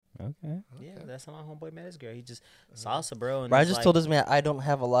Okay. Yeah, that's how my homeboy met his girl. He just salsa, bro. And Bro, I it's just like, told this man I don't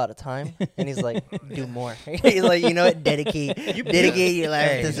have a lot of time, and he's like, do more. He's like, you know what? Dedicate your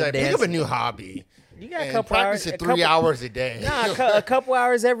life to He's some like, pick up a dancing. new hobby. you got a And couple practice hours. it 3 hours a day. A couple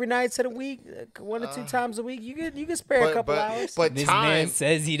hours every night to the week, 1 or 2 times a week. You can spare a couple hours. But This time. man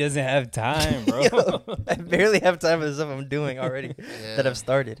says he doesn't have time, bro. Yo, I barely have time for the stuff I'm doing already that I've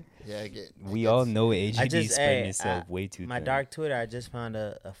started. Yeah, We all know HGB spreading himself way too My thin. dark Twitter, I just found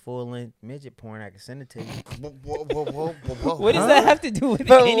a full-length midget porn. I can send it to you. What does that have to do with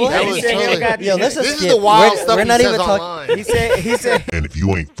Bro, anything? what? That was totally- Yo, let's This just is the skip. wild We're stuff he not says even talking. online. He said, And if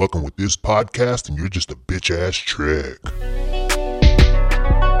you ain't fucking with this podcast, then you're just a bitch ass trick.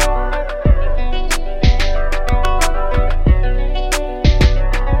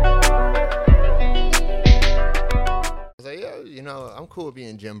 I was like, yeah, you know, I'm cool with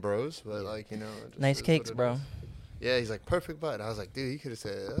being gym bros, but like, you know, it just Nice is cakes, what it bro. is. Yeah, he's like, perfect butt. I was like, dude, you could have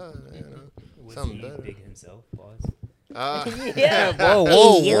said, you know, Was something he better. big himself? Pause. yeah,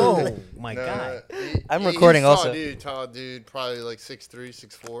 whoa. My God. I'm recording he's also. Tall dude, probably like 6'3",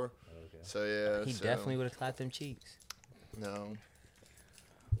 6'4". Okay. So yeah, He definitely would have clapped them cheeks. no.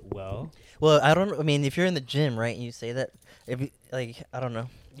 Well, Well, I mean, if you're in the gym, right, and you say that, if you, like, I don't know.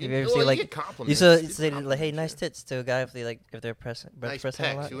 If you ever Well, say, you like, get you compliments. say, Get like, hey, compliments, nice yeah. tits to a guy if they're pressing, Nice pressing a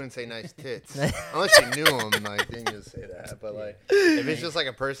pecs. lot. You wouldn't say nice tits unless you knew him. Like, then you'd say that. But like, if it's just like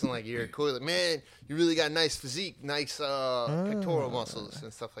a person like you're cool, like, man, you really got nice physique, nice pectoral muscles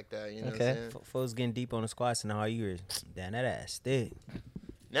and stuff like that. You know what I'm saying? Folks getting deep on the squats and all you hear is, damn, that ass thick.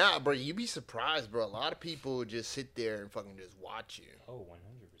 Nah, bro, you'd be surprised, bro. A lot of people would just sit there and fucking just watch you. oh, 100%.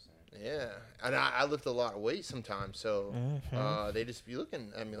 Yeah, and I lift a lot of weight sometimes, so they just be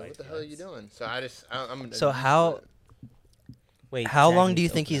looking at me like, "What the hell are you doing?" So I'm. So how Wait, how Zach long needs do you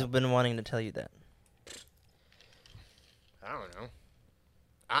to think open he's up. been wanting to tell you that? I don't know.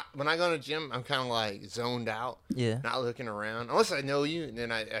 When I go to the gym, I'm kind of like zoned out, Yeah. not looking around. Unless I know you, and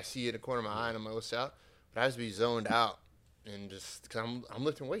then I see you in the corner of my eye, and I'm like, "What's up?" But I have to be zoned out, and just because I'm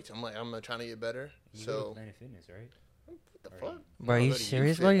lifting weights, I'm trying to get better. You go to So Planet Fitness, right? what the fuck? Bro, are I'll you go to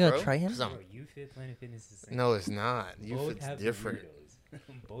serious, YouFit, bro? You gonna bro, try him? 'cause I'm- Bro, you fit Planet Fitness is the same. No, it's not. Both YouFit's have different. weirdos.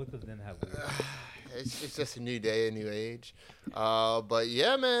 Both of them have weirdos. It's just a new day, a new age. But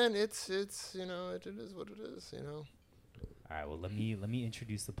yeah, man, it's you know, it is what it is, you know. All right, well, let me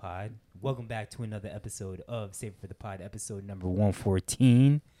introduce the pod. Welcome back to another episode of Save It for the Pod, episode number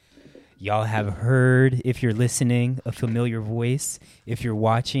 114. Y'all have heard, if you're listening, a familiar voice. If you're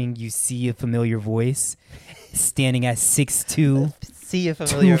watching, you see a familiar voice standing at 6'2", See a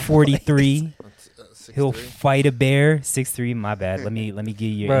familiar 243. He'll 6'3". fight a bear. 6'3", my bad. Let me give you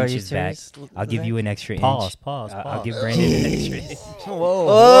your Bro, are you inches back. serious? I'll give you an extra Pause, inch. pause, I'll pause. give Brandon an extra inch. Whoa.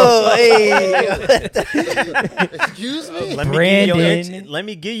 Oh, hey. Excuse me. Let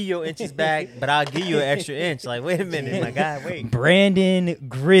me give you your inches back, but I'll give you an extra inch. Like, wait a minute, my guy, wait. Brandon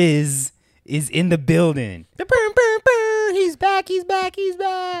Grizz is in the building. He's back, he's back, he's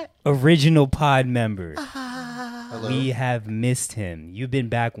back. Original pod member. Hello. We have missed him. You've been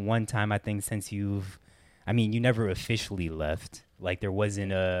back one time, I think, since you never officially left. Like, there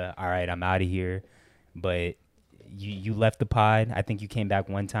wasn't all right, I'm out of here. But you left the pod. I think you came back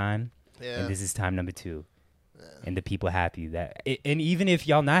one time. Yeah. And this is time number 2. And the people happy. And even if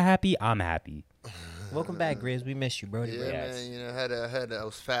y'all not happy, I'm happy. Welcome back, Grizz. We miss you, bro. Yeah, Yes. man. You know, I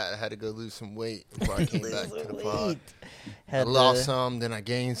was fat. I had to go lose some weight before I came back to the pod. I Had lost to, some, then I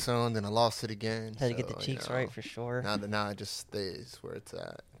gained some, then I lost it again. had to get the So, you cheeks know, right for sure. Now it just stays where it's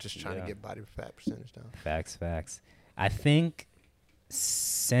at. Just trying Yeah. to get body fat percentage down. Facts. I think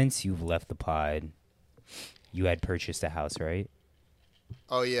since you've left the pod, you had purchased a house, right?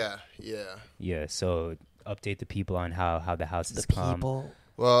 Oh yeah. Yeah, so update the people on how the house The has come. people.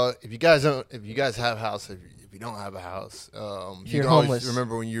 Well, if you guys have a house, if you don't have a house, you you're can always homeless.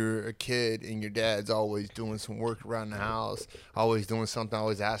 remember when you're a kid and your dad's always doing some work around the house, always doing something,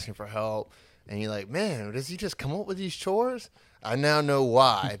 always asking for help, and you're like, man, does he just come up with these chores? I now know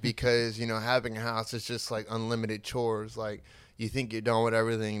why, because you know having a house is just like unlimited chores. Like you think you're done with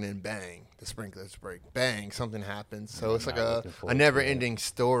everything, then bang, the sprinklers break, bang, something happens. So it's like a never-ending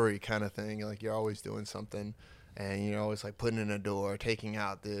story kind of thing. Like you're always doing something. And you're always like putting in a door, taking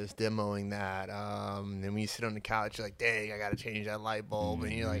out this, demoing that. Then when you sit on the couch, you're like, dang, I got to change that light bulb.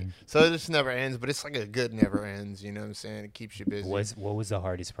 And you're like, so this never ends, but it's like a good never ends. You know what I'm saying? It keeps you busy. What was the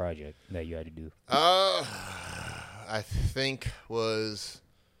hardest project that you had to do? I think was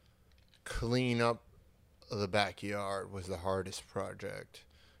clean up the backyard was the hardest project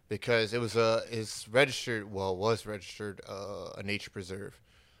because it was registered a nature preserve.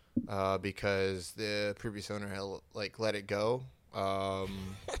 Because the previous owner had like let it go,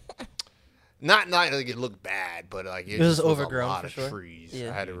 Not like it looked bad, but like it was just was overgrown a lot for of sure. trees. Yeah.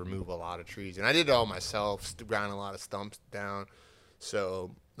 I had to remove a lot of trees, and I did it all myself, ground a lot of stumps down.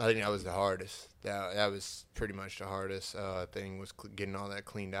 So I think that was the hardest. That was pretty much the hardest thing was getting all that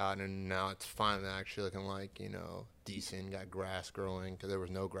cleaned out, and now it's finally actually looking like decent. Got grass growing because there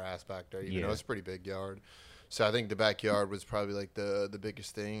was no grass back there. Even though it's a pretty big yard. So I think the backyard was probably like the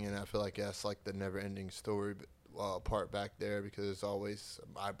biggest thing, and I feel like that's like the never-ending story. Part back there because it's always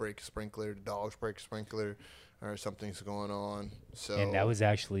I break a sprinkler, the dogs break a sprinkler, or something's going on. So And that was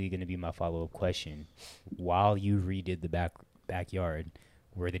actually going to be my follow-up question. While you redid the backyard,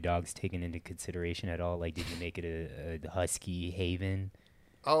 were the dogs taken into consideration at all? Like, did you make it a husky haven?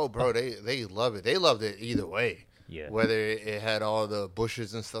 Oh, bro, they love it. They loved it either way. Yeah. Whether it had all the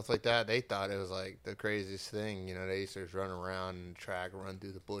bushes and stuff like that, they thought it was like the craziest thing. They used to just run around and run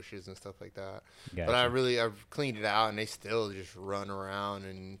through the bushes and stuff like that. Gotcha. But I've cleaned it out, and they still just run around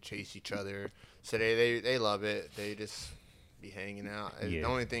and chase each other. So they love it. They just be hanging out. Yeah. The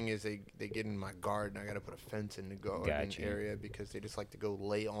only thing is they get in my garden. I got to put a fence in the garden area because they just like to go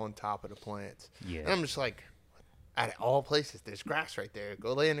lay on top of the plants. Yeah. And I'm just like, at all places, there's grass right there.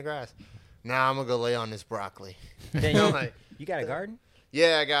 Go lay in the grass. Now I'm gonna go lay on this broccoli. You got a garden?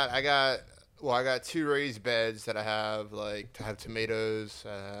 Yeah, I got 2 raised beds that I have. Like, I have tomatoes,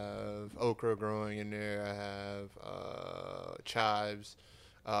 I have okra growing in there, I have chives,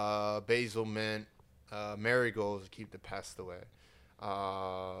 basil, mint, marigolds to keep the pests away.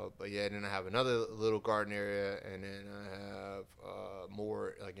 But yeah, then I have another little garden area, and then I have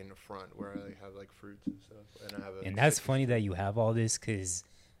more like in the front where I have like fruits and stuff. And that's funny that you have all this because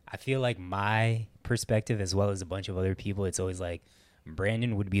I feel like my perspective, as well as a bunch of other people, it's always like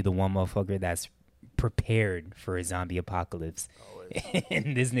Brandon would be the one motherfucker that's prepared for a zombie apocalypse.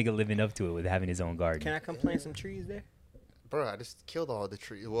 And this nigga living up to it with having his own garden. Can I come plant some trees there? Bro, I just killed all the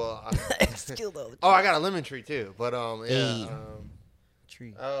trees. Well, I just killed all the trees. Oh, I got a lemon tree too. But Hey.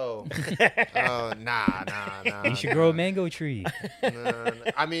 Tree. Nah. You should grow a mango tree. Nah.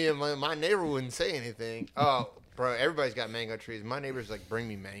 I mean, my neighbor wouldn't say anything. Oh, bro, everybody's got mango trees. My neighbors like bring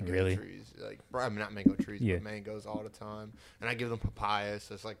me mango trees. Like, bro, I mean, not mango trees, but mangoes all the time. And I give them papayas,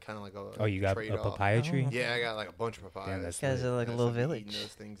 so it's like kind of like a you got trade-off. a papaya tree? Yeah, I got like a bunch of papayas. Damn, that's You guys are like a little Eating village.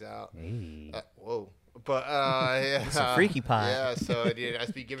 those things out. Hey. Whoa. But yeah, It's a freaky pie. Yeah, so I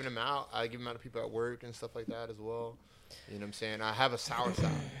just be giving them out. I give them out to people at work and stuff like that as well. You know what I'm saying? I have a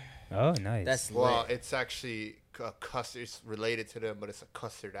soursop. Oh, nice. That's Well, lit. it's actually a custard. It's related to them, but it's a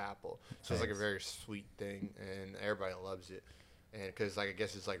custard apple. So it's like a very sweet thing, and everybody loves it. And because I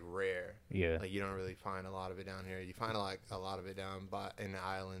guess it's like rare. Yeah. Like you don't really find a lot of it down here. You find like a lot of it down in the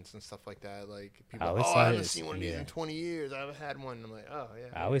islands and stuff like that. Like people, I haven't seen one of these in 20 years. I haven't had one. And I'm like, oh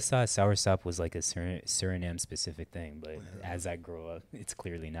yeah. I always thought soursop was like a Suriname specific thing, but as I grow up, it's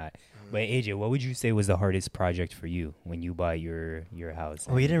clearly not. But AJ, what would you say was the hardest project for you when you bought your house?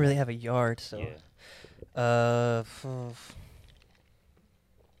 Well, you didn't really have a yard, so. Yeah.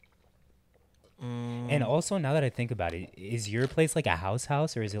 And also, now that I think about it, is your place like a house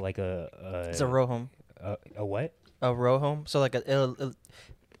or is it like It's a row home. A what? A row home, so like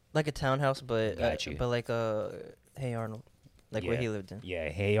like a townhouse, but Got you. but like Hey Arnold, like where he lived in. Yeah,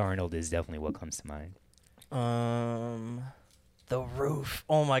 Hey Arnold is definitely what comes to mind. The roof.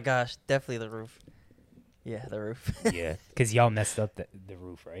 Oh my gosh, definitely the roof. Yeah, the roof. Yeah, because y'all messed up the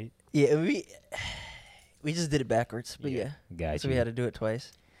roof, right? Yeah, we just did it backwards, but yeah. Got So you. we had to do it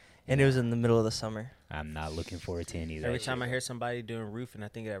twice, and it was in the middle of the summer. I'm not looking forward to any of that. Every time I shit. hear somebody doing roofing, I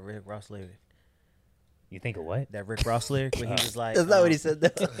think of that Rick Ross lyric. You think of what? That Rick Ross lyric when he was like, That's not what he said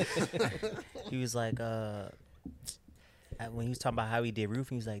though. he was like, when he was talking about how he did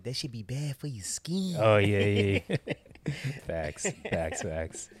roofing, he was like, that should be bad for your skin. Oh yeah. Facts.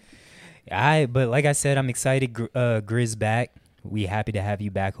 But like I said, I'm excited. Grizz back. We happy to have you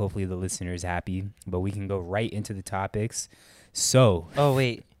back. Hopefully the listeners happy. But we can go right into the topics. So. Oh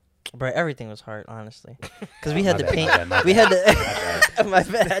wait, bro, everything was hard, honestly, because we had My to bad, paint. my We bad. had to. My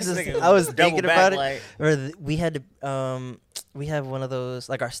bad. I was thinking about it. Like, We had to. We have one of those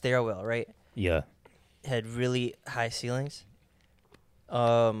like our stairwell, right? Yeah. Had really high ceilings.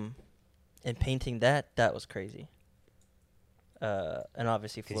 And painting that was crazy. And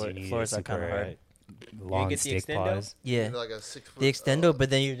obviously 'Cause you need floors a are kind of super, hard. long get the stick extendo? paws. Yeah, Maybe like a 6 foot, the extendo, but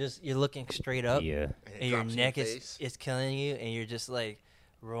then you're looking straight up, Yeah. and it and your drops in neck face. is killing you, and you're just like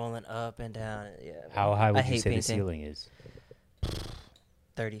rolling up and down. Yeah. How high I would you hate say the painting. ceiling is?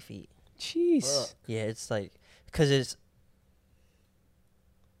 30 feet. Jeez. Yeah, it's like because it's.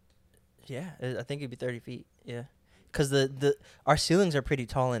 Yeah, I think it'd be 30 feet. Yeah. Because our ceilings are pretty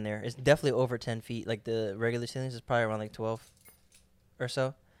tall in there. It's definitely over 10 feet. Like the regular ceilings is probably around like 12 or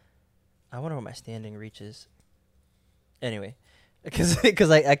so. I wonder what my standing reaches. Anyway, because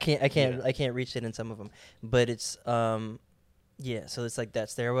I can't reach it in some of them, but it's yeah. So it's like that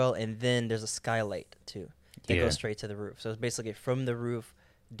stairwell, and then there's a skylight too that goes straight to the roof. So it's basically from the roof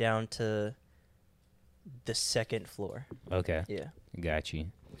down to the second floor. Okay. Yeah. Got you.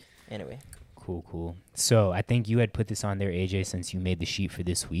 Anyway. Cool. So I think you had put this on there, AJ, since you made the sheet for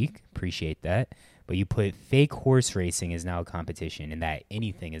this week. Appreciate that. But you put fake horse racing is now a competition, and that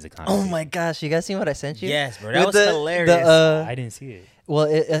anything is a competition. Oh my gosh, you guys seen what I sent you? Yes, bro, that was hilarious. I didn't see it. Well,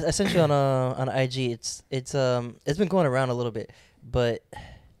 I sent you on IG. It's been going around a little bit, but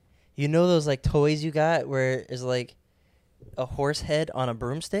you know those like toys you got where it's like a horse head on a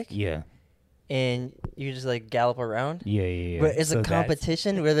broomstick? Yeah. And you just like gallop around. Yeah. But it's a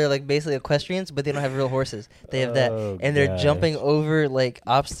competition where they're like basically equestrians, but they don't have real horses. They have that, and they're jumping over like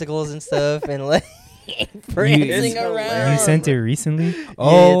obstacles and stuff, and like prancing around. You sent it recently? Yeah,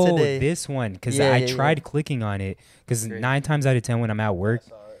 Oh, today. this one, because I tried clicking on it, because 9 times out of 10 when I'm at work,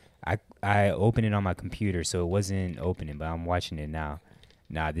 I open it on my computer, so it wasn't opening, but I'm watching it now.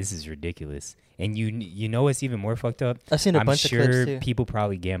 Nah, this is ridiculous. And you know what's even more fucked up? I've seen a bunch of clips too. I'm sure people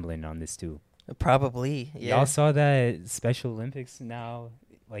probably gambling on this too. Probably, yeah. Y'all saw that Special Olympics now?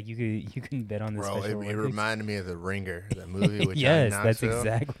 Like you can bet on the Special Bro, Olympics. it reminded me of The Ringer, the movie with yes, Johnny that's Knoxville.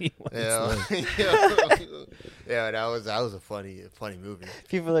 exactly what Yeah, that was a funny movie.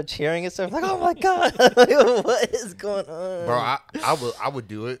 People are cheering and stuff like, "Oh my god, like, what is going on?" Bro, I would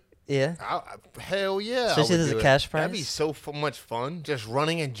do it. Yeah. Hell yeah. Especially I would as a do it. cash prize. That'd be so much fun, just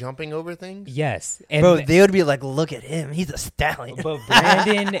running and jumping over things. Yes. And Bro, they would be like, "Look at him, he's a stallion." But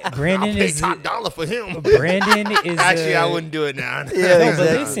Brandon I'll pay is top dollar for him. Brandon is Actually, I wouldn't do it now. Yeah, no, exactly.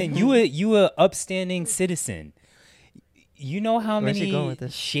 but listen, you a upstanding citizen. You know how Where's he going many with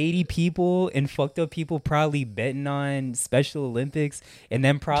this? shady people and fucked up people probably betting on Special Olympics and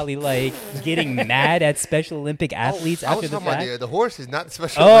then probably like getting mad at Special Olympic athletes I after was the talking about fact? the horse is not the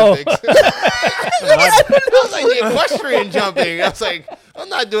Special Oh. Olympics. I was like the equestrian jumping. I was like, I'm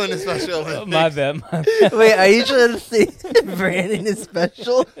not doing the Special Olympics. My bad. Wait, are you trying to say Brandon is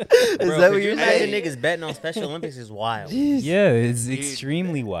special? Is Bro, that what could you're you imagine saying? niggas betting on Special Olympics is wild. Yeah, it's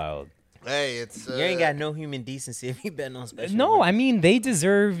extremely wild. Hey, it's You ain't got no human decency if you betting on Special No, Olympics. I mean they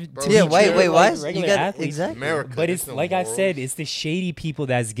deserve Bro, to Yeah, be wait, treated why? like regular You got athletes. exactly. America. But there's it's no like I morals. said, it's the shady people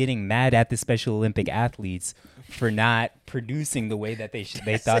that's getting mad at the Special Olympic athletes for not producing the way that they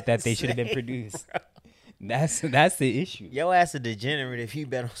thought that they should have been produced. That's the issue. Your ass a degenerate if you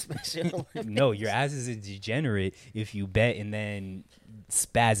bet on Special Olympics. No, your ass is a degenerate if you bet and then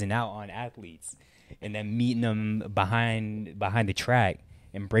spazzing out on athletes and then meeting them behind the track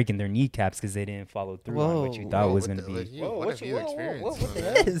and breaking their kneecaps because they didn't follow through on what you thought Whoa, was what going to the- be. What have you experienced? what the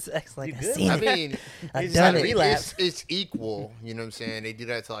man? hell? It's like You I good? seen I it. mean, I've it's done not it. relapse. it's equal. You know what I'm saying? They do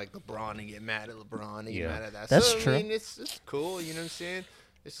that to like LeBron and get mad at LeBron and get Yeah. mad at that. That's so, true. I mean, it's cool. You know what I'm saying?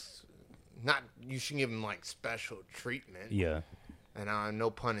 It's not. You should give them like special treatment. Yeah. And no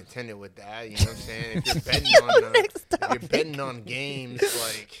pun intended with that. You know what I'm saying? If you're betting on if you're betting on games,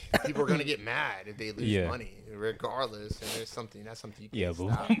 like people are gonna get mad if they lose money, regardless. And there's something that's something you can't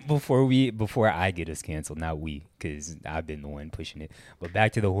Yeah, stop. before I get us canceled, not we, because I've been the one pushing it. But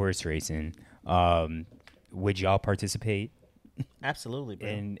back to the horse racing. Would y'all participate Absolutely, bro.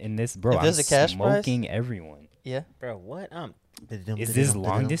 in this, bro? If I'm there's a cash prize? smoking everyone. Yeah. Bro, what? Is this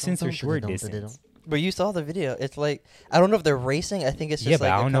long distance or short distance? But you saw the video. It's like, I don't know if they're racing. I think it's just Yeah, like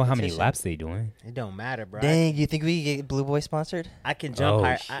but I a don't know how many competition. laps they doing. It don't matter, bro. Dang, you think we can get Blue Boy sponsored? I can jump Oh,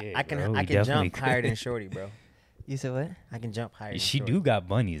 higher. shit, I can bro, we I can definitely jump higher could. than Shorty, bro. You said what? I can jump higher. She than do Shorty. got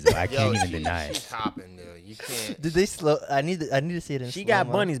bunnies though. I can't even Yo, deny she's it. hopping though. You can't. Did they slow? I need to see it in She slow got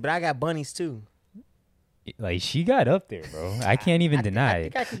mo. bunnies, but I got bunnies too. Like she got up there, bro. I can't even deny I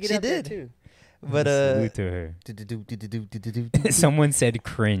it. think I could get She up there did. too. But Salute to her. Do-do-do-do-do-do-do-do-do. Someone said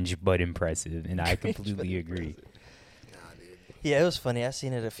cringe but impressive, and I completely agree. yeah, it was funny. I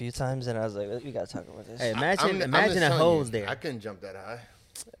seen it a few times, and I was like, we gotta talk about this. Hey, I'm imagine just a telling hose you, there. I couldn't jump that high.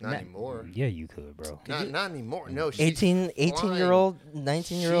 Not Ma- anymore. Yeah, you could, bro. Not anymore. No, she's 18-year-old,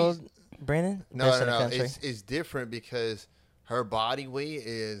 19-year-old Brandon. No, Best no, in the no. country. It's different because her body weight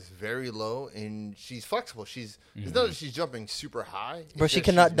is very low and she's flexible. It's not that she's jumping super high. Bro, it's she just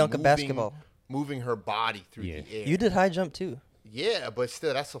cannot she's dunk a moving- basketball. Moving her body through Yeah. the air. You did high jump too. Yeah, but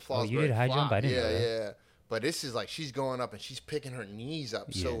still, that's a flaw. you did high jump? I didn't know that. Yeah. But this is like she's going up and she's picking her knees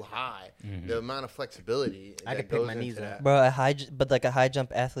up so high. The amount of flexibility. I that could pick goes my into knees that. up. Bro, but like a high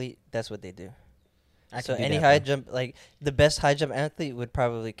jump athlete, that's what they do. I So could do any that, high bro. jump, like the best high jump athlete would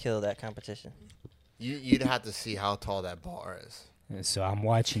probably kill that competition. You'd have to see how tall that bar is. So I'm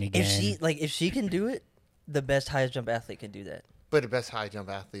watching again. If she can do it, the best high jump athlete can do that. But the best high jump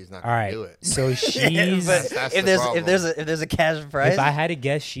athlete is not All going right. to do it. So she's. But That's if the there's a cash prize, If I had to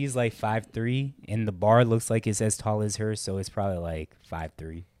guess, she's like 5'3", and the bar looks like it's as tall as her, so it's probably like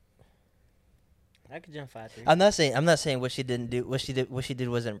 5'3". I could jump 5'3". I'm not saying what she didn't do. What she did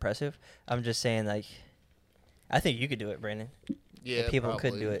wasn't impressive. I'm just saying like, I think you could do it, Brandon. Yeah, People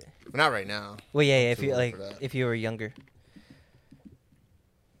could probably. do it. But not right now. Well, yeah, I'm if too you old like, for that. if you were younger.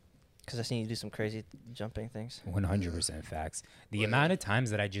 Because I seen you do some crazy jumping things. 100% facts. The Right. amount of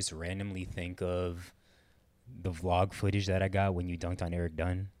times that I just randomly think of the vlog footage that I got when you dunked on Eric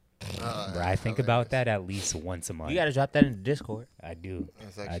Dunn, where I think about that at least once a month. You got to drop that in the Discord. I do.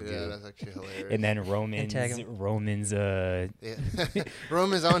 That's I actually, do. that's actually hilarious. And then tag him. Roman's yeah.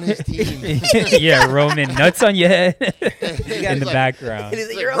 Roman's on his team. yeah, Roman nuts on your head He's in the like- background. He's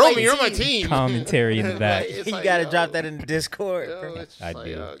like, You're on Roman, my you're on my team." team. Commentary in the back. It's You like, got to yo, drop that in the Discord. yo, bro. it's just I like,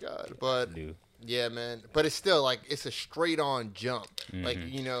 do. oh god, but Dude. yeah, man. But it's still like it's a straight on jump. Like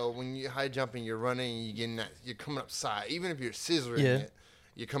Mhm. you know when you high jumping, you're running, you getting that, you're coming up side. Even if you're scissoring Yeah. it,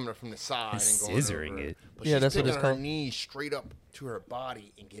 you're coming up from the side and going Scissoring over it. But Yeah, she's that's what picking it's her called. knees straight up to her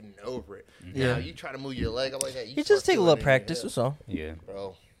body and getting over it. Yeah. Now you try to move your leg up like that. You start just take a feeling little it in your practice. hip. That's all. Yeah.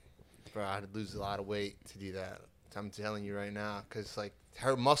 Bro, I had to lose a lot of weight to do that. I'm telling you right now, because like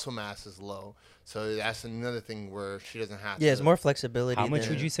her muscle mass is low, so that's another thing where she doesn't have. Yeah, to, it's more flexibility. How much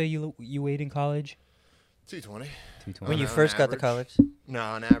than- would you say you weighed in college? 220. 220. when you on first got to average? college? No,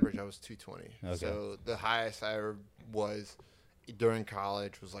 on average I was 220. Okay. So the highest I ever was during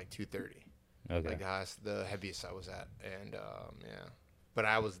college was like 230. Okay. Like the heaviest I was at, and yeah. But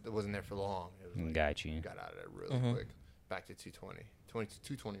it wasn't there for long. It was like, Got you. got out of there really Mhm. quick. Back to 220,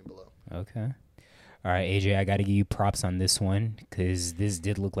 220 below. Okay. All right, AJ, I got to give you props on this one because this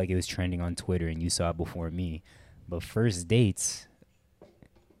did look like it was trending on Twitter and you saw it before me. But first dates,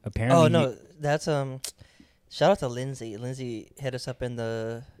 apparently. Oh no, that's Shout out to Lindsay. Lindsay hit us up in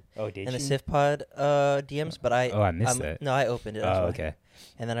the Did the she? Sif Pod DMs, but I missed that. No, I opened it. that's Oh, why. okay.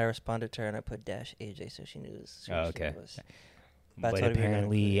 And then I responded to her and I put dash AJ so she knew this. Oh, okay. But I But told her we were gonna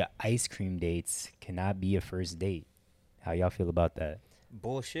apparently, ice cream dates cannot be a first date. How y'all feel about that?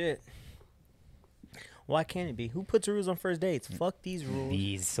 Bullshit. Why can't it be? Who puts rules on first dates? Fuck these rules.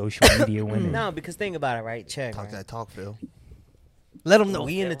 These social media women. No, because think about it, right? Check. Talk right? that talk, Phil. Let them know.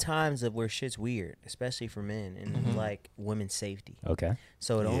 We in the times of where shit's weird, especially for men and like women's safety. Okay.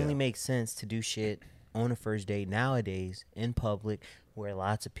 So it Yeah. only makes sense to do shit on a first date nowadays in public where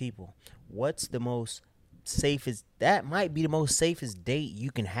lots of people. What's the most safest? That might be the most safest date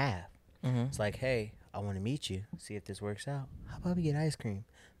you can have. Mhm. It's like, hey, I want to meet you, see if this works out. How about we get ice cream?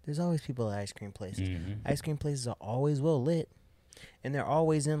 There's always people at ice cream places. Mhm. Ice cream places are always well lit, and they're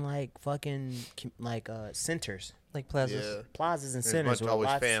always in like fucking centers, Like plazas. Yeah. plazas, and There's centers. always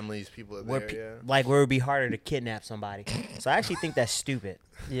lots- families, people are where there. like where it would be harder to kidnap somebody. So I actually think that's stupid.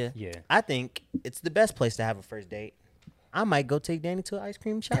 Yeah. Yeah. I think it's the best place to have a first date. I might go take Danny to an ice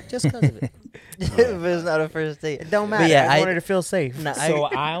cream shop just because of it. If it's not a first date. It don't But matter. yeah, I I- want her to feel safe. Nah, So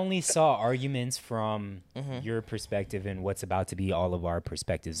I only saw arguments from Mhm. your perspective and what's about to be all of our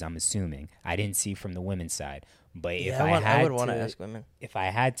perspectives. I'm assuming I didn't see from the women's side, but if Yeah, I would want to to, ask women. if I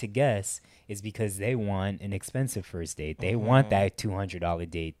had to guess, it's because they want an expensive first date. They want that $200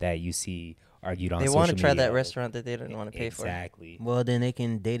 date that you see argued on. They social want to try media. that restaurant that they didn't want to pay for. Exactly. Well, then they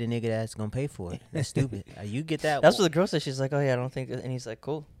can date a nigga that's gonna pay for it. That's stupid. You get that. That's what the girl said. She's like, "Oh yeah, I don't think," and he's like,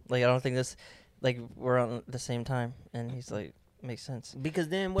 "Cool. Like I don't think this, like we're on the same time." And he's like, "Makes sense." because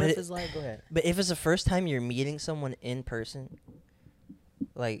then what But if it- it's like, go ahead. But if it's the first time you're meeting someone in person,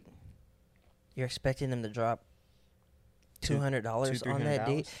 like you're expecting them to drop $200 on that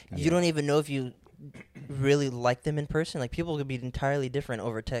date, Yeah. you don't even know if you really like them in person. Like people could be entirely different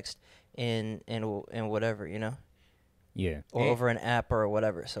over text and whatever, you know, Yeah. or And- over an app or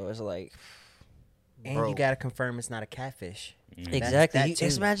whatever. So it's like And Bro. you gotta confirm it's not a catfish. Mhm. exactly. that You- too.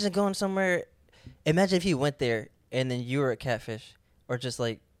 imagine going somewhere. Imagine if you went there and then you were a catfish, or just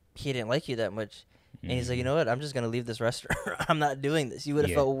like he didn't like you that much. And he's like, you know what? I'm just gonna leave this restaurant. I'm not doing this. You would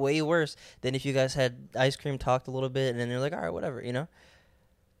have Yeah. felt way worse than if you guys had ice cream, talked a little bit, and then you're like, all right, whatever, you know.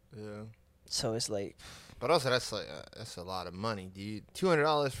 Yeah. So it's like, But also, that's like that's a lot of money, dude.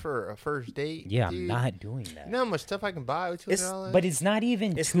 $200 for a first date. Yeah, I'm dude. not doing that. You know how much stuff I can buy with $200? But it's not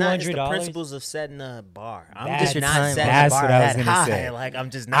even It's not. It's the $200. principles of setting a bar. I'm That's- just not That's setting That's a bar what I was that gonna high. say. Like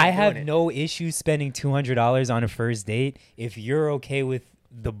I'm just not. I have doing it. no issue spending $200 on a first date if you're okay with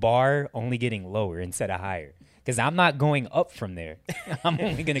the bar only getting lower instead of higher. Because I'm not going up from there. I'm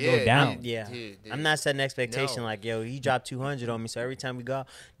only going to go Yeah, down. Yeah, Dude. I'm not setting expectation No. like, yo, he dropped 200 on me, so every time we go,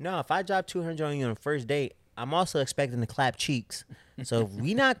 no, if I drop 200 on you on the first date, I'm also expecting to clap cheeks. So if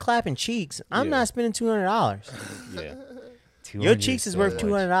we not clapping cheeks, I'm Yeah. not spending $200. Yeah. Your cheeks is worth much.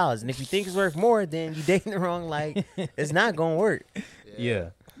 $200, and if you think it's worth more, then you dating the wrong. Like, it's not gonna work. Yeah.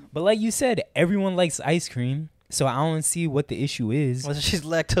 But like you said, everyone likes ice cream, so I don't see what the issue is. Well, she's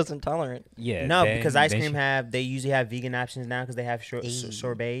lactose intolerant. Yeah. No, then- because ice then cream she- they usually have vegan options now because they have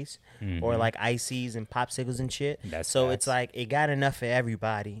sorbets or Mhm. like ices and popsicles and shit. That's so facts. it's like it got enough for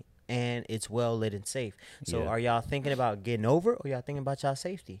everybody, and it's well lit and safe. So Yeah. are y'all thinking about getting over, or y'all thinking about y'all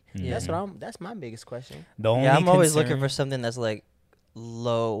safety? Mhm. That's my biggest question. The only Yeah, I'm always looking concern- for something that's like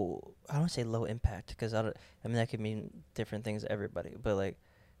low. I don't say low impact because I mean that could mean different things to everybody, but like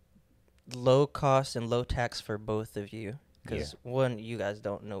low cost and low tax for both of you. Because one, you guys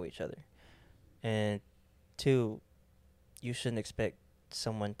don't know each other, and two, you shouldn't expect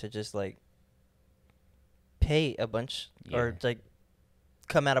someone to just like pay a bunch or like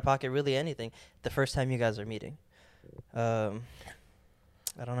come out of pocket really anything the first time you guys are meeting. I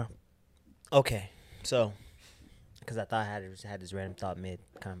don't know. Okay, so because I thought I had this random thought mid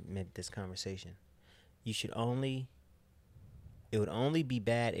this conversation, it would only be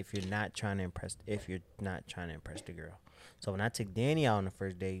bad if you're not trying to impress the girl. So when I took Danny out on the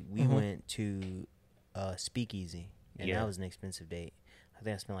first date, we went to Speakeasy, and that was an expensive date. I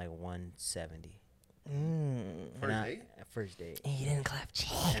think I spent like $170. First date. And you didn't clap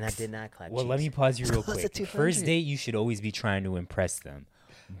cheeks. And I did not clap Well, cheeks. let me pause you real Close quick. to First 200. date, you should always be trying to impress them.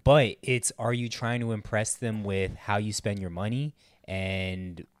 But are you trying to impress them with how you spend your money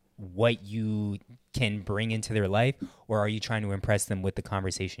and what you can bring into their life, or are you trying to impress them with the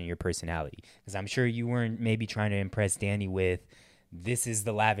conversation and your personality? Because I'm sure you weren't maybe trying to impress Danny with, this is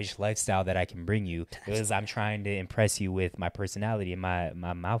the lavish lifestyle that I can bring you. It was, I'm trying to impress you with my personality and my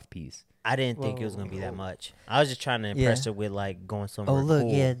mouthpiece. I didn't think it was gonna be that much. I was just trying to impress her with like going somewhere. Oh look,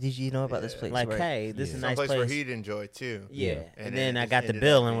 cool. yeah. Did you know about this place? Like, Right. hey, this is a nice Someplace place. where he'd enjoy too. Yeah. And And then then I it got the ended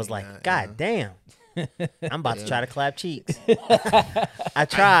bill up and was being like, that, God damn. I'm about to Yeah. try to clap cheeks. I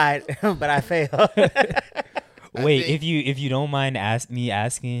tried, but I failed. Wait, think- if you don't mind me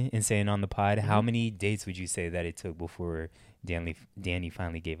asking and saying on the pod, how many dates would you say that it took before Danny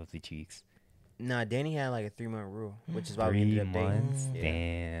finally gave up the cheeks? Nah, Danny had like a 3-month rule, which is why we 3 ended up months? dating.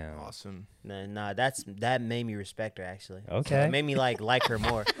 Damn. Awesome. Nah, that made me respect her actually. Okay. It made me like her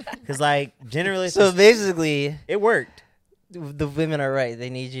more, cause like generally, So basically, it worked. the women are right.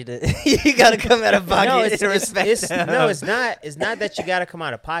 They need you to. You gotta come out of pocket No, to respect them. no, it's not. It's not that you gotta come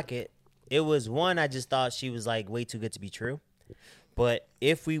out of pocket. It was one. I just thought she was like way too good to be true. But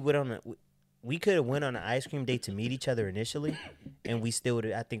if we we could have went on an ice cream date to meet each other initially, and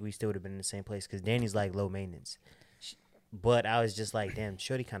I think we still would have been in the same place because Danny's like low maintenance. But I was just like, damn,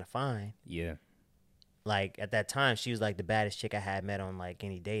 shorty kind of fine. Yeah. Like at that time, she was like the baddest chick I had met on like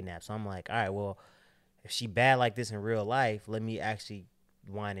any date nap. So I'm like, all right, well, if she bad like this in real life, let me actually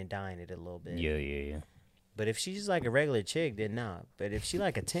wine and dine it a little bit. Yeah. But if she's like a regular chick, then nah. But if she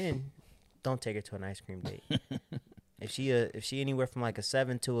like a 10, don't take her to an ice cream date. If she anywhere from like a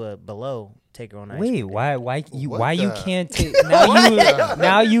 7 to a below, take her on an ice Wait, cream date. why you the- can't take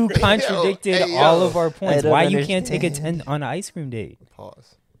now you contradicted Hey, yo. all of our points. don't Why you can't take a understand. 10 on an ice cream date?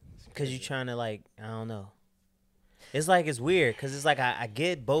 Pause. Because you're trying to like, I don't know. It's like, it's weird because it's like I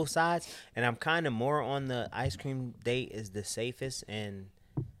get both sides, and I'm kind of more on the ice cream date is the safest. And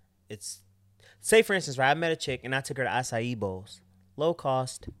it's, say for instance, right, I met a chick and I took her to acai bowls. Low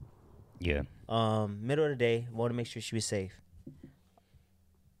cost, Yeah. middle of the day, wanted to make sure she was safe.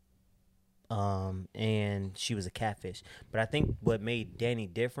 And she was a catfish. But I think what made Danny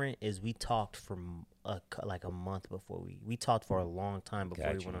different is we talked for like a month before we talked for a long time before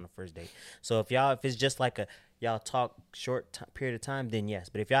we Gotcha. went on the first date. So if it's just like y'all talk short period of time, then yes.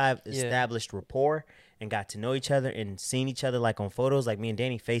 But if y'all have established rapport and got to know each other and seen each other like on photos, like me and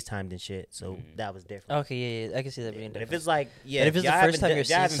Danny FaceTimed and shit, so that was different. Okay, yeah, I can see that being But different. if it's like, yeah, But if it's the y'all first haven't time you're y'all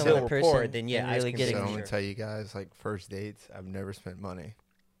seeing haven't someone built in rapport, person then yeah, and ice really cream getting So dates I'm are gonna tell you guys, like first dates, I've never spent money,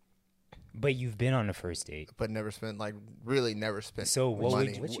 But you've been on a first date. but never spent really never spent. So what would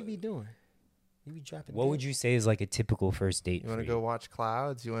money. What you be doing? You be dropping. What would you say is like a typical first date? You want to go watch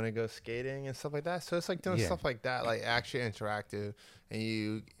clouds? You want to go skating and stuff like that? So it's like doing Yeah. stuff like that, like actually interactive, and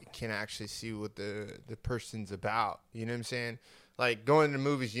you can actually see what the person's about. You know what I'm saying? Like going to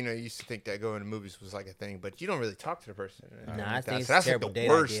movies, you used to think that going to movies was like a thing, but you don't really talk to the person. Nah, I think it's a that's terrible like the date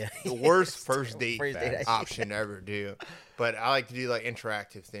worst, idea. the worst It's first terrible date, first date idea. option to ever do. But I like to do like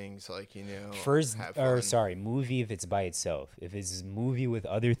interactive things, like First have or fun. sorry, movie if it's by itself. If it's a movie with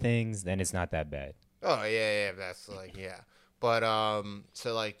other things, then it's not that bad. Oh yeah, that's like yeah. But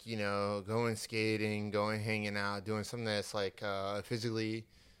so like going skating, going hanging out, doing something that's like physically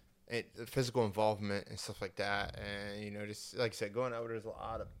physical involvement and stuff like that. And, you know, just like I said, going out where there's a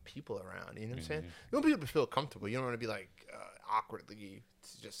lot of people around, you know what I'm saying? You want people to feel comfortable. You don't want to be like awkwardly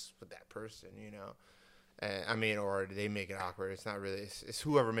just with that person, you know? And, I mean, or they make it awkward. It's not really, it's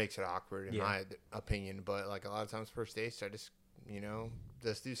whoever makes it awkward in my opinion. But like a lot of times first dates, I just, you know,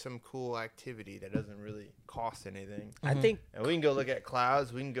 just do some cool activity that doesn't really cost anything. I think And we can go look at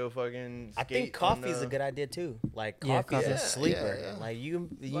clouds. We can go fucking I think skate coffee on is the- a good idea too. Like Yeah, coffee is coffee. a sleeper. Yeah. Like you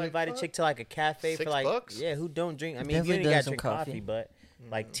Like, invite a fuck. chick to like a cafe for like $6? who don't drink. I mean, Definitely you ain't done got to some drink coffee. coffee, but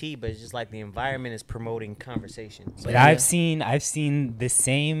like tea. But it's just like the environment is promoting conversation. So But Yeah. I've seen the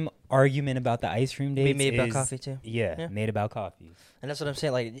same argument about the ice cream dates. Be made about is- coffee too. Yeah, Yeah. made about coffee. And that's what I'm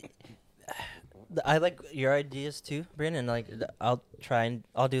saying. Like, I like your ideas too, Brandon. Like, I'll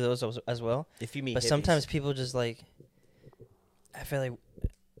do those as well. if you meet, But hippies, sometimes people just like, I feel like,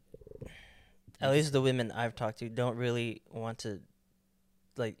 at least the women I've talked to don't really want to,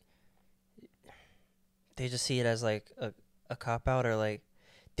 like, they just see it as like a cop out, or like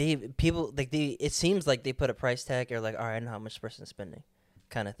it seems like they put a price tag, or like, all right, I know how much this person's spending,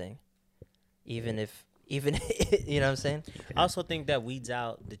 kind of thing. Even you know what I'm saying? I also think that weeds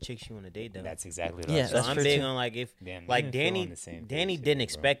out the chicks you want to date though. That's exactly what Yeah, I was so that's I'm true, big too. on like if Damn, like we feel Danny on the same Danny page didn't here,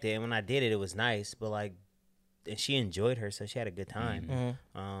 expect it, and when I did it, it was nice. But like, and she enjoyed her, so she had a good time.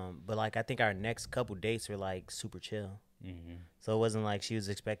 Mm-hmm. But like, I think our next couple dates were like super chill. Mm-hmm. So it wasn't like she was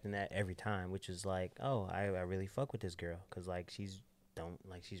expecting that every time, which was like, oh, I really fuck with this girl, cause like she's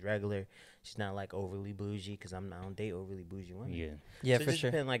regular. She's not like overly bougie, cause I don't date overly bougie women. Yeah. Yeah, So it for just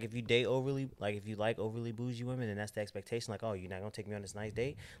sure. depends, like if you date overly, like if you like overly bougie women, then that's the expectation. Like, oh, you're not gonna take me on this nice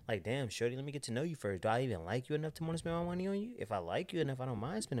date. Like, damn, shorty, let me get to know you first. Do I even like you enough to want to spend my money on you? If I like you enough, I don't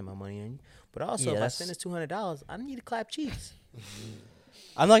mind spending my money on you. But also, Yeah, if I that's- spend this $200, I need to clap cheeks.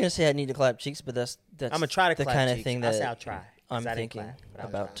 I'm not gonna say I need to clap cheeks, but that's I'm gonna try to the clap kind of cheeks. thing I say that I'll try. 'cause I'm I didn't thinking clap, but I'll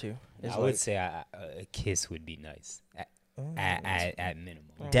about try. too. I would say a kiss would be nice at minimum.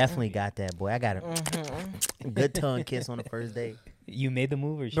 Definitely got that, boy. I got a good tongue kiss on the first date. You made the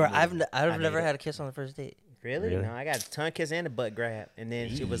move, or she Bro, made I've it? I've made never it. had a kiss on the first date. Really? Really? No, I got a tongue kiss and a butt grab, and then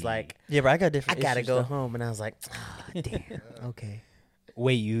she was like, Yeah, but I got "I different. gotta issues, go though. home," and I was like, "Ah, damn, okay."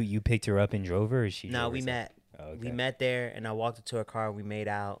 Wait, you picked her up and drove her, or she? No, drove we herself? met. Oh, okay. We met there, and I walked into her car. We made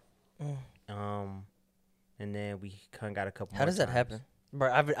out, Mm. and then we kind of got a couple. How more does that times. happen? Bro,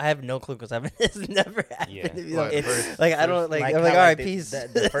 I have no clue because it's never happened. Yeah. to me. Like, What, it's first- like I don't like. I'm how, like, all right, the, peace.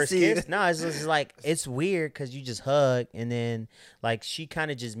 The first See you. kiss? No, it's just like it's weird because you just hug, and then like she kind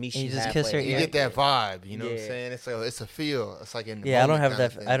of just meets And you you just kiss her halfway. You ear. get that vibe, you know what I'm Yeah. saying? It's a feel. It's like in the Yeah, I don't moment have kinda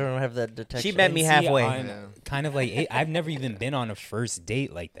that. thing. I don't have that detection. She met me See, halfway. I'm Yeah. kind of like I've never even been on a first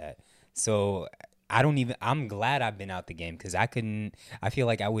date like that, so I don't even. I'm glad I've been out the game because I couldn't. I feel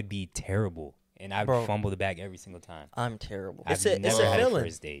like I would be terrible, and I'd Bro. fumble the bag every single time. I'm terrible. It's I've a- it's never a had feeling. a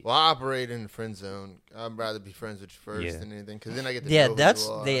first date. Well, I operate in the friend zone. I'd rather be friends with you first Yeah. than anything, because then I get to Yeah, know that's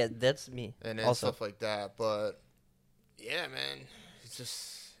who you are, that's me. and then also. stuff like that. But yeah, man, it's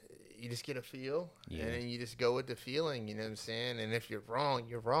just you just get a feel, Yeah. and then you just go with the feeling. You know what I'm saying? And if you're wrong,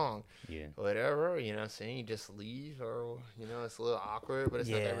 you're wrong. Yeah. Whatever, you know what I'm saying? You just leave, or it's a little awkward, but it's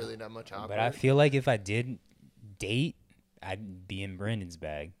not Yeah. that really that much awkward. But I feel like if I did date, I'd be in Brandon's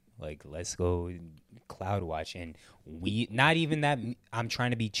bag. Like, let's go cloud watch, and we not even that I'm trying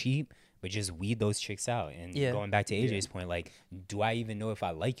to be cheap, but just weed those chicks out. And Yeah. going back to AJ's point, like, do I even know if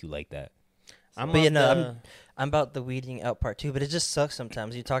I like you like that? I'm But of you know, the- I'm about the weeding out part too. But it just sucks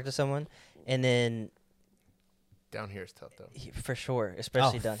sometimes. You talk to someone, and then down here is tough though. for sure,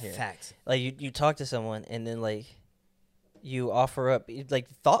 especially Oh, down here. Facts. Like you talk to someone, and then like you offer up like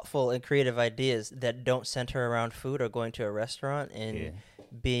thoughtful and creative ideas that don't center around food or going to a restaurant and Yeah.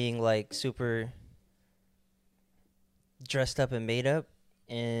 being like super dressed up and made up,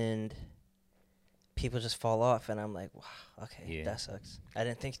 and people just fall off, and I'm like, wow, okay, Yeah. that sucks. I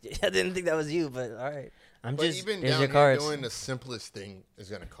didn't think that was you, but all right. I'm But just even here's down your here cards. doing the simplest thing is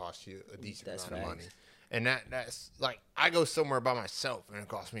going to cost you a decent That's amount of facts. money. And that's like, I go somewhere by myself and it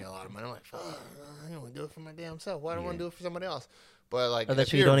costs me a lot of money. I'm like, fuck, I don't want to do it for my damn self. Why do I want to do it for somebody else? But like, Or that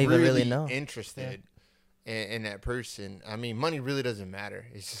if you you're don't even really know. interested in that person, I mean, money really doesn't matter.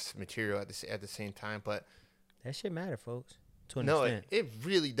 It's just material at the same time. But that shit matter, folks. To an no, extent. it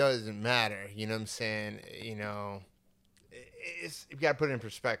really doesn't matter. You know what I'm saying? You know, you got to put it in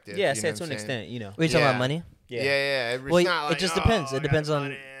perspective. Yeah, I you know said what to I'm an saying? extent, you know. We talking Yeah. about money? Yeah. It's Well, not like, it just oh, depends. I It depends got on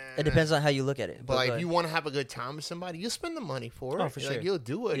money. it depends on how you look at it. But like, go if you ahead. want to have a good time with somebody, you'll spend the money for it. Oh, for Like, sure. you'll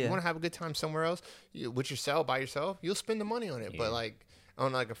do it. Yeah. You want to have a good time somewhere else, with yourself, by yourself, you'll spend the money on it. Yeah. But like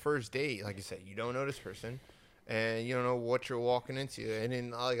on like a first date, like you said, you don't know this person, and you don't know what you're walking into. And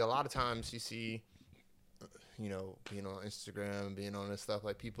then like a lot of times you see, being on Instagram, being on this stuff,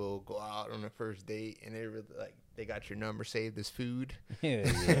 like people go out on the first date and they really like they got your number saved as food. Yeah,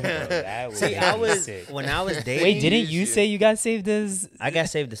 that was See, I was sick. when I was dating. Wait, didn't you say you got saved as? I got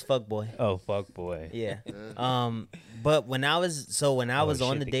saved as fuck boy. Oh, fuck boy. Yeah. But when I was on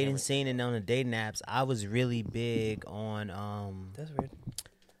shit, the the dating camera. scene and on the dating apps, I was really big on That's weird.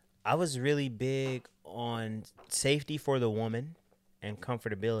 I was really big on safety for the woman and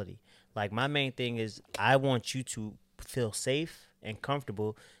comfortability. Like my main thing is I want you to feel safe and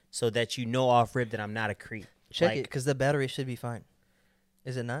comfortable so that you know off rip that I'm not a creep. Check Like, it, because the battery should be fine.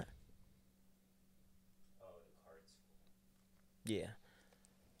 Is it not? Yeah.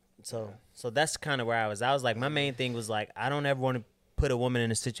 So that's kind of where I was. I was like, my main thing was like, I don't ever want to put a woman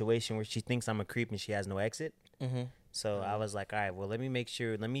in a situation where she thinks I'm a creep and she has no exit. Mm-hmm. So I was like, all right, well, let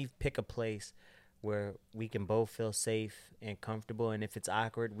me pick a place where we can both feel safe and comfortable. And if it's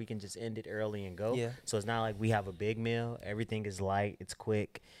awkward, we can just end it early and go. Yeah. So it's not like we have a big meal. Everything is light. It's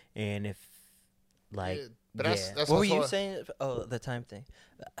quick. And if like, Yeah, but yeah. that's What were also you why- saying? Oh, the time thing.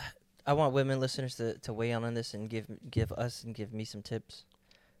 I want women listeners to weigh in on this and give me some tips.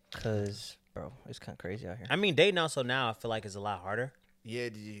 Cause, bro, it's kind of crazy out here. I mean, dating also now I feel like is a lot harder. Yeah,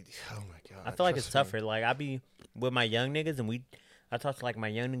 dude. Oh my god. I feel like it's trust me. tougher. Like I be with my young niggas and I talk to like my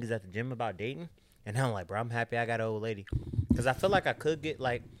young niggas at the gym about dating, and I'm like, bro, I'm happy I got an old lady, because I feel like I could get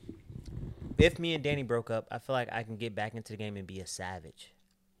like, if me and Danny broke up, I feel like I can get back into the game and be a savage,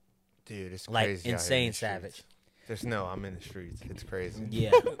 Dude, it's like crazy. out here in insane the savage. streets. I'm in the streets. It's crazy.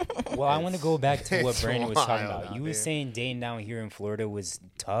 Yeah, Well, I want to go back to what It's Brandon was talking wild about. out You were there. saying dating down here in Florida was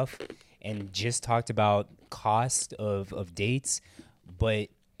tough, and just talked about cost of dates, but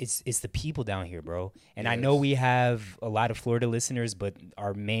it's the people down here, bro. And I know Yes. we have a lot of Florida listeners, but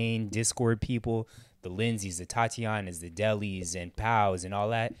our main Discord people, the Lindsays, the Tatianas, the Delis, and Pows, and all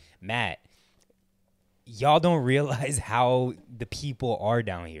that, Matt, y'all don't realize how the people are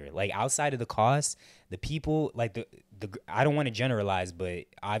down here. Like outside of the cost, the people, like the I don't want to generalize, but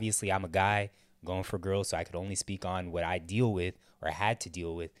obviously I'm a guy going for girls, so I could only speak on what I deal with or had to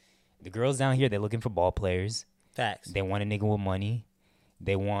deal with. The girls down here, they're looking for ball players. facts. They want a nigga with money.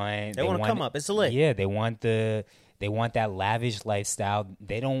 They want They want to come up. It's a lick. Yeah, they want that lavish lifestyle.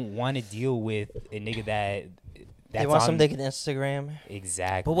 They don't want to deal with a nigga that's They want on, some dick on Instagram.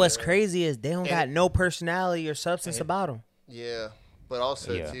 Exactly. But what's crazy is they don't got no personality or substance about them. Yeah, but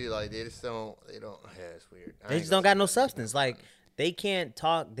also Yeah. too, like they don't. Yeah, it's weird. I They ain't just gonna don't got say no that. substance. Like they can't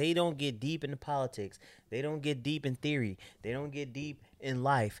talk. They don't get deep into politics. They don't get deep in theory. They don't get deep in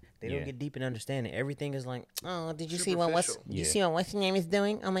life. They Yeah. don't get deep in understanding. Everything is like, oh, did you see what Superficial. did you Yeah. see what what's your name is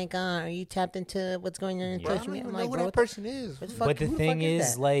doing? Oh my god, are you tapped into what's going on in Yeah. I social don't media? even I'm know like, who bro, that person is. what the fuck? But the who thing fuck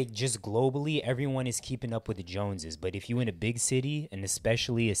is, that? like, just globally, everyone is keeping up with the Joneses. But if you in a big city, and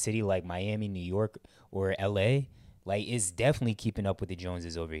especially a city like Miami, New York, or LA, like, it's definitely keeping up with the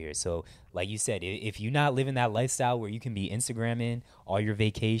Joneses over here. So, like you said, if you're not living that lifestyle where you can be Instagramming all your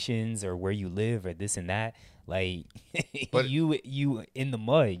vacations or where you live or this and that, like, But- you in the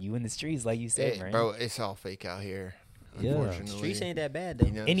mud, you in the streets, like you said, Hey, man. bro, it's all fake out here. Yeah. Unfortunately, Streets ain't that bad though.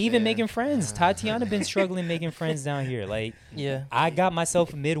 You know what And I'm even saying? making friends. Tatiana been struggling making friends down here. Like, Yeah. I got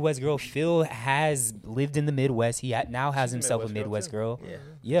myself a Midwest girl. Phil has lived in the Midwest. He now has She's a himself a Midwest Midwest girl, girl. Yeah.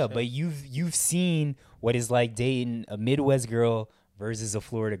 Yeah, but you've seen what it's like dating a Midwest girl versus a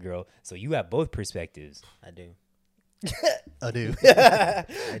Florida girl. So you have both perspectives. I do. I do. do.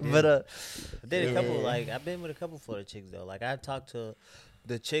 But I did a couple. Like I've been with a couple Florida chicks though. Like I've talked to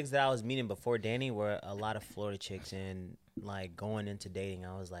the chicks that I was meeting before Danny were a lot of Florida chicks, and like going into dating,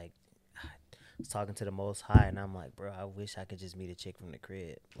 I was like, I was talking to the Most High, and I'm like, bro, I wish I could just meet a chick from the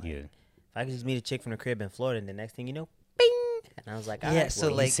crib. Like, Yeah. If I could just meet a chick from the crib in Florida, and the next thing you know, bing, and I was like, all Yeah, right, so, Well,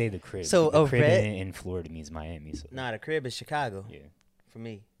 well, you like- say the crib. so the a crib red- in Florida means Miami. So nah, the crib is Chicago yeah, for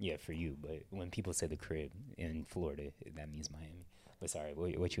me. yeah, for you. But when people say the crib in Florida, that means Miami. But sorry,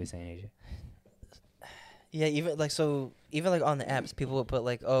 what you were saying, Asia? yeah, even like on the apps, people would put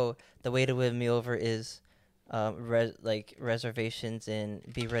like, oh, the way to win me over is reservations and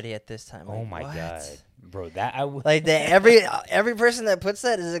be ready at this time. Oh Like, my what? god, bro, that I would. Like that every person that puts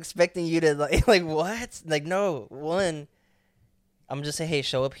that is expecting you to like what? Like no, one, I'm just saying, hey,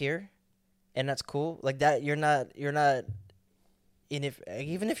 show up here, and that's cool. Like that, you're not in it.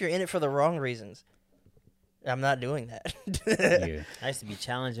 Even if you're in it for the wrong reasons, I'm not doing that. Yeah. I used to be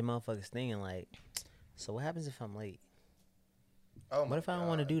challenging motherfuckers thinking like, so what happens if I'm late? Oh What if I don't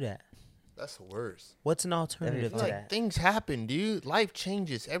want to do that? That's the worst. What's an alternative to Like that? things happen, dude. Life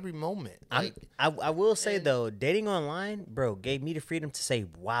changes every moment. Like I will say though, dating online, bro, gave me the freedom to say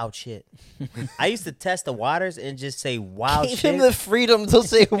wild shit. I used to test the waters and just say wild Give shit. him the freedom to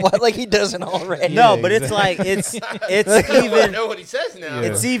say what like he doesn't already. No, Yeah, but it's like it's I even know what he says now. Yeah.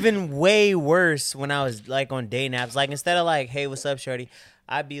 it's even way worse when I was like on day apps. Like instead of like, hey, what's up, shorty?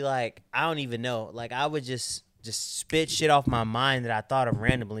 I'd be like, I don't even know. Like I would just spit shit off my mind that I thought of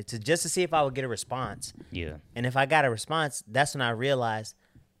randomly to see if I would get a response. Yeah. And if I got a response, that's when I realized,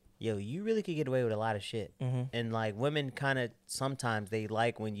 yo, you really could get away with a lot of shit. And like women kind of sometimes they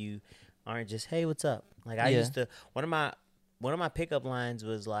like when you aren't just, hey, what's up? Like I used to one of my pickup lines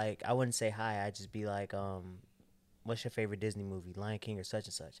was like, I wouldn't say hi, I'd just be like, what's your favorite Disney movie, Lion King or such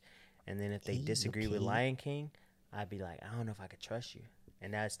and such. And then if they disagree with Lion King, I'd be like, I don't know if I could trust you.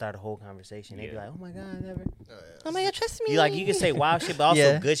 And that'd start a whole conversation. They'd be like, oh my God, I never. Oh my God, trust me. You can say wild shit, but also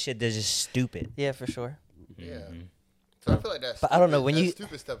Yeah. good shit that's just stupid. Yeah, for sure. Yeah. So I feel like that's. But I don't know, when that you-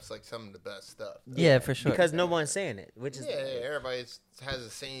 stupid stuff's like some of the best stuff. Yeah, for sure. Because no one's saying it, which is Everybody has the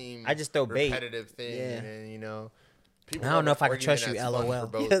same. I just throw bait. repetitive thing, Yeah. and people I don't know if I can arguing trust you, that's fun LOL.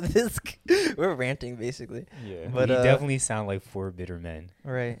 for both. Yeah, we're ranting basically. Yeah. But, we definitely sound like four bitter men.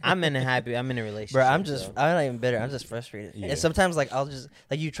 Right. I'm in a relationship. Bro, I'm so. not even bitter. I'm just frustrated. Yeah. And sometimes, like, I'll just,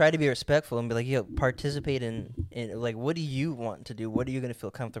 like, you try to be respectful and be like, yo, participate in like, what do you want to do? What are you going to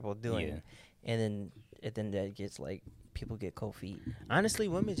feel comfortable doing? Yeah. And then that gets, like, people get cold feet. Honestly,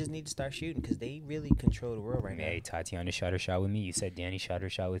 women just need to start shooting because they really control the world right Hey, Tatiana shot her shot with me. You said Danny shot her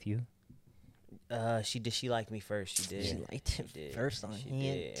shot with you. now. She liked me first. She did. She liked him did. first on She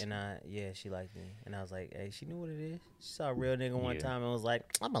hint. did. And she liked me. And I was like, hey, she knew what it is. She saw a real nigga one Yeah. time and was like,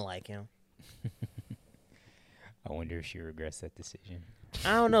 I'm gonna like him. I wonder if she regrets that decision.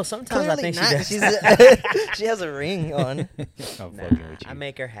 I don't know. Sometimes I think she does. She has a ring on. I'm Nah, fucking with you. I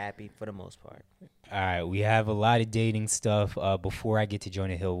make her happy for the most part. All right, we have a lot of dating stuff. Before I get to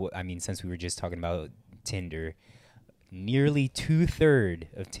Jonah Hill, since we were just talking about Tinder, nearly 2/3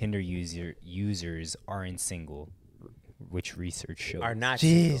 of Tinder users aren't single, which research shows Are not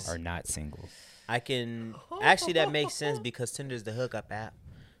Jeez. single. are not single. I can actually that makes sense because Tinder's the hookup app.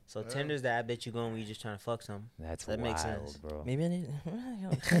 So Tinder's the app that you go on when you're just trying to fuck some. That's That wild, makes sense. bro. Maybe I need.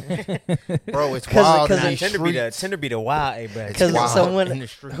 Bro, it's 'Cause- wild. 'cause in the these Tinder be the wild, hey bro. Because wild in someone the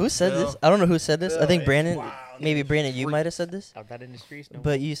streets, who said Bill. this, I don't know who said this. I think Bill, Brandon, it's wild in maybe the Brandon, you might have said this. I'm not in the streets no more.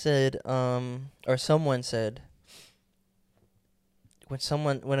 But you said, or someone said,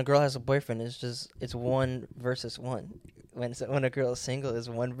 when a girl has a boyfriend, it's one versus one. When a girl is single, it's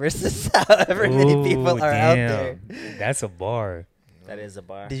one versus however many people Ooh, are out there. damn. That's a bar. That is a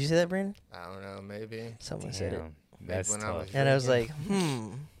bar. Did you say that, Brandon? I don't know, maybe. Someone said it, Damn, that's when I tough. was and I was like,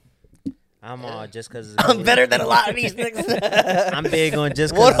 I'm all just because I'm better than a lot of these niggas. I'm big on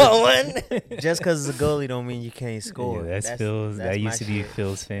just one because on one. just because it's a goalie don't mean you can't score. Yeah, that's Phil's. That my used to be shit.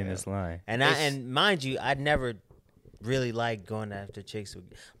 Phil's famous line. And mind you, I never really liked going after chicks.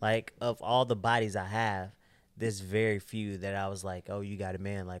 Like of all the bodies I have, there's very few that I was like, oh, you got a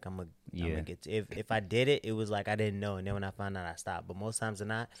man. Like I'm Yeah. gonna get. If I did it, it was like I didn't know, and then when I found out, I stopped. But most times than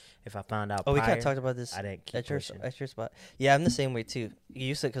not, if I found out, Oh, we prior, kind of talked about this I didn't keep at your pushing. spot. Yeah, I'm the same way too. You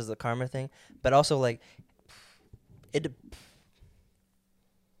used to because of the karma thing, but also like it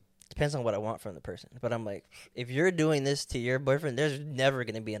depends on what I want from the person. But I'm like, if you're doing this to your boyfriend, there's never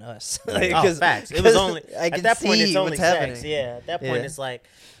gonna be an us. Like, Oh, facts. It was only I at can that point. It's see only what's sex. happening. Yeah, at that point, Yeah. it's like,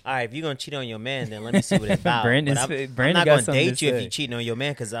 all right, if you're gonna cheat on your man, then let me see what it's about. Brandon I'm got not gonna something date to you if say. you cheating on your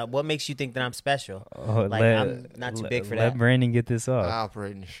man, because what makes you think that I'm special? Oh, Like, I'm not too big for Let that. Brandon get this I off.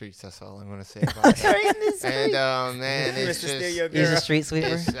 operate in the streets. That's all I'm gonna say about that. And man, it's Mr. Steal just Your He's Girl. a street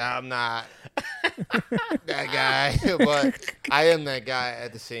sweeper. I'm not that guy, but I am that guy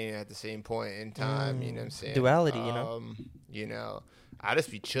at the same point in time. You know what I'm saying? Duality, you know? You know, I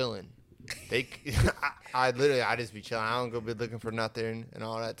just be chilling. I just be chilling. I don't go be looking for nothing and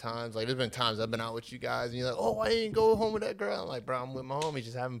all that times. Like there's been times I've been out with you guys and you're like, oh, I ain't go home with that girl. I'm like, bro, I'm with my homies,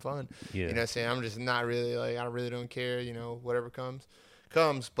 just having fun. Yeah. You know what I'm saying? I'm just not really like I really don't care. You know, whatever comes.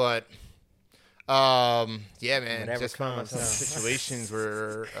 But yeah, man, Whatever just kind of comes, huh? situations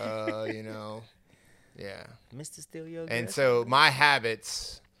where you know, yeah. Mr. Steal Your And Girl. so my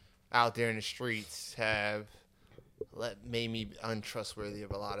habits out there in the streets have made me untrustworthy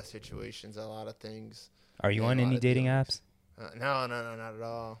of a lot of situations, a lot of things. Are you Yeah, on a lot any of dating dealings. apps? No, not at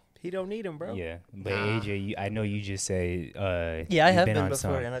all. He don't need him, bro. Yeah, but Nah. AJ, I know you just say Yeah, I you've have been on before,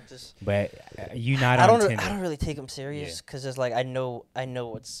 some, and I just but you not I on don't Tinder. I don't really take them serious because it's like I know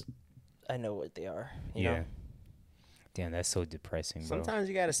what they are. You Yeah. know? Damn, that's so depressing, bro. Sometimes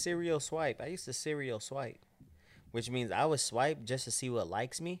you got a serial swipe. I used to serial swipe, which means I would swipe just to see what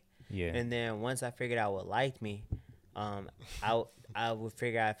likes me. Yeah. And then once I figured out what liked me, I would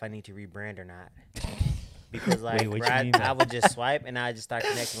figure out if I need to rebrand or not. Because like Wait, what you mean by I would just swipe and I just start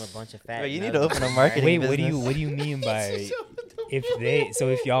connecting with a bunch of fat. Wait, you need nuggets, to open a right? marketing Wait, business. what do you mean by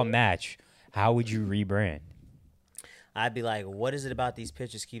if y'all match, how would you rebrand? I'd be like, what is it about these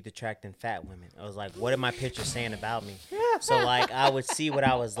pictures keep attracting fat women? I was like, what are my pictures saying about me? So like I would see what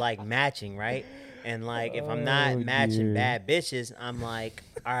I was like matching, right? And like if I'm not matching bad bitches, I'm like,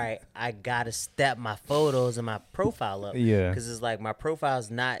 all right, I gotta step my photos and my profile up. Yeah. Because it's like my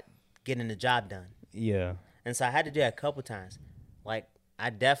profile's not getting the job done. Yeah. And so I had to do that a couple times. Like I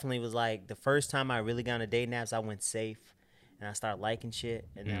definitely was like the first time I really got on a dating apps, I went safe and I started liking shit.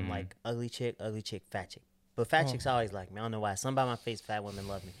 And then I'm like ugly chick, fat chick. But fat chicks always like me. I don't know why. Something about my face, fat women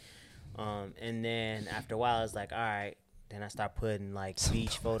love me. And then after a while, I was like, all right. Then I start putting like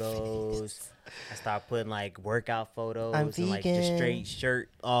beach photos. I start putting like workout photos and like just straight shirt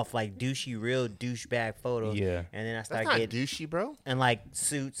off, like real douchebag photos. Yeah. And then I That's start not getting douchey, bro. and like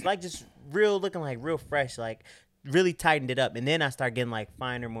suits, like just real looking like real fresh, like really tightened it up. And then I start getting like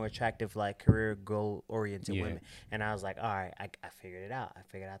finer, more attractive, like career goal oriented women. And I was like, all right, I figured it out. I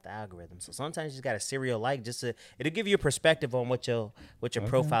figured out the algorithm. So sometimes you just got a serial like it'll give you a perspective on what your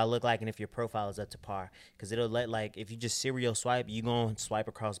profile look like and if your profile is up to par. Because it'll let like if you just serial swipe, you gonna swipe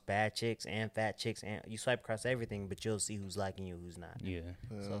across bad chicks and fat chicks and you swipe across everything, but you'll see who's liking you, who's not. Yeah.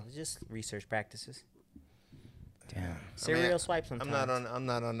 So it's just research practices. Damn. Serial swipe sometimes. I'm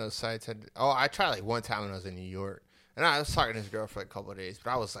not on those sites. I tried like one time when I was in New York, and I was talking to this girl for like a couple of days,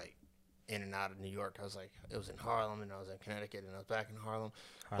 but I was like in and out of New York. I was like, it was in Harlem, and I was in Connecticut, and I was back in Harlem.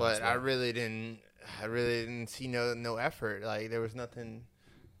 But I really didn't see no effort. Like there was nothing.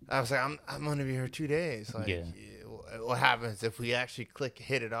 I was like, I'm gonna be here 2 days. Like, what happens if we actually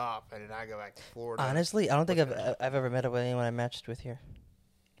hit it off, and then I go back to Florida? Honestly, I don't think I've ever met up with anyone I matched with here.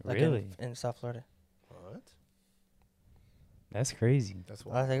 Like Really? in South Florida. What? That's crazy. That's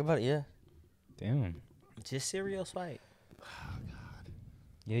I think about it, yeah. Damn. Just serial swipe.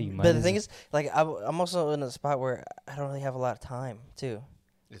 Yeah, you might. But the thing is, like, I'm also in a spot where I don't really have a lot of time, too.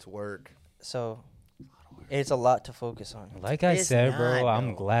 It's work. So it's a lot to focus on. Like I It's said, bro, not, I'm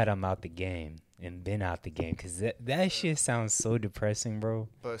though. glad I'm out the game and been out the game because that shit sounds so depressing, bro.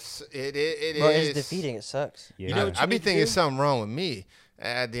 But it Bro, is it's defeating. It sucks. Yeah. You know what you I be need to thinking do? something wrong with me.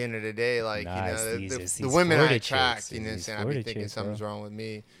 At the end of the day, like Nah, it's the these women I Florida attract, chicks. you know what I'm It's saying? these I be Florida thinking chicks, something's bro. wrong with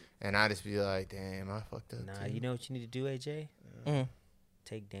me, and I just be like, damn, I fucked up. Nah, too. you know what you need to do, AJ? Mm.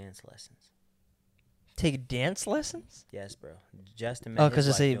 Take dance lessons. Take dance lessons? Yes, bro. Justin met Oh, his because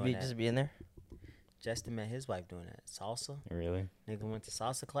wife just doing that. just be in there? Justin met his wife doing that. Salsa. Really? Nigga went to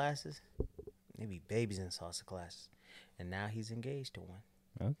salsa classes. They be babies in salsa classes. And now he's engaged to one.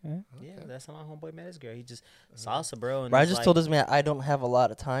 Okay. Yeah, that's how my homeboy met his girl. He just salsa, bro. And Bro, I it's just like, told this man I don't have a lot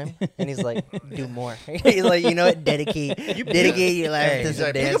of time, and he's like, "Do more." He's like, "You know what? Dedicate your life to He's some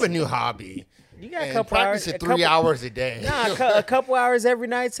like, pick dance." up a new hobby. you got a And couple practice hours. it 3 hours a day. Nah, a couple hours every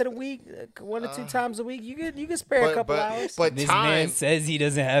night to the week, 1 or 2 times a week. You can spare a couple hours. But This time. man says he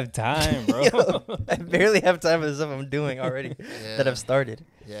doesn't have time, bro. Yo, I barely have time for the stuff I'm doing already that I've started.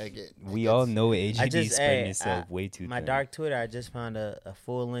 Yeah, We all know AGB just- spreading hey, himself way too My thin. dark Twitter, I just found a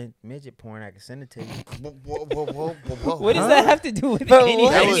full-length midget porn. I can send it to you. What does that have to do with Bro, anything?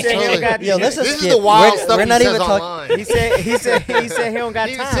 what? That was He said he don't totally- got- Yo, let's This just is skip. the wild We're stuff he not says even online. He said he don't got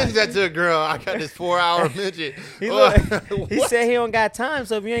He time. sends that to a girl. I got this 4-hour midget. He What? said he don't got time.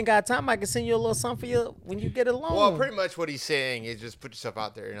 So if you ain't got time, I can send you a little something for you when you get alone. Well, pretty much what he's saying is just put yourself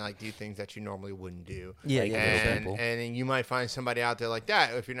out there and like do things that you normally wouldn't do. Yeah, Like, yeah. for And example. then you might find somebody out there like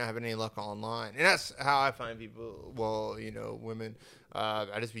that if you're not having any luck online. And that's how I find people. Well, women. I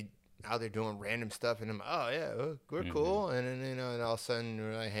just be out there doing random stuff, and I'm we're cool, and then and all of a sudden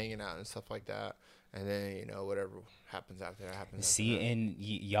we're like hanging out and stuff like that, and then whatever happens after that happens. See, after that. and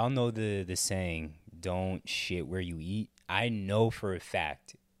y'all know the saying, "Don't shit where you eat." I know for a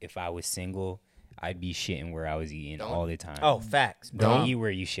fact, if I was single, I'd be shitting where I was eating all the time. oh, facts. Don't eat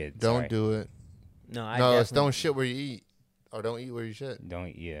where you shit. Don't Sorry. do it. No, No, it's definitely- don't shit where you eat, or don't eat where you shit.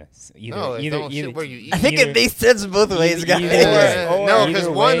 Don't. Yeah. Either, No, it's either, don't either, shit where you eat. I think it makes sense both ways, guys. either- No, Either because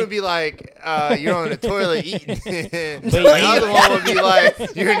one way. would be like you're on the toilet eating. But The other one would be like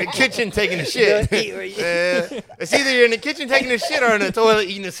you're in the kitchen taking a shit. Don't eat where you- It's either you're in the kitchen taking a shit or in the toilet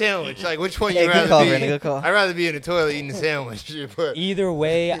eating a sandwich. Like which one Yeah, you good rather call, be? Brandon, good call. I'd rather be in the toilet eating a sandwich. But Either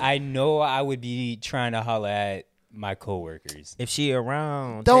way, I know I would be trying to holler at my coworkers. If she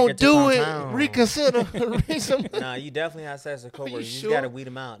around, don't do it. Reconsider. Reconsider. Reason- Nah, you definitely have sex with coworkers. You sure? just gotta weed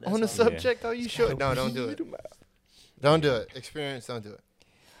them out. On the That's all. subject, though, you should. No, don't do it. Don't do it. Experience, don't do it.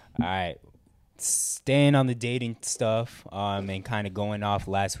 All right. staying on the dating stuff, and kind of going off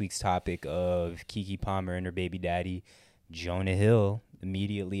last week's topic of Keke Palmer and her baby daddy, Jonah Hill,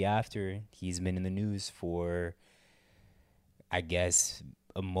 immediately after, he's been in the news for, I guess,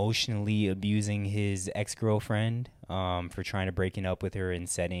 emotionally abusing his ex-girlfriend, for trying to breaking up with her and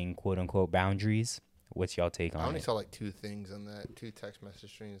setting quote-unquote boundaries. What's y'all take on I only it? saw like 2 things on that, 2 text message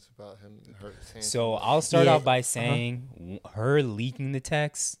streams about him. Her saying So something. I'll start Yeah, off by saying her leaking the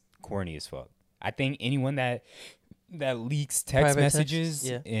text, corny as fuck. I think anyone that leaks text Private messages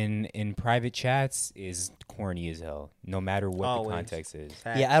texts, yeah. in private chats is corny as hell, no matter what Always. the context is.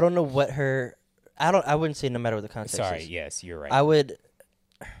 Facts. Yeah, I don't know what her. I wouldn't say no matter what the context Sorry, is. yes, you're right. I would.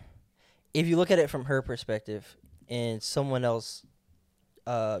 If you look at it from her perspective, and someone else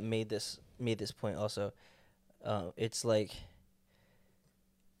made this point also, it's like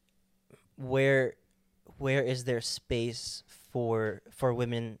where is there space for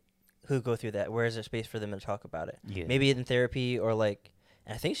women who go through that? Where is there space for them to talk about it? Yeah. Maybe in therapy, or like,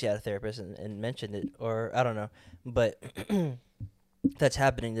 I think she had a therapist and mentioned it, or I don't know, but that's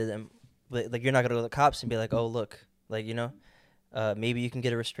happening to them. Like, you're not gonna go to the cops and be like, oh look, like, you know, maybe you can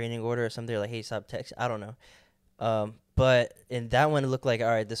get a restraining order or something, or like, hey, stop texting. I don't know. But in that one, it looked like, all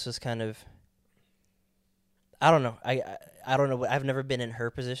right, this was kind of, I don't know. I don't know. I've never been in her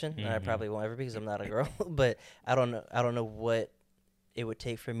position, and I probably won't ever be because I'm not a girl. But I don't know what it would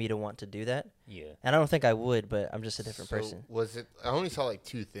take for me to want to do that. Yeah. And I don't think I would, but I'm just a different So person. Was it? I only saw like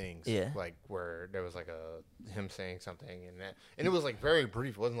 2 things. Yeah. Like where there was like him saying something and it was like very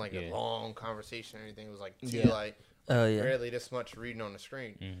brief. It wasn't like a long conversation or anything. It was like 2 like Oh yeah. barely this much reading on the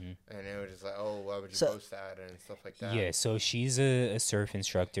screen, and it was just like, oh, why would you post that and stuff like that? Yeah, so she's a surf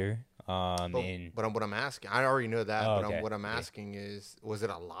instructor. But what I'm asking, I already know that. Oh, but okay. what I'm asking is, was it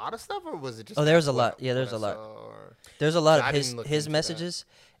a lot of stuff or was it just? Oh, there was a what- lot. Yeah, there's what a I lot. saw, or- There's a lot I of didn't look his into messages,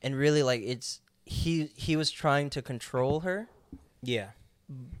 and really, like, it's he was trying to control her, Yeah.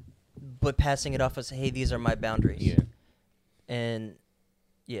 but passing it off as, hey, these are my boundaries. Yeah. And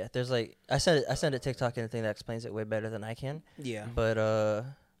yeah, there's like, I sent a TikTok and a thing that explains it way better than I can. Yeah. But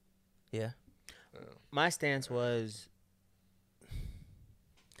yeah. My stance was.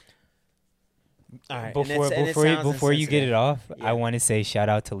 All right. Before you get it off, Yeah. I want to say shout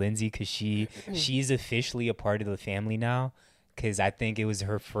out to Lindsay because she's officially a part of the family now. Because I think it was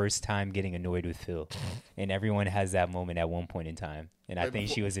her first time getting annoyed with Phil, and everyone has that moment at one point in time. And I Wait, think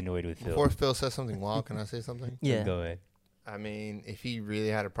she was annoyed with Phil. Before Phil says something wild, can I say something? Yeah. Go ahead. I mean, if he really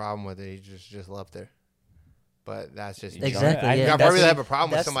had a problem with it, he just left her. But that's just me. Exactly, I- yeah. If I really that's- have a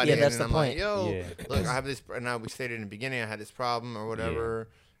problem with that's- somebody, yeah, that's and the I'm like, point. yo, Yeah. look, I have this. And now we stated in the beginning, I had this problem or whatever,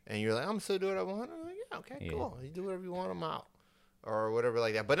 and you're like, I'm still doing what I want. I'm like, yeah, okay, Yeah. cool. You do whatever you want, I'm out, or whatever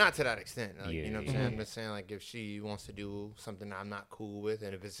like that. But not to that extent. Like, Yeah, you know what yeah. I'm saying? I'm just saying, like, if she wants to do something I'm not cool with,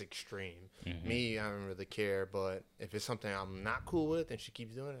 and if it's extreme, me, I don't really care. But if it's something I'm not cool with, and she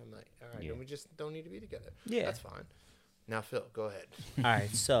keeps doing it, I'm like, all right, Yeah. then we just don't need to be together. Yeah. That's fine. Now, Phil, go ahead. All right.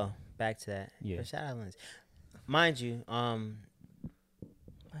 So back to that. Yeah. But shout out Lindsay. Mind you, Mind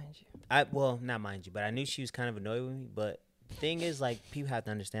you. not mind you, but I knew she was kind of annoyed with me. But the thing is, like, people have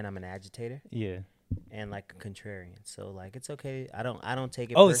to understand I'm an agitator Yeah. and like a contrarian. So like, it's okay. I don't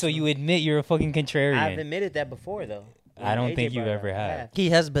take it. Oh, so personal. you admit you're a fucking contrarian? I've admitted that before though. I don't AJ think you brought it ever up. I have. He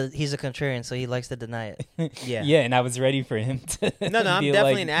has, but he's a contrarian, so he likes to deny it. Yeah. Yeah, and I was ready for him to. No, I'm be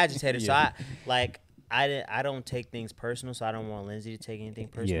definitely like- an agitator. Yeah. So I don't take things personal. So I don't want Lindsay to take anything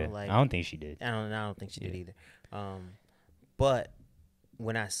personal. Yeah, Like I don't think she did. I don't think she did Yeah. either. But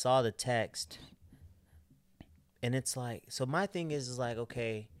when I saw the text, and it's like, so my thing is like,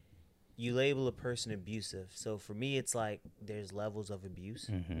 okay, you label a person abusive. So for me, it's like there's levels of abuse.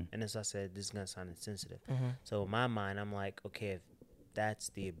 And as I said, this is gonna sound insensitive. So in my mind, I'm like, okay, if that's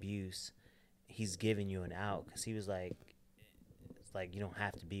the abuse, he's giving you an out because he was like, it's like you don't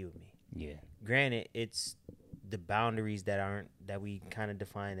have to be with me. Yeah. Granted, it's the boundaries that we kind of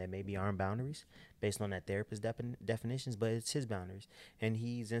define that maybe aren't boundaries based on that therapist definitions, but it's his boundaries. And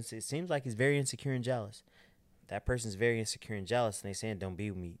it seems like he's very insecure and jealous. That person's very insecure and jealous, and they saying don't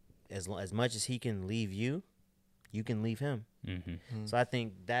be with me. As much as he can leave you, you can leave him. So I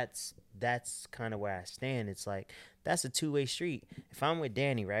think that's kind of where I stand. It's like that's a two-way street. If I'm with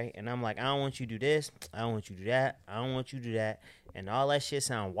Danny, right, and I'm like, I don't want you to do this, I don't want you to do that, I don't want you to do that, and all that shit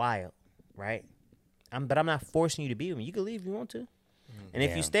sound wild, right? But I'm not forcing you to be with me. You can leave if you want to, and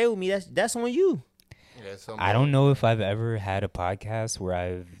if you stay with me, that's on you. Yeah, so I don't know if I've ever had a podcast where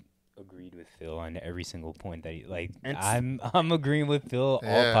I've agreed with Phil on every single point that he like. And I'm agreeing with Phil all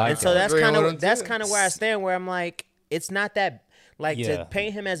Yeah. podcast. And so that's Agreeing kind with him of too. where I stand. Where I'm like, it's not that like Yeah. to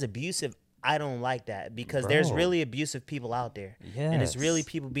paint him as abusive. I don't like that because there's Bro. really abusive people out there. And it's really Yes.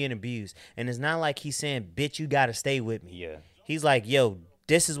 people being abused. And it's not like he's saying, bitch, you got to stay with me. Yeah. He's like, yo,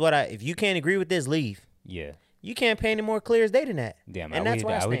 this is what if you can't agree with this, leave. Yeah. You can't paint it more clear as day than that. Damn, and that's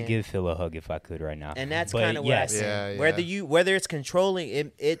where I would stand. give Phil a hug if I could right now. And that's But kind of where I yes, stand. Yeah, Whether it's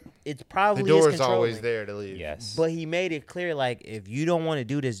controlling, it's probably The door is is always controlling. there to leave. Yes. But he made it clear, like, if you don't want to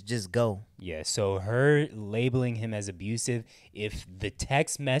do this, just go. Yeah, so her labeling him as abusive, if the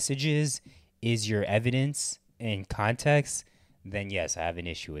text messages is your evidence and context, then yes, I have an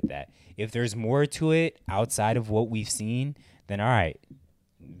issue with that. If there's more to it outside of what we've seen, then all right,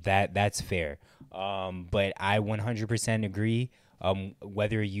 that's fair. But I 100% agree.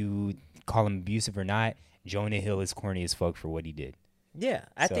 Whether you call him abusive or not, Jonah Hill is corny as fuck for what he did. Yeah,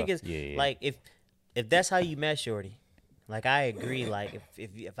 I So, think it's yeah. like if that's how you met Shorty, like I agree. Like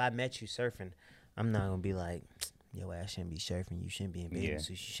if I met you surfing, I'm not gonna be like, yo, I shouldn't be surfing. You shouldn't be in bathing Yeah. suits.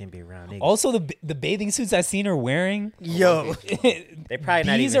 You shouldn't be around niggas. Also, the bathing suits I seen her wearing, Yo, They're probably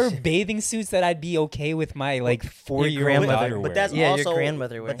not these even. are bathing suits that I'd be okay with my like 4-year-old grandmother- daughter but wearing. that's Yeah, your also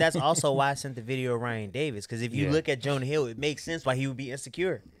grandmother But wearing. that's also why I sent the video of Ryan Davis, because if you Yeah. look at Jonah Hill, it makes sense why he would be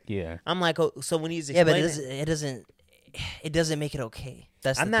insecure. Yeah. I'm like, oh, so when he's yeah, but explaining, it doesn't make it okay.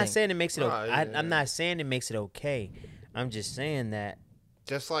 That's the I'm not thing. saying it makes it. Oh, Okay. yeah. I'm not saying it makes it okay. I'm just saying that.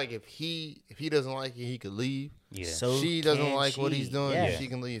 Just like if he doesn't like it, he could leave. Yeah. So She doesn't can like what she. he's doing, Yeah. she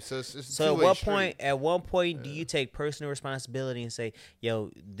can leave. So it's a So two-way at street. what point do you take personal responsibility and say,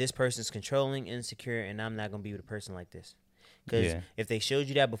 yo, this person's controlling, insecure, and I'm not gonna be with a person like this? Because Yeah. if they showed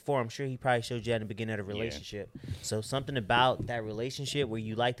you that before, I'm sure he probably showed you that in the beginning of the Yeah. relationship. So something about that relationship where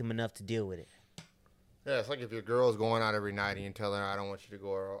you liked him enough to deal with it. Yeah, it's like if your girl's going out every night and you tell her, I don't want you to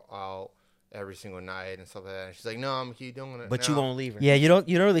go out every single night and stuff like that. And she's like, no, I'm gonna keep doing it. But you won't leave her. Yeah, you don't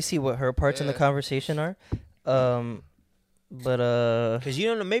really see what her parts in the Yeah. conversation are. But Because you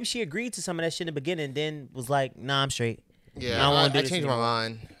don't know, maybe she agreed to some of that shit in the beginning and then was like, nah, I'm straight. Yeah, I don't wanna do I this changed my anymore.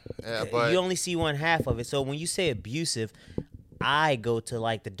 mind. Yeah, but You only see one half of it. So when you say abusive, I go to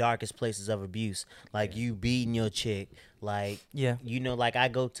like the darkest places of abuse. Like you beating your chick. Like, yeah, like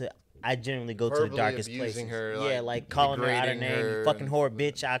I generally go to the Verbally darkest abusing places. her, Yeah, like calling her out her degrading name, her you fucking and- whore,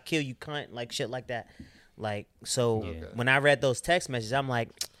 bitch, I'll kill you, cunt, like shit like that. Like, so Yeah. when I read those text messages, I'm like,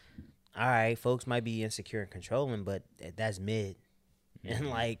 all right, folks might be insecure and controlling, but that's mid. And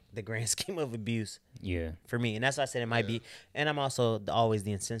like the grand scheme of abuse Yeah. for me. And that's why I said it might be. And I'm also always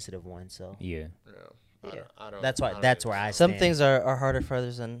the insensitive one. So Yeah. yeah, I don't, that's why. I don't That's think where I so. some stand. things are harder for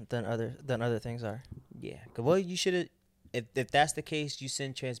others than other things are. Yeah. 'Cause, well, you should have. If that's the case, you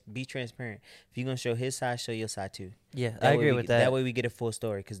be transparent. If you're gonna show his side, show your side too. Yeah, That I way agree we- with that. That way we get a full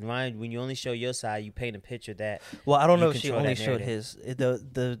story. Because when you only show your side, you paint a picture that. Well, I don't you know if she control only that showed narrative. his.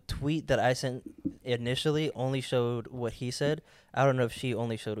 The tweet that I sent initially only showed what he said. I don't know if she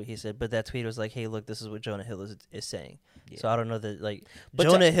only showed what he said, but that tweet was like, "Hey, look, this is what Jonah Hill is saying." So I don't know that like But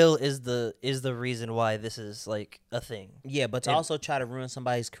Jonah Hill is the reason why this is like a thing. Yeah, but to And- also try to ruin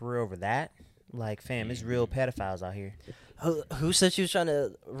somebody's career over that, like, fam, it's real pedophiles out here. Who said she was trying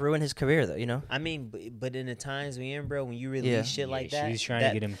to ruin his career though? You know. I mean, but in the times we in, bro, when you release Yeah. shit like Yeah, that, she's trying that,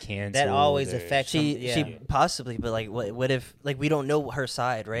 to get him canceled. that always or- affects. She yeah. possibly, but like what if like we don't know her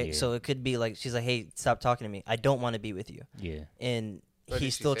side, right? Yeah. So it could be like she's like, "Hey, stop talking to me. I don't want to be with you." Yeah. And But did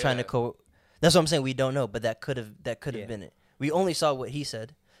he's she still say trying that? to That's what I'm saying. We don't know, but that could have Yeah. been it. We only saw what he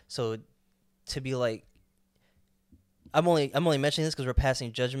said, so to be like, I'm only mentioning this because we're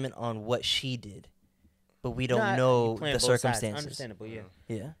passing judgment on what she did, but we don't Nah, know you playing the both sides. circumstances. Understandable, yeah.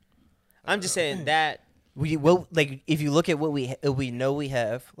 Yeah. I'm just saying that. Like if you look at what we know we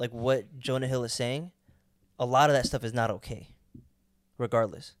have, like what Jonah Hill is saying, a lot of that stuff is not okay,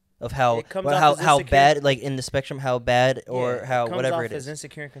 regardless of how It comes off as how insecure. bad, like in the spectrum, how bad or yeah, how comes whatever off it as is.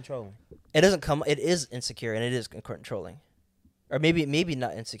 insecure and controlling. It doesn't come. It is insecure and it is controlling, or maybe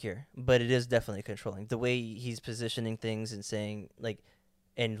not insecure, but it is definitely controlling. The way he's positioning things and saying like,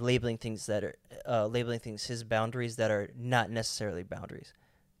 and labeling things that are labeling things his boundaries that are not necessarily boundaries.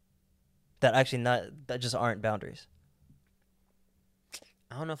 That just aren't boundaries.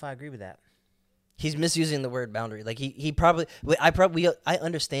 I don't know if I agree with that. He's misusing the word boundary. Like he probably I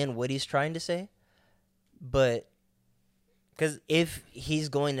understand what he's trying to say, but because if he's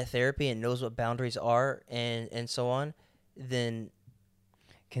going to therapy and knows what boundaries are and so on, then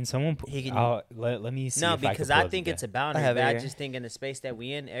Can someone? He can- Let me see. No, if I because can I pull think up it's the- a boundary. I have But it I here. just think in the space that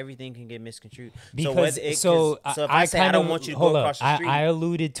we in, everything can get misconstrued. Because so if I say I don't want you to hold go up. across the street, I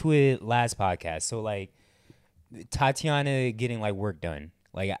alluded to it last podcast. So like Tatiana getting like work done.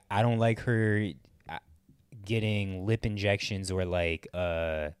 Like I don't like her getting lip injections or like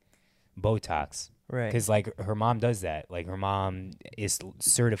Botox. Right. Because like her mom does that. Like her mom is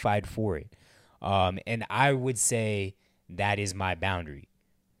certified for it. And I would say that is my boundary.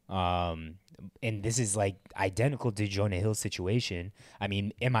 And this is like identical to Jonah Hill's situation. I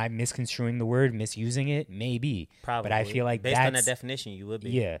mean, am I misconstruing the word, misusing it? Maybe. Probably. But I feel like based on that that's, definition, you would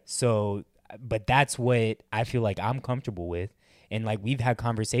be. yeah. So, but that's what I feel like I'm comfortable with. And like we've had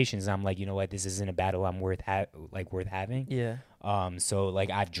conversations. I'm like, you know what? This isn't a battle I'm worth having. Yeah. So like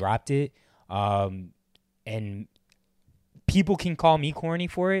I've dropped it. And people can call me corny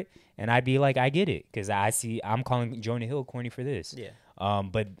for it, and I'd be like, I get it, because I'm calling Jonah Hill corny for this. Yeah.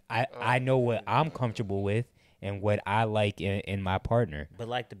 But I know what I'm comfortable with and what I like in my partner. But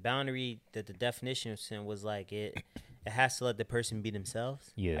like the boundary that the definition of sin was like it has to let the person be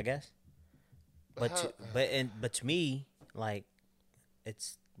themselves. Yeah. I guess. But to me, like,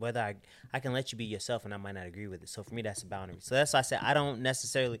 it's whether I can let you be yourself and I might not agree with it. So for me, that's a boundary. So that's why I said I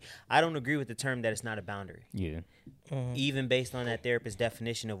don't agree with the term that it's not a boundary. Yeah. Even based on that therapist's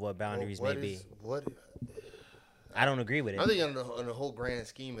definition of what boundaries may be. I don't agree with it. I think on the whole grand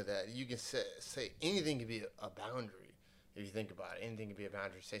scheme of that, you can say anything can be a boundary. If you think about it, anything can be a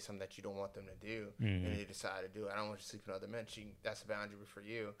boundary. Say something that you don't want them to do, and they decide to do it. I don't want you to sleep with other men. That's a boundary for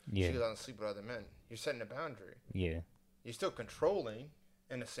you. Yeah. She goes out and sleep with other men. You're setting a boundary. Yeah. You're still controlling,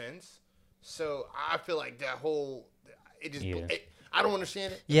 in a sense. So I feel like that whole, I don't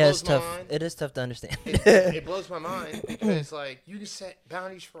understand it. Yeah, It it's blows tough. my mind. It is tough to understand. It blows my mind because like you can set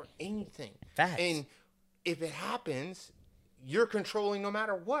boundaries for anything. Facts. And if it happens, you're controlling no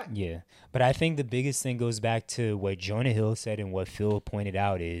matter what. Yeah. But I think the biggest thing goes back to what Jonah Hill said and what Phil pointed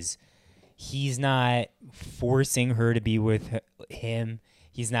out is he's not forcing her to be with him.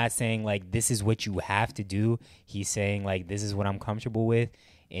 He's not saying like this is what you have to do. He's saying like this is what I'm comfortable with.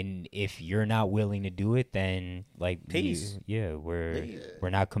 And if you're not willing to do it, then like peace. We're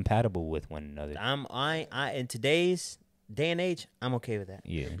not compatible with one another. I in today's day and age, I'm okay with that.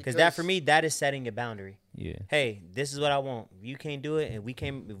 Yeah. Because that for me, that is setting a boundary. Yeah. Hey, this is what I want. If you can't do it, and if we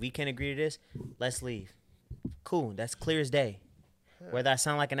can't agree to this, let's leave. Cool. That's clear as day. Whether I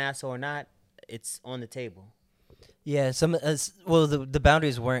sound like an asshole or not, it's on the table. Yeah, the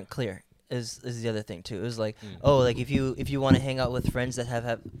boundaries weren't clear. Is the other thing too. It was like, like if you want to hang out with friends that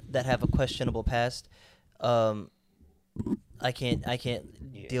have a questionable past, I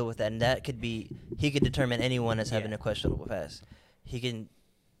can't deal with that. And that could be, he could determine anyone as having a questionable past. He can,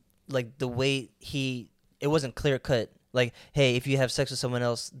 like the way it wasn't clear cut. Like, hey, if you have sex with someone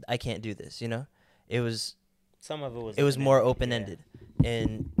else, I can't do this. You know, some of it was. It was more open ended,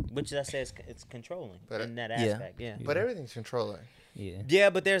 and which I say it's controlling in that aspect. Yeah. But everything's controlling. Yeah. Yeah,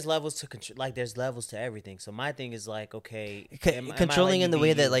 but there's levels to control. Like there's levels to everything. So my thing is like, okay, controlling in the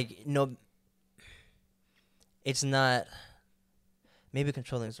way that like no, it's not. Maybe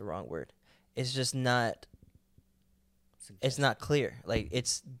controlling is the wrong word. It's just not. It's not clear. Like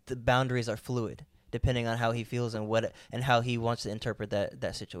the boundaries are fluid depending on how he feels and how he wants to interpret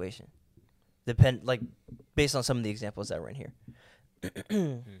that situation. Based on some of the examples that were in here.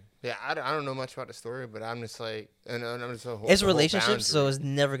 Yeah, I don't know much about the story, but I'm just like, and I'm just it's relationships, so it's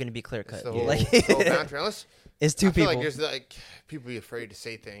never going to be clear cut. The whole boundary. Unless it's two people. Like there's like people be afraid to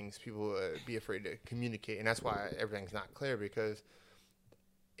say things, people be afraid to communicate, and that's why everything's not clear because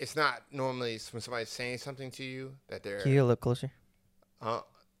it's not normally when somebody's saying something to you that they're. Can you get a little closer?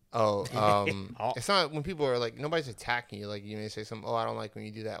 It's not when people are like nobody's attacking you. Like you may say something. Oh, I don't like when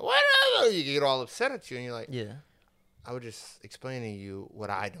you do that. What? You get all upset at you, and you're like, yeah. I would just explain to you what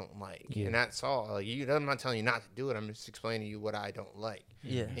I don't like, Yeah. and that's all. Like I'm not telling you not to do it. I'm just explaining to you what I don't like.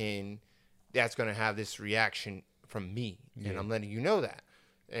 Yeah. And that's gonna have this reaction from me, and I'm letting you know that.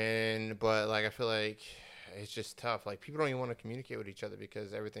 But like I feel like it's just tough. Like people don't even want to communicate with each other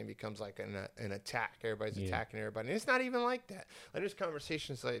because everything becomes like an attack. Everybody's attacking everybody. And it's not even like that. Like there's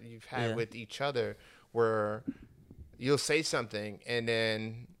conversations like you've had with each other where you'll say something and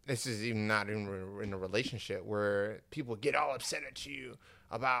then this is even not in a relationship where people get all upset at you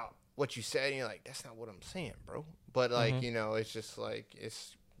about what you said and you're like, that's not what I'm saying, bro. But like, it's just like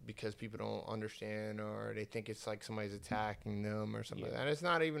it's because people don't understand or they think it's like somebody's attacking them or something like that. It's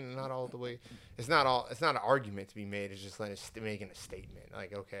not all the way. It's not an argument to be made. It's just making a statement.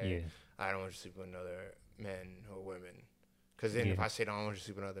 Like, okay, I don't want you to sleep with another men or women. Because then if I say I don't want you to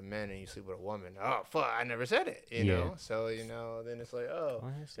sleep with other men and you sleep with a woman, oh, fuck, I never said it, you know? So, then it's like, oh.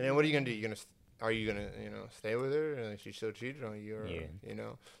 And then what are you going to do? Are you going to, stay with her and she still cheated on you? Or,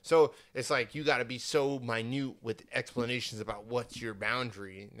 So it's like you got to be so minute with explanations about what's your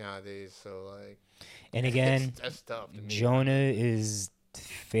boundary nowadays. So, like. And again, that's tough to me. Jonah is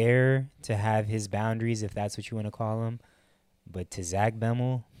fair to have his boundaries, if that's what you want to call them. But to Zach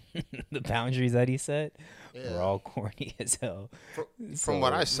Bemmel, The boundaries that he set Yeah. were all corny as hell. From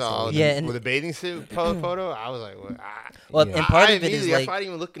what I saw, Yeah, and- with the bathing suit photo, I was like, Well, Yeah. and part I of it is immediately- like I started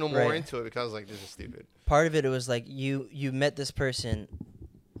even looking more right. into it because I was like, this is stupid. part of it was like you met this person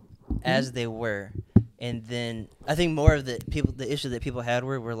as they were, and then I think more of the issue that people had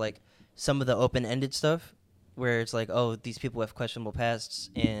were like some of the open-ended stuff where it's like, oh, these people have questionable pasts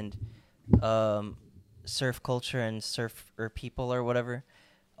and surf culture and surf or people or whatever.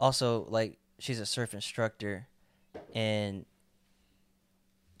 Also, like, she's a surf instructor and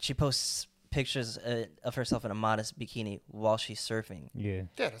she posts pictures of herself in a modest bikini while she's surfing. Yeah.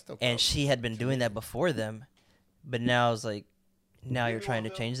 Yeah, that's no problem. And she had been doing that before them, but now it's like, now you're trying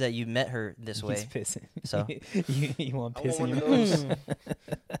to change that. You met her this He's way. pissing. So- you want I piss in want your one of mouth?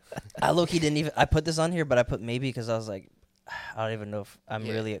 I low-key didn't even. I put this on here, but I put maybe because I was like, I don't even know if I'm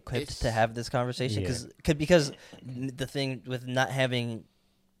Yeah, really equipped it's- to have this conversation. Yeah. Because the thing with not having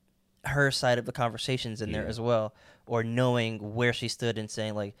her side of the conversations in there Yeah. as well, or knowing where she stood and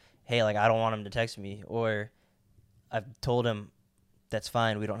saying like, hey, like I don't want him to text me, or I've told him that's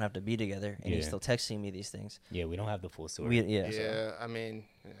fine, we don't have to be together, and he's Yeah. still texting me these things. Yeah, we don't have the full story. Yeah. Yeah, I mean,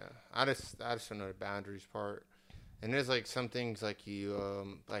 yeah, I just don't know the boundaries part. And there's like some things like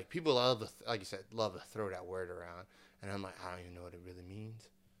you, like people love, like you said, love to throw that word around, and I'm like, I don't even know what it really means.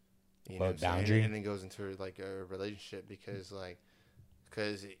 You know, What, what I'm saying? boundary? And then it goes into like a relationship because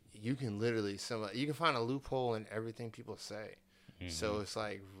you can literally you can find a loophole in everything people say. So it's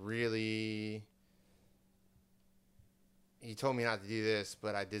like really, you told me not to do this,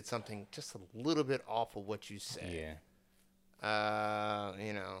 but I did something just a little bit off of what you said. Yeah.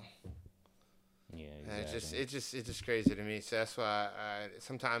 You know. Yeah. And Exactly. it's just crazy to me. So that's why I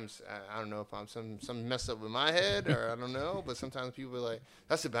sometimes I don't know if I'm some messed up with my head or I don't know. But sometimes people are like,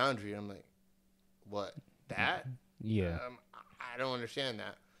 "That's a boundary." I'm like, "What? That? Yeah. I don't understand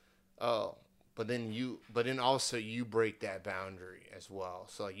that." Oh, but then also you break that boundary as well.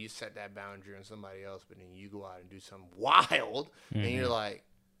 So like you set that boundary on somebody else, but then you go out and do something wild, and you're like,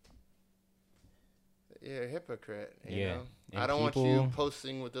 "You're a hypocrite." You know? And I don't want people- you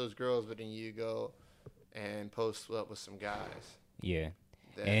posting with those girls, but then you go and post up with some guys. Yeah.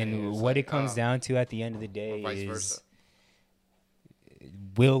 That And it's what like, it comes oh, down to at the end of the or day vice is, versa.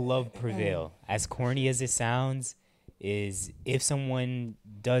 will love prevail? As corny as it sounds, is if someone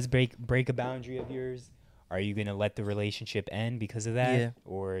does break a boundary of yours, are you gonna let the relationship end because of that? Yeah.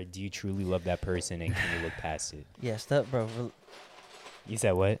 Or do you truly love that person and can you look past it? Yeah, stuff, bro. You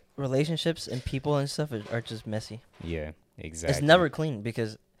said what? Relationships and people and stuff are just messy. Yeah, exactly. It's never clean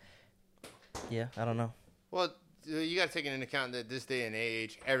because, yeah, I don't know. Well, you got to take into account that this day and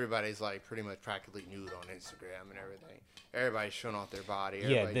age, everybody's like pretty much practically nude on Instagram and everything. Everybody's showing off their body. Yeah,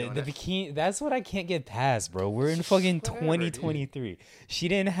 Everybody doing the that. bikini. That's what I can't get past, bro. We're in fucking Whatever, 2023. She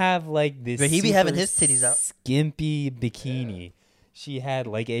didn't have like this. But he be having super his titties out. Skimpy bikini. She had,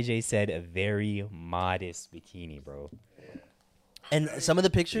 like AJ said, a very modest bikini, bro. And some of the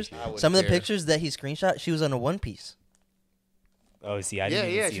pictures, I wouldn't some of the care. pictures that he screenshot, she was on a one piece. Oh, see, I didn't. Yeah,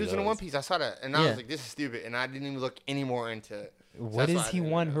 even yeah, see she was in a those. one piece. I saw that, and I Yeah. was like, "This is stupid," and I didn't even look any more into it. What that's does why I he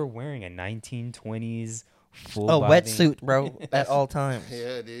didn't want know. her wearing? A 1920s full A body? wetsuit, bro, at all times.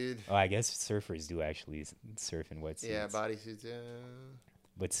 Yeah, dude. Oh, I guess surfers do actually surf in wetsuits. Yeah, bodysuits. Yeah,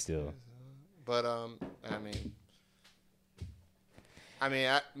 But still, but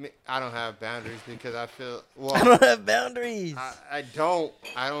I don't have boundaries because I feel well. I don't have boundaries. I don't.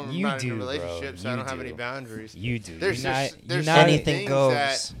 I'm You not in a do, bro. relationship, so I You don't have do. any boundaries. you do. There's you're not. just, You're there's not. certain Anything things goes.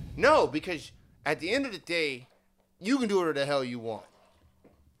 that no, because at the end of the day, you can do whatever the hell you want.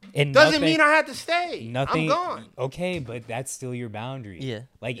 And Doesn't nothing- mean I have to stay. Nothing. I'm gone. Okay, but that's still your boundary. Yeah.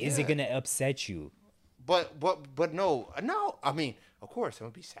 Like, is it Yeah. gonna upset you? But no. I mean, of course, I'm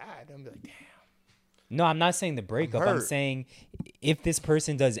gonna be sad. I'm gonna be like, damn. No, I'm not saying the breakup. I'm hurt. saying if this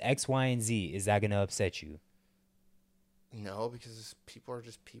person does X, Y, and Z, is that gonna upset you? No, because people are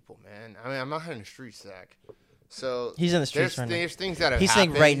just people, man. I mean, I'm not in the streets, Zach. So He's in the streets right now. there's things that have He's saying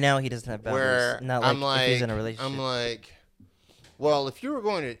happened right now he doesn't have boundaries. where Not like, I'm like, if he's in a relationship. I'm like, well, if you were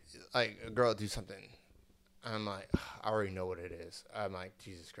going to like a girl do something, I'm like, I already know what it is. I'm like,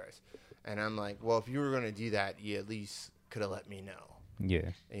 Jesus Christ, and I'm like, well, if you were going to do that, you at least could have let me know. Yeah.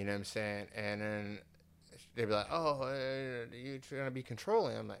 You know what I'm saying? And then they'd be like, oh, you're trying to be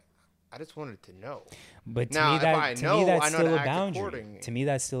controlling. I'm like, I just wanted to know. But to Now, me, if that I to know, me that's I know still to a act boundary. accordingly. To me,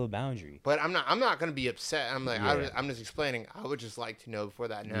 that's still a boundary. But I'm not going to be upset. I'm like, Yeah. I'm just explaining. I would just like to know before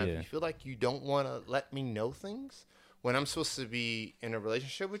that. Now, Yeah. if you feel like you don't want to let me know things when I'm supposed to be in a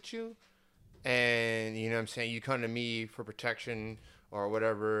relationship with you, and you know what I'm saying, you come to me for protection or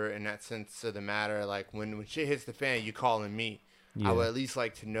whatever in that sense of the matter, like when shit hits the fan, you calling me. I would at least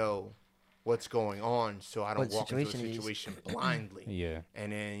like to know what's going on so I don't What walk into a situation it is. situation blindly. Yeah.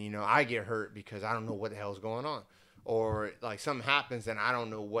 And then, I get hurt because I don't know what the hell's going on. Or, like, something happens and I don't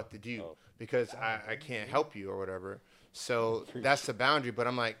know what to do because I can't help you or whatever. So that's the boundary. But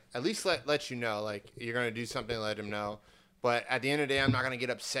I'm like, at least let you know. Like, you're going to do something, let them know. But at the end of the day, I'm not going to get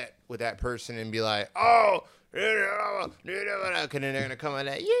upset with that person and be like, oh, because then they're going to come and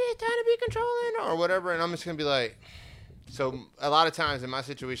like, you're trying to be controlling or whatever. And I'm just going to be like, so a lot of times in my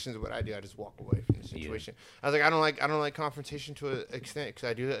situations, what I do, I just walk away from the situation. I was like, I don't like confrontation to an extent because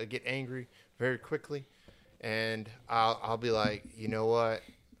I do get angry very quickly. And I'll be like, you know what?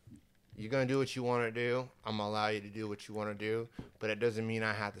 You're going to do what you want to do. I'm going to allow you to do what you want to do. But it doesn't mean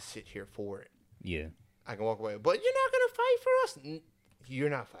I have to sit here for it. Yeah. I can walk away. But you're not going to fight for us. You're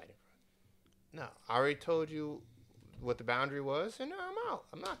not fighting for us. No. I already told you what the boundary was. And I'm out.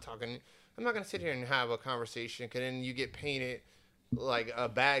 I'm not going to sit here and have a conversation because then you get painted like a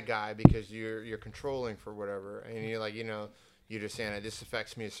bad guy because you're controlling for whatever. And you're like, you're just saying that this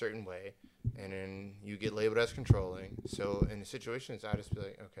affects me a certain way. And then you get labeled as controlling. So in the situations, I just be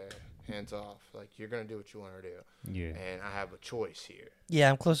like, okay, hands off. Like, you're going to do what you want to do. Yeah. And I have a choice here. Yeah,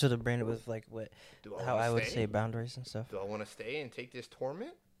 I'm closer to Brandon with like how wanna I would stay? say boundaries and stuff. Do I want to stay and take this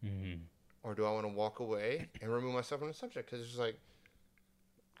torment? Mm-hmm. Or do I want to walk away and remove myself from the subject? Because it's just like,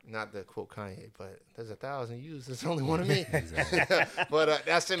 not to quote Kanye, but there's 1,000 yous. There's only one of me. But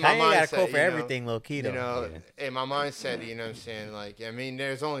that's in my Kanye mindset. got a quote for everything, low key though. In my mindset, you know what I'm saying? Like, I mean,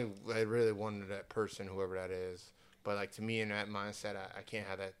 there's only really one of that person, whoever that is. But, like, to me, in that mindset, I can't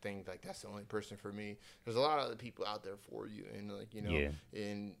have that thing, like, that's the only person for me. There's a lot of other people out there for you. And, like,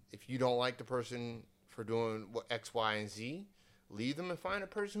 and if you don't like the person for doing what X, Y, and Z, leave them and find a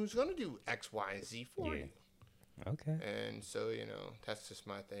person who's going to do X, Y, and Z for you. Okay. And so, that's just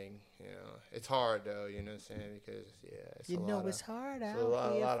my thing. It's hard, though, you know what I'm saying? Because, it's it's hard out a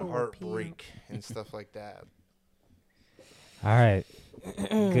lot of heartbreak and stuff like that. All right.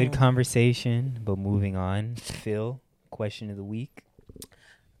 Good conversation, but moving on. Phil, question of the week.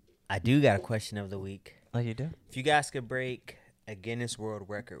 I do got a question of the week. Oh, you do? If you guys could break a Guinness World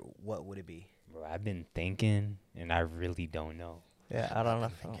Record, what would it be? Bro, I've been thinking, and I really don't know. Yeah, I don't know.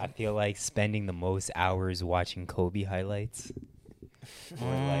 I feel like spending the most hours watching Kobe highlights. Or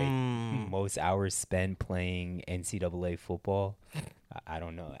like most hours spent playing NCAA football. I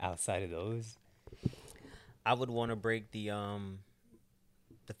don't know. Outside of those, I would want to break the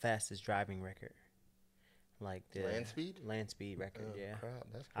fastest driving record, like the land speed record. Yeah. Crap,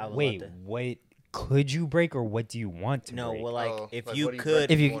 that's I would wait, love to. what could you break, or what do you want to No, break? well, like What if do you you could,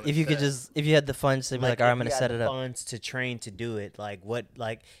 If wanna you could set? just if you had the funds to be like, all right, I'm if gonna you set had it up. funds to train to do it. Like what?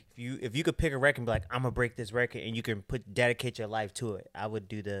 Like if you could pick a record and be like, I'm gonna break this record, and you can dedicate your life to it. I would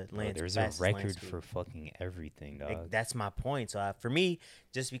do the Bro, land. there's a fastest land record speed. for fucking everything, dog. Like, that's my point. So for me,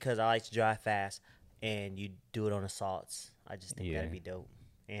 just because I like to drive fast, and you do it on assaults, I just think that'd be dope.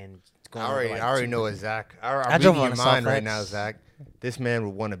 And it's going over, I already know what Zach. I'm I drove reading on your a mind soft right X. now, Zach. This man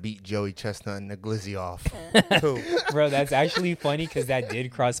would want to beat Joey Chestnut and the Glizzy off. Bro, that's actually funny because that did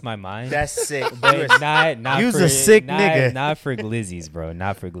cross my mind. That's sick. But not You's for, a sick not, nigga. Not for glizzies, bro.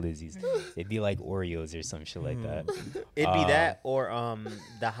 Not for glizzies. It'd be like Oreos or some shit like that. It'd be that or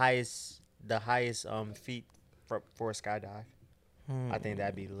the highest feet for a skydive. I think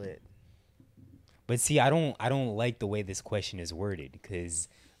that'd be lit. But see, I don't like the way this question is worded because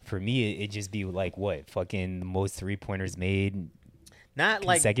for me it'd just be like what fucking the most 3-pointers made Not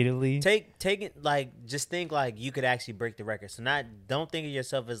like consecutively. take it like just think like you could actually break the record. So don't think of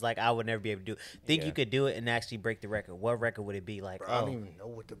yourself as like I would never be able to do it. Think you could do it and actually break the record. What record would it be? Like Bro, I don't even know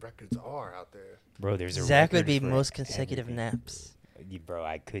what the records are out there. Bro, there's a Zach would record be for most consecutive everything. naps. Bro,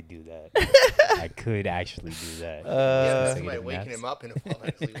 I could do that. I could actually do that. Somebody waking him up in the fall,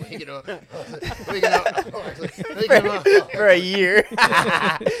 actually waking him up. For a year.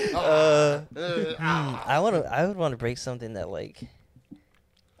 I would want to break something that like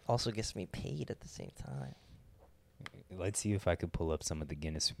also gets me paid at the same time. Let's see if I could pull up some of the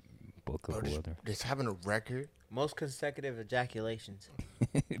Guinness Book of World. Just having a record. most consecutive ejaculations.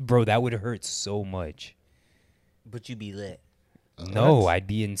 Bro, that would hurt so much. But you be lit. No, I'd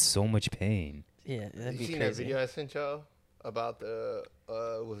be in so much pain. Yeah, that'd You be seen crazy. that video I sent y'all about the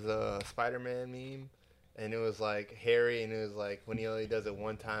was a Spider-Man meme, and it was like Harry, and it was like when he only does it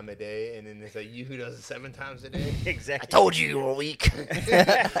 1 time a day, and then it's like you who does it 7 times a day. Exactly. I told you were weak. He's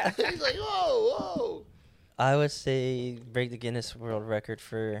like, whoa. I would say break the Guinness World Record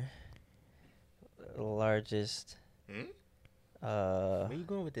for largest. Where you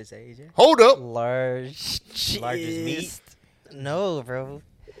going with this, AJ? Hold up. Largest meat? No, bro.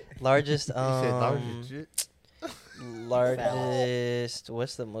 Largest. He said largest shit. Largest.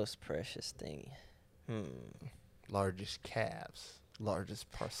 What's the most precious thing? Largest calves. Largest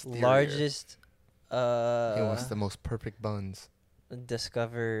posterior. Largest. He wants the most perfect buns.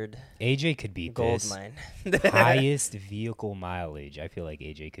 Discovered AJ could beat gold this. mine. Highest vehicle mileage. I feel like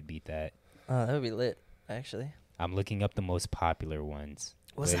AJ could beat that. Oh, that would be lit. Actually, I'm looking up the most popular ones.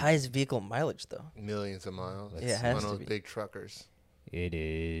 what's the But highest vehicle mileage though? Millions of miles. Let's Yeah, it see. has One to of those be. big truckers. It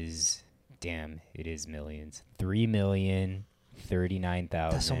is. Damn, it is millions. 3,039,122.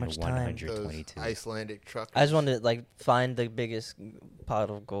 That's so much time. Those Icelandic truckers. I just wanted to like find the biggest pot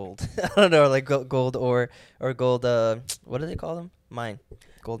of gold. I don't know, like gold or gold. What do they call them? Mine,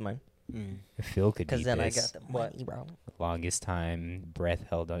 gold mine. Phil could Because beat then this. I got the money, bro. Longest time breath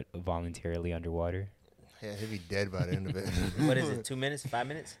held voluntarily underwater. Yeah, he'll be dead by the end of it. What is it? 2 minutes? 5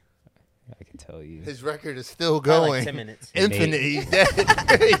 minutes? I can tell you. His record is still Probably going. like 10 minutes. Infinite. He's dead.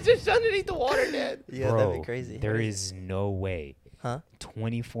 He's just underneath the water dead. Yeah, Bro, that'd be crazy. There is no way. Huh?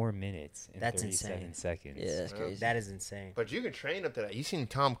 24 minutes and That's 37 insane. seconds. Yeah, that's Yeah. crazy. That is insane. But you can train up to that. You seen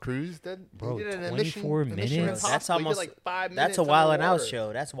Tom Cruise? That Bro, he did an 24 Mission minutes? Impossible. That's He did almost like 5 minutes. That's a Wild and Out underwater.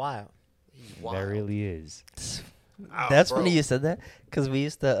 show. That's wild. He's That wild. really is. Oh, That's bro. funny you said that because we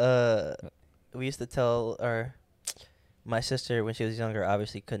used to tell my sister when she was younger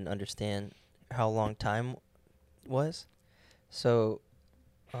obviously couldn't understand how long time was, so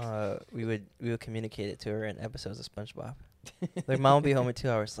we would communicate it to her in episodes of SpongeBob. Like mom would be home in 2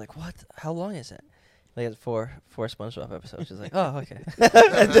 hours. Like what? How long is that? Like it's four SpongeBob episodes. She's like, oh okay,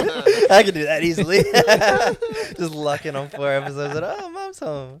 I can do that easily. Just locking on 4 episodes. And, oh, mom's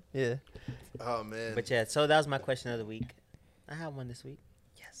home. Yeah. Oh man. But yeah, so that was my question of the week. I have one this week.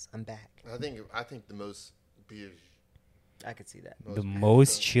 Yes, I'm back. I think the most beers. I could see that. The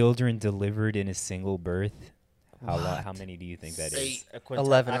most children delivered in a single birth. How What? How many do you think that is? 8. A quintal-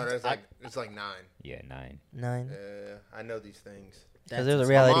 11. No, it's like 9. Yeah, 9. 9. I know these things. Because there's a That's- My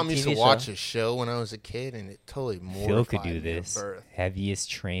reality mom used TV to show. watch a show when I was a kid, and it totally mortified Phil could do me at this. birth. Heaviest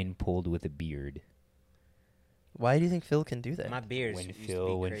train pulled with a beard. Why do you think Phil can do that? My beard When used to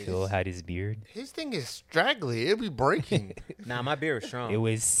Phil be crazy. had his beard, His thing is straggly. It'll be breaking. Nah, my beard was strong. it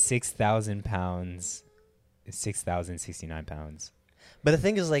was 6,000 pounds. 6,069 pounds. But the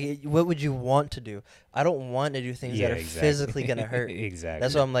thing is, like, what would you want to do? I don't want to do things that are exactly. physically gonna hurt. Exactly.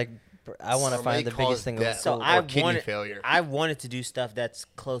 That's why I'm like, I want to Or find may the cause biggest thing. death So or I kidney wanted- failure. I wanted to do stuff that's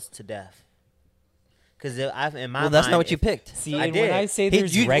close to death. Because in my Well, that's mind, not what you picked. See, I and did. when I say Hey,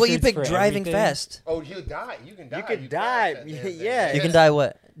 there's you records picked for driving everything, fast. Oh, you die. You can die. You could crash die. that damn thing. Yeah. You can die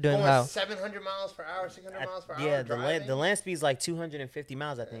what? Doing Going how? 700 miles per hour, 600 miles per hour. Yeah, driving? the land speed's like 250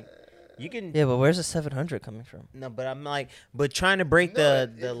 miles, I think. You can Yeah, but where's the 700 coming from? no, but I'm like, but trying to break No,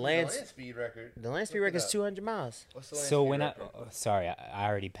 the land speed record. the land speed Look it record is up. 200 miles. What's the land So speed when record? sorry, I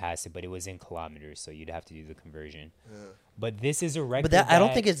already passed it, but it was in kilometers, so you'd have to do the conversion. Yeah. But this is a record. But that I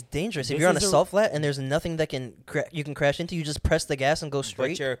don't think it's dangerous. If this you're on a is a- salt flat and there's nothing that you can crash into, you just press the gas and go But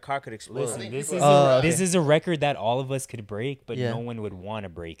straight. your car could explode. Listen, think this people is are- Oh, this okay. is a record that all of us could break, but Yeah. no one would want to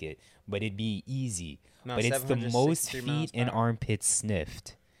break it. But it'd be easy. No, but it's the most 763 miles feet and per hour. armpits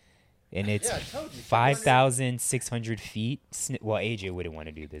sniffed. And it's Yeah, I told you, 5,600 feet. Well, AJ wouldn't want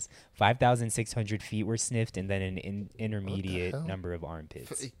to do this. 5,600 feet were sniffed, and then an intermediate hell? number of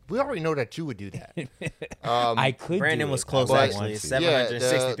armpits. We already know that you would do that. I could. Brandon do was it, close, but I actually. want It's to.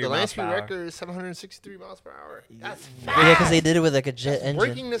 763 the land miles speed per hour. record is 763 miles per hour. That's Yeah, because they did it with like a jet engine.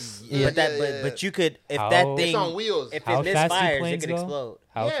 breaking this. Yeah. But you could if How- that It's thing It's on wheels. if How it fast do misfires, it planes could go? explode.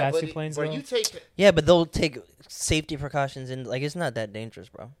 How Yeah, fast but do it- planes but go? you take Yeah, but they'll take safety precautions and like it's not that dangerous,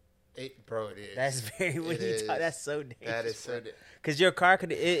 bro. it, bro. It is. That's very when It you is. talk, that's so dangerous. That is so. Because your car could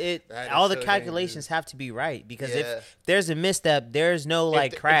That is all the so calculations dangerous. have to be right. Because Yeah. if there's a misstep, there's no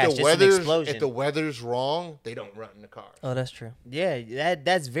like If crash, the just an weather's- explosion. If the weather's wrong, they don't run in the car. Oh, that's true. yeah,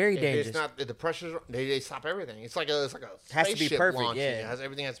 that's very If dangerous. it's not, if the pressure's wrong, they stop everything. It's like a Has to be spaceship perfect, launching. yeah.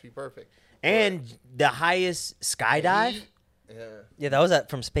 Everything has to be perfect. And the highest skydive. Yeah. Yeah, that was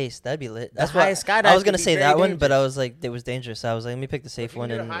from space. That'd be lit. That's The why highest skydive I was could gonna be say very that one, but I dangerous. was like, it was dangerous. I was like, let me pick the safe If you one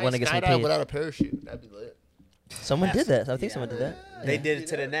do the and highest want to get some skydive paid. without a parachute. That'd be lit. Someone did that. I think someone did that. They Yeah. did it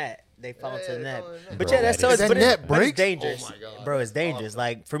to the net. They fell into the they net. fell in the net. But Bro, yeah, that's that so. is- It's, That but net it's, but it's breaks? dangerous, Oh my God. bro. It's That's dangerous. awesome.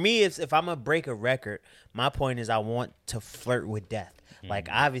 Like for me, if I'm gonna break a record, my point is I want to flirt with death. Like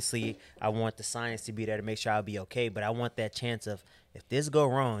obviously, I want the science to be there to make sure I'll be okay. But I want that chance of if this go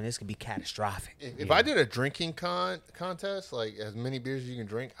wrong, this could be catastrophic. If I did a drinking contest, like as many beers as you can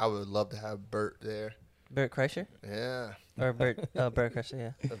drink, I would love to have Bert there. Bert Kreischer Yeah. or Bert Kreischer,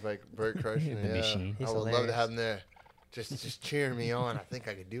 yeah. That's like Bert Kreischer. The yeah. machine. He's I would love to hilarious. have him there. Just cheering me on. I think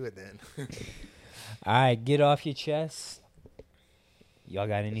I could do it then. All right, get off your chest. Y'all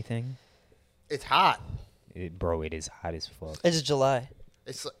got anything? It's hot. Bro, it is hot as fuck. It's July.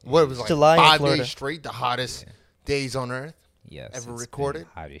 It's like, what it was like July in 5 Florida. days straight, the hottest days on earth. Yes, Ever it's recorded? been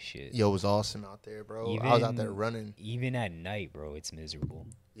hot as shit. Yo, it was awesome out there, bro. I was out there running. Even at night, bro, it's miserable.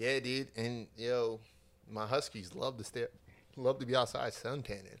 Yeah, dude. And yo, my Huskies love to be outside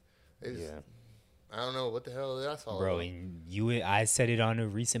suntanning. They just, I don't know what the hell that's all Bro, about. and I said it on a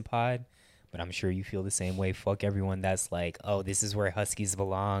recent pod, but I'm sure you feel the same way. Fuck everyone that's like, oh, this is where Huskies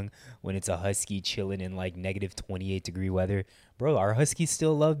belong when it's a Husky chilling in like negative 28-degree weather. Bro, our Huskies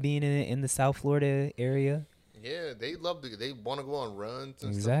still love being in the South Florida area. Yeah, they want to go on runs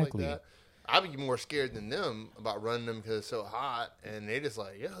and Exactly. stuff like that. I'd be more scared than them about running them because it's so hot, and they just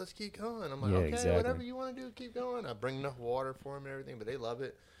like, yeah, let's keep going. I'm like, Yeah, okay, exactly. whatever you want to do, keep going. I bring enough water for them and everything, but they love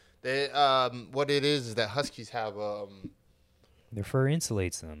it. They what it is that Huskies have Their fur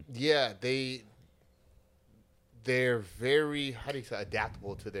insulates them. yeah, they're very, how do you say,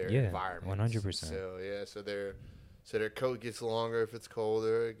 adaptable to their environment. 100%. So yeah, so their coat gets longer if it's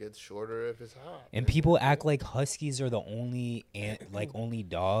colder, it gets shorter if it's hot. And people act like Huskies are the only only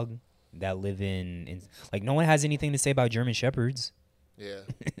dog that live in like no one has anything to say about German Shepherds. Yeah.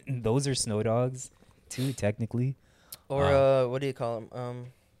 Those are snow dogs too, technically. Or what do you call them?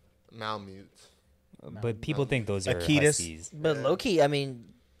 Malamutes. But people think those are Akitas. Huskies. But low-key, I mean,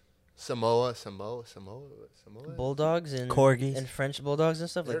 Samoa. bulldogs and Corgis. and French bulldogs and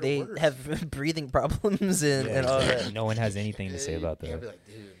stuff, They're like the they worst. have breathing problems and all that. No one has anything to say about Yeah, that. be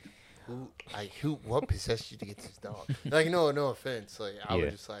like, dude, what possessed you to get this dog? Like, no offense. Like, I Yeah.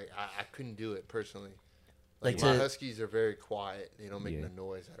 was just like, I couldn't do it personally. Like, Like my to- Huskies are very quiet. They don't make Yeah. no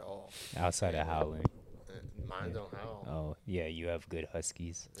noise at all. Outside of howling. And mine don't howl. Oh, yeah, you have good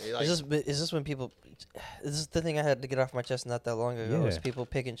Huskies. They like, Is this when people? This is the thing I had to get off my chest not that long ago. Is Yeah. people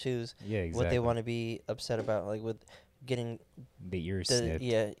pick and choose Yeah, exactly. what they want to be upset about, like with getting The ears the snipped.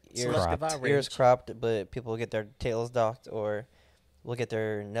 ears Selective cropped. outrage. ears cropped, but people get their tails docked or will get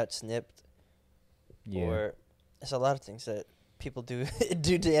their nuts snipped, Yeah. or it's a lot of things that people do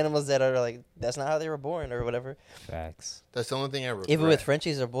do to animals that are like that's not how they were born or whatever. Facts. that's the only thing I regret. Even with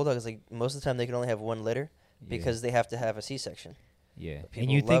Frenchies or bulldogs, like most of the time they can only have one litter because they have to have a C-section. Yeah. And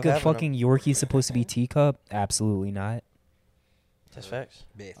people you think love a having 'em. fucking Yorkie's supposed to be teacup? Absolutely not. That's facts.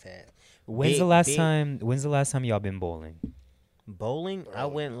 Big fat. When's the last time y'all been bowling? Bowling? I Bro.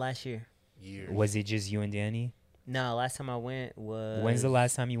 went last year. years. Was it just you and Danny? No, last time I went was. When's the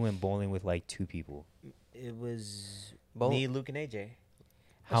last time you went bowling with like 2 people? It was Bowl- me, Luke, and AJ.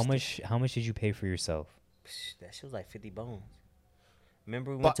 How much did you pay for yourself? That shit was like 50 bones.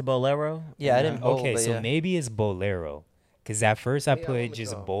 Remember we But- went to Bolero? Yeah, I didn't bowl, Okay, but so yeah. maybe it's Bolero. Because at first I Yeah, put I'm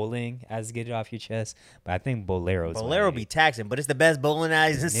just with y'all. bowling as get it off your chest, but I think Bolero's Bolero what it be is. taxing, but it's the best bowling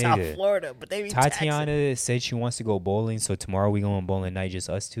alleys in South Nigga. Florida. But they be taxing. Tatiana said she wants to go bowling, so tomorrow we going bowling night, just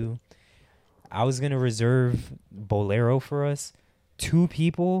us 2. I was gonna reserve Bolero for us, 2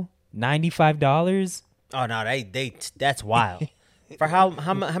 people, $95. Oh no, that's wild. For how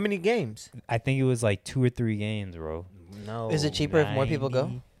many games? I think it was like 2 or 3 games, bro. No. Is it cheaper if more people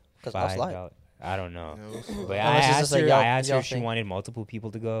go? 'Cause I'll slide. $5. I don't know. No, But Unless it's just like y'all- I asked her y'all if she think. wanted multiple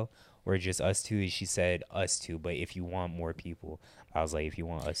people to go or just us 2. And she said us 2. But if you want more people, I was like, if you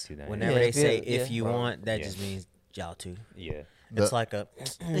want us 2, then Whenever Yeah, they if say you- if yeah. you Bro, want, that yeah. just means y'all too. yeah, It's like a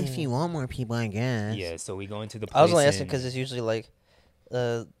if you want more people, I guess. yeah. So we go into the. I was only place asking and- because it's usually like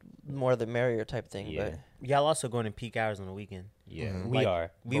more the merrier type thing. Yeah. Y'all also going in peak hours on the weekend. Yeah, Mhm. we Like,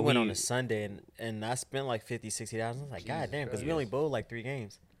 are. We But went on a Sunday and I spent like $50, $60. I was like, God Jesus damn, because we Christ. only bowled like 3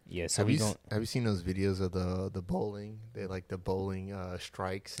 games. Yeah, so have we you don't. have you seen those videos of the bowling? They like the bowling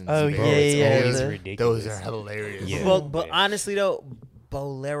strikes and Oh, some Bro, yeah, it's yeah, always the- ridiculous. Those are hilarious. Yeah. But Yeah. honestly though,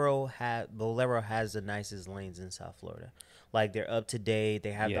 Bolero has the nicest lanes in South Florida. Like they're up to date.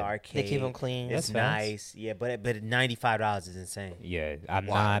 They have the Yeah. arcade. They keep them clean. It's That's facts. nice. Yeah, but $95 is insane. Yeah, I'm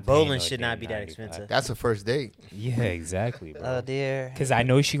Wow. not. Bowling paying no should not damn be that 95. expensive. That's a first date. Yeah, exactly, bro. Oh dear. Because I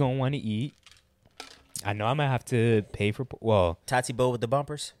know she gonna want to eat. I know I'm gonna have to pay for. Well, Tati bow with the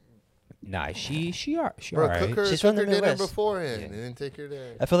bumpers. nah, she Bro, alright. cook her, She's cook from the her dinner Midwest. beforehand Yeah. and then take her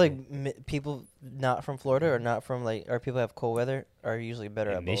there. I feel like people not from Florida or not from like or people who have cold weather are usually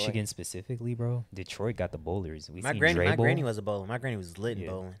better In at bowling. Michigan specifically, bro. Detroit got the bowlers. We My seen granny, Dre my bowl. granny was a bowler. My granny was lit in Yeah.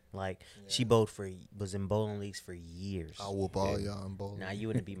 bowling. Like she bowled was in bowling leagues for years. I'll whoop all y'all in bowling. Nah, you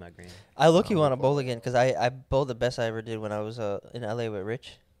wouldn't beat my granny. I look you Oh, want to bowl bowl. again because I bowled the best I ever did when I was in LA with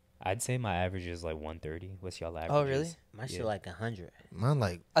Rich. I'd say my average is like 130. What's y'all average? Oh, really? My shit Yeah. like 100. Mine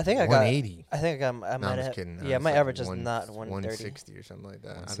like I think I got 180. I think I No, might I'm just have. kidding. Yeah, It's my like average is one- not 130. 160 or something like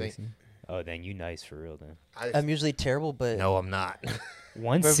that. I think 160? Oh, then you nice for real then. I'm usually terrible, but No, I'm not.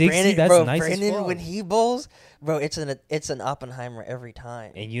 160. That's bro, nice as Brandon, fuck. when he bowls, bro, it's an Oppenheimer every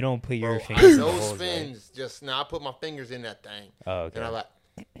time. And you don't put your Bro, fingers in the those holes, right? spins, just now I put my fingers in that thing. Oh, okay. And I like,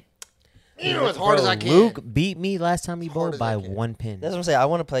 as hard as I can. Luke beat me last time we As hard bowled as I by can. 1 pin. That's what I'm saying. I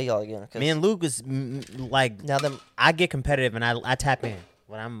want to play y'all again. 'Cause Me and Luke is like now that I get competitive and I tap in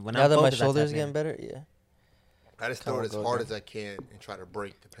when I'm now that my focused, I shoulders tap getting in. better, yeah. I just throw it as hard as I can and try to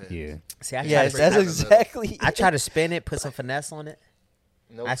break the pin. Yeah. See, I try Yes, to that's I- exactly. I try to spin it, put some finesse on it.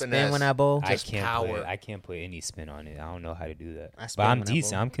 No I spin finesse. when I bowl. I Just can't power. I can't put any spin on it. I don't know how to do that. I spin But I'm when I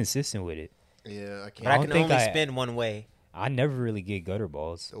decent. bowl. I'm consistent with it. Yeah, I can't. But I don't can think only I- spin one way. I never really get gutter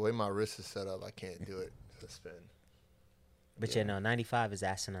balls. The way my wrist is set up, I can't do it to spin. But yeah, no, 95 is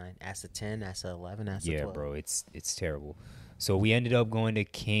asinine. That's a 10, that's a 11, that's a Yeah, 12. bro, it's terrible. So we ended up going to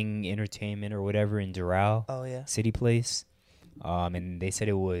King Entertainment or whatever in Doral Oh yeah. City Place, and they said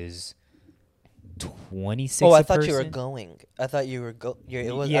it was 26. Oh, I a thought you were person. going. I thought you were go.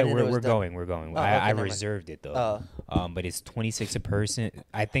 It was. I Yeah, didn't know it we're was done. going. We're going. Oh, okay, I never mind. reserved it though. Oh. But it's 26 a person.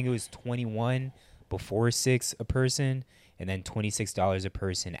 I think it was 21 before 6 a person, and then $26 a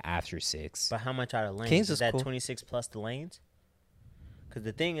person after 6. But how much are the lanes? Kings is is that cool. 26 plus the lanes? Because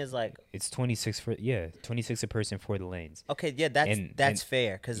the thing is like, It's 26 for 26 a person for the lanes. okay, yeah, that's And-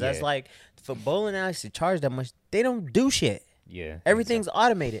 fair. Because that's yeah. like, for bowling alleys to charge that much, they don't do shit. Yeah, Everything's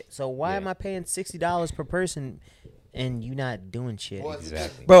automated. So why Yeah. am I paying $60 per person and you not doing shit? Well, it's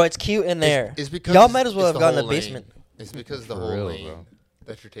exactly. Bro, it's cute in there. It's because Y'all might as well it's have the gone to whole the lane. basement. It's because the For whole real, lane bro.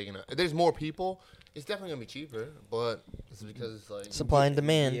 that you're taking out. If there's more people, it's definitely gonna be cheaper, but it's because like Supply and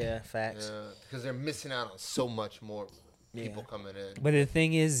demand. Yeah, facts. Yeah, because they're missing out on so much more Yeah. people coming in. But the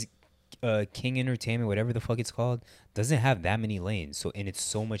thing is, King Entertainment, whatever the fuck it's called, doesn't have that many lanes. So and it's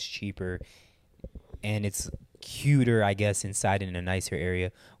so much cheaper, and it's cuter, I guess, inside in a nicer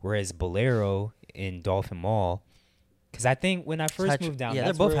area. Whereas Bolero in Dolphin Mall, because I think when I first high moved down, yeah, they're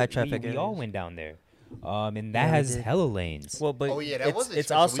that's both high high traffic. traffic We all areas. went down there, and Yeah, that we has did. hella lanes. Well, but Oh yeah, that was it's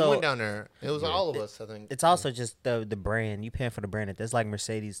expensive. also we went down there. It was Yeah. all of us, I think. it's also just the brand. You paying for the brand. That's like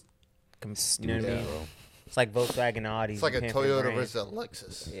Mercedes. You know Stupid, what I mean? bro. It's like Volkswagen and Audi. It's like you a paying for the Toyota brand. versus a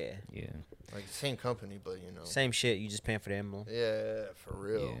Lexus. Yeah, Yeah, Like same company, but you know. same shit. You just paying for the emblem. Yeah, for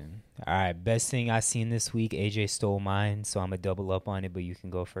real. yeah. All right, best thing I seen this week. AJ stole mine, so I'm gonna double up on it. But you can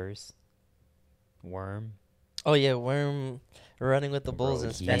go first. Worm. Oh yeah, Worm running with the Bulls Bro,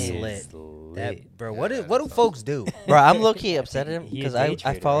 in he That's Spain. is lit. That lit. bro, Yeah, what do that's folks do? Bro, I'm low key upset at him He a because day I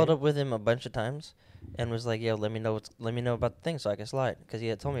trader, followed right? up with him a bunch of times and was like, "Yo, let me know about the thing so I can slide," because he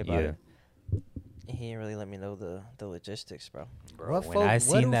had told me about Yeah. it. He didn't really let me know the logistics, bro. Bro, What when folk- I what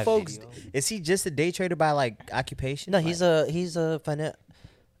seen do that folks video, Is he just a day trader by like occupation? No, Like,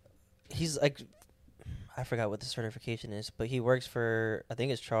 he's like, I forgot what the certification is, but he works for, I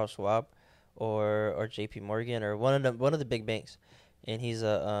think it's Charles Schwab or JP Morgan or one of the big banks, and he's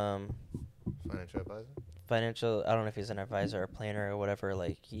a Financial advisor. financial, I don't know if he's an advisor or planner or whatever,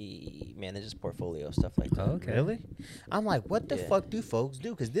 like he manages portfolio stuff like that. Oh, okay. Really? I'm like, what the Yeah. fuck do folks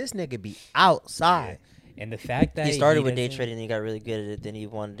do? Because this nigga be outside. and the fact that He started with day doesn't- trading and he got really good at it. Then he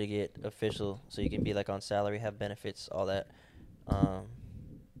wanted to get official, so you can be like on salary, have benefits, all that. I'm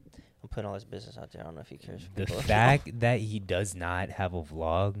putting all his business out there. I don't know if he cares. The People- fact that he does not have a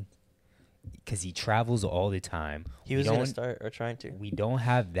vlog, because he travels all the time. he we was gonna don't- start or trying to. We don't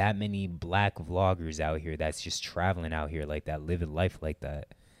have that many black vloggers out here that's just traveling out here like that, living life like that.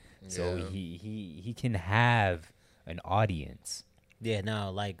 So Yeah. he can have an audience. Yeah,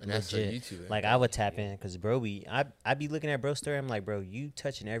 no, like And that's legit. what YouTube. Like I would tap in because bro, I be looking at bro's story. I'm like, bro, you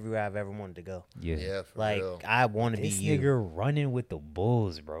touching everywhere I've ever wanted to go. Yeah. Yeah, for Like real. I want to be This you. nigga running with the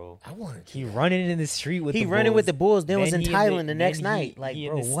Bulls, bro. I wanted to. He running in the street with He the running Bulls. with the Bulls. Then was in he Thailand the next then night. Like, he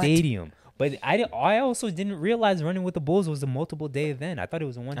bro, in the what? stadium. But I also didn't realize running with the Bulls was a multiple day event. I thought it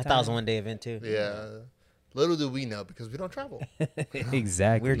was a one I time. thought it was a one day event too. Yeah. Little do we know because we don't travel.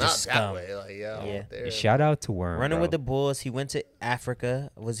 Exactly. We're Not just that scum. way. Like yeah. Yeah. out there. Shout out to Worm. Running bro. with the Bulls. He went to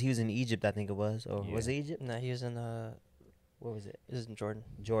Africa. He was in Egypt? I think it was, or Yeah. was it Egypt? No, he was in What was it? he was in Jordan.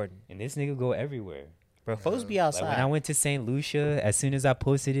 Jordan. And this nigga go everywhere. Bro, folks be Like outside. when I went to St. Lucia, as soon as I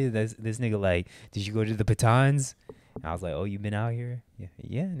posted it, this nigga like, did you go to the Patans? And I was like, oh, you been out here?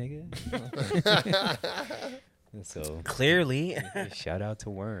 Yeah, nigga. So Clearly, shout out to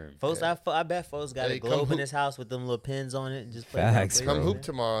Worm. folks. I bet folks got Hey, a come globe in hoop. his house with them little pins on it. And just play Facts, play bro. Come with hoop it.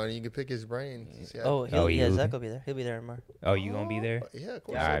 tomorrow and you can pick his brain. See how- Oh, Oh, yeah, you- Zach will be there. He'll be there tomorrow. Oh, you gonna be there? Yeah, of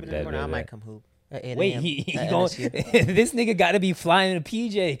course. Yeah, All I'll right, be there in the bet, morning. I bet, might bet. come hoop. At 8 Wait, a.m. he at going NSU. this nigga gotta be flying in a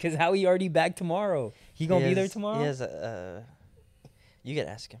PJ, cause how he already back tomorrow? He gonna be there tomorrow? He has You can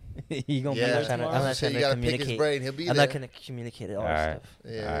ask him. You gonna be Yeah, there I'm trying to- tomorrow? I'm not so trying you to gotta pick his communicate. brain. He'll be I'm there. not gonna communicate all All that right.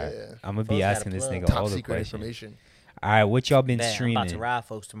 stuff. Yeah. I'm gonna Foles be got a asking this plug. nigga Top all the secret questions. information. All right, what y'all been Man, I'm streaming? about to ride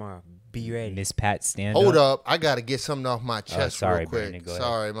folks tomorrow. Be ready. Miss Pat stand Hold up, I gotta get something off my chest sorry, real quick. Brandon, go ahead.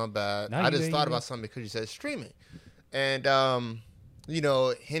 Sorry, my bad. No, I you just good, thought you about good. something because you said streaming, and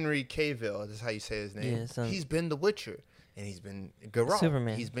Henry Cavill. This is how you say his name. Yeah, son. He's been The Witcher, and he's been Geralt.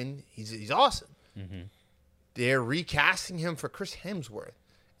 Superman. He's awesome. Mm-hmm. They're recasting him for Chris Hemsworth,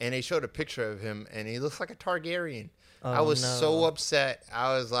 and they showed a picture of him, and he looks like a Targaryen. I Oh, was no. so upset.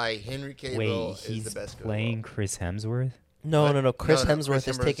 I was like, Henry Cavill Wait, is he's the best. playing Chris Hemsworth. No. Chris No, Hemsworth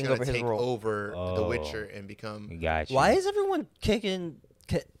is taking gonna over his take role. over The Oh. Witcher and become. Gotcha. Why is everyone kicking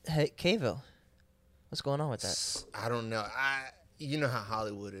Cavill? What's going on with that? I don't know. You know how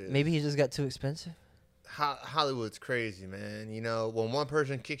Hollywood is. Maybe he just got too expensive. Hollywood's crazy, man. You know, when one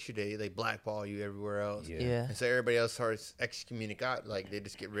person kicks you, they blackball you everywhere else. Yeah. Yeah. And so everybody else starts excommunicado, like they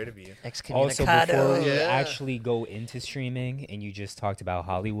just get rid of you. Also, Excommunicado. before we Yeah. actually go into streaming, and you just talked about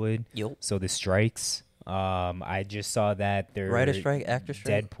Hollywood. Yup. So the strikes. I just saw that their Writer strike, actor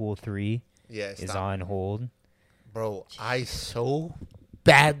strike. Deadpool 3 Yeah, is stop. on hold. Bro, I so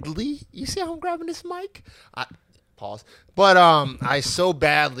badly. You see how I'm grabbing this mic? Pause. But I so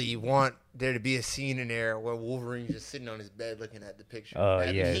badly want there to be a scene in there where Wolverine's just sitting on his bed looking at the picture. Oh,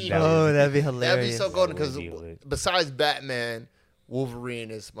 That'd yeah, be- that Oh, that'd be that'd be hilarious. so golden That would because be lit. besides Batman, Wolverine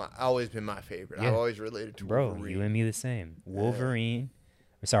is always been my favorite. Yeah. I've always related to Bro, Wolverine. you and me the same. Wolverine.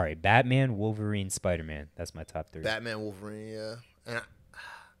 Sorry, Batman, Wolverine, Spider-Man. That's my top 3. Batman, Wolverine, yeah. And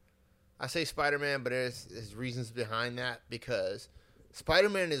I say Spider-Man, but there's reasons behind that because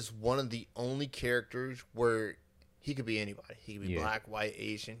Spider-Man is one of the only characters where he could be anybody. He could be Yeah. black, white,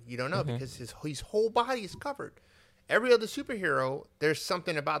 Asian. You don't know because his whole body is covered. Every other superhero, there's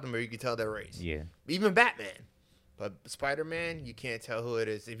something about them where you can tell their race. Yeah. Even Batman. But Spider-Man, you can't tell who it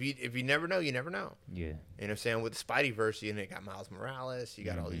is. If you never know, you never know. Yeah. You know what I'm saying? With the Spideyverse, you got Miles Morales, you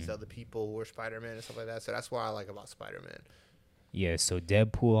got all these other people who are Spider-Man and stuff like that. So that's what I like about Spider-Man. Yeah, so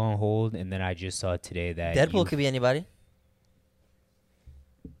Deadpool on hold, and then I just saw today that Deadpool could be anybody.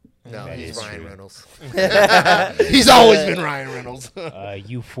 No, That he's is Ryan true. Reynolds. He's always been Ryan Reynolds.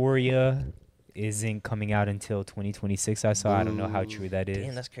 Euphoria isn't coming out until 2026. I saw. I don't know how true that is.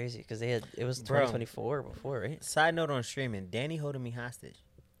 Damn, that's crazy because it was Bro. 2024 before, right? Side note on streaming, Danny holding me hostage.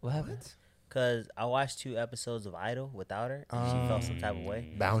 What happened? Because I watched 2 episodes of Idol without her, and she felt some type of way.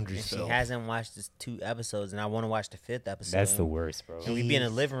 And Boundaries, she Phil. hasn't watched this 2 episodes, and I want to watch the 5th episode. That's the worst, bro. And we be in the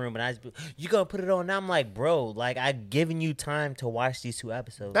living room, and I just be, you gonna put it on? Now I'm like, bro, like I've given you time to watch these 2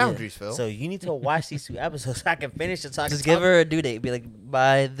 episodes. Boundaries, Phil. So you need to watch these 2 episodes so I can finish it. So I Just can give her a due date. Be like,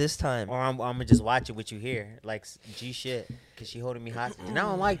 by this time. or I'm gonna just watch it with you here, like G shit, because she holding me hostage. And I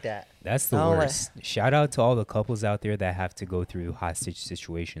don't like that. That's the Oh, worst. Shout out to all the couples out there that have to go through hostage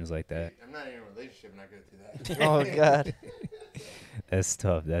situations like that. I'm not in a relationship and I go through that. Oh God, That's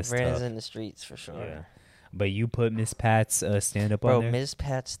tough. That's Brandon's tough. in the streets for sure. Yeah. But you put Miss Pat's stand up Bro, on there. Ms.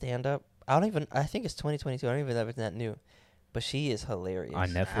 Pat stand up. I think it's 2022. I don't even know if it's that new, but she is hilarious. on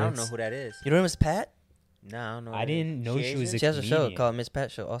Netflix. I don't know who that is. You know Miss Pat? No, I don't know. I didn't know she was Asian? a She has a show comedian. called Miss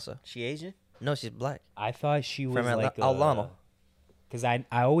Pat Show. Also, She Asian? no, she's black. I thought she was From like Alamo. because I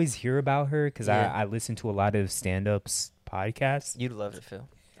always hear about her because Yeah. I listen to a lot of stand-ups podcasts. You'd love it, Phil.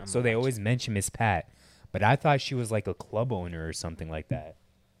 I'm So they watching. always mention Miss Pat, but I thought she was like a club owner or something like that.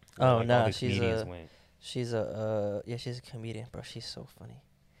 Where, Oh, like, all no, the she's comedians a- went. She's a she's a comedian, bro. She's so funny.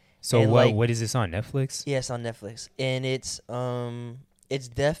 So and, what like- what is this on Netflix? Yes, on Netflix, and it's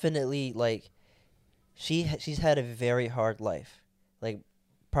definitely like she's had a very hard life, like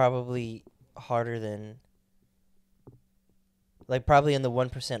probably harder than like probably in the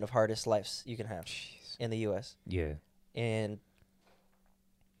 1% of hardest lives you can have Jeez. in the U.S. Yeah. And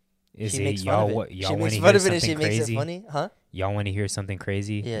Is she it makes fun y'all? of it. What y'all She want makes to fun hear of it and something she makes crazy? it funny, huh? Y'all want to hear something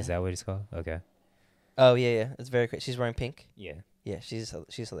crazy? Yeah. Is that what it's called? Okay. Oh yeah, it's very crazy. She's wearing pink. Yeah. Yeah, she's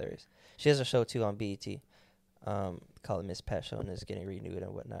hilarious. She has a show too on BET, called Miss Pat Show, and it's getting renewed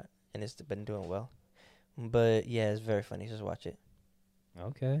and whatnot, and it's been doing well. But yeah, it's very funny. Just watch it.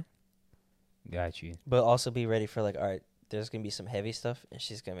 Okay. Got you. But also be ready for like, all right, there's gonna be some heavy stuff, and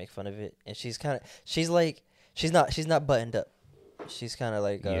she's gonna make fun of it, and she's not buttoned up. She's kind of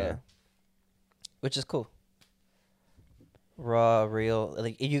like, Yeah. which is cool. Raw, real,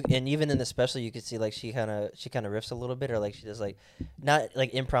 like and even in the special, you could see like she kind of riffs a little bit, or like she does like not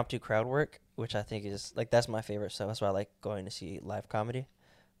like impromptu crowd work, which I think is like that's my favorite stuff. That's why I like going to see live comedy.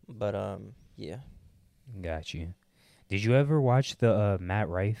 But yeah. Got you. Did you ever watch the Matt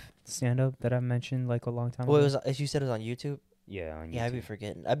Rife stand up that I mentioned like a long time Well, it ago? was as you said, it was on YouTube. Yeah, on YouTube. Yeah, I be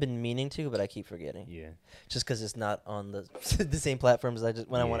forgetting. I've been meaning to, but I keep forgetting. Yeah. Just because it's not on the the same platforms. I just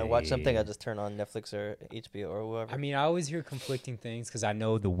when I want to watch something, Yeah. I just turn on Netflix or HBO or whoever. I mean, I always hear conflicting things because I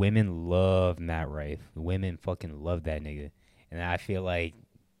know the women love Matt Rife. The women fucking love that nigga. And I feel like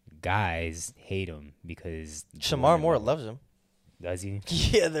guys hate him because... the Shamar women Moore love him. loves him. Does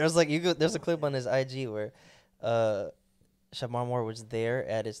he? Yeah, there's a clip on his IG where Shamar Moore was there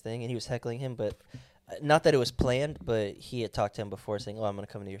at his thing and he was heckling him, but not that it was planned, but he had talked to him before saying, "Oh, I'm gonna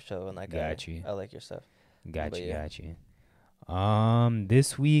come to your show and like Got you. I like your stuff." Got But you, yeah. got you.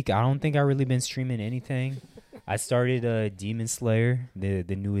 This week, I don't think I really been streaming anything. I started Demon Slayer, the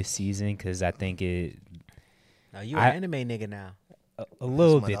newest season, because I think it... Now you I- an anime nigga now. A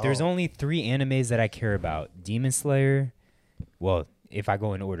little my bit. There's dog. only 3 animes that I care about. Demon Slayer, well, if I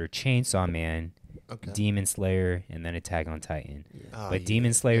go in order, Chainsaw Man, Okay. Demon Slayer, and then Attack on Titan. Oh, But yeah.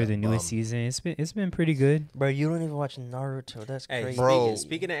 Demon Slayer, Yeah, the newest bum. season, it's been pretty good. Bro, you don't even watch Naruto. That's Hey, crazy. Bro.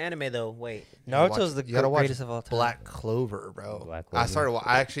 speaking of anime though, wait. Naruto's Watch- the you gotta watch greatest of all time. Black Clover, bro. Black I Clover.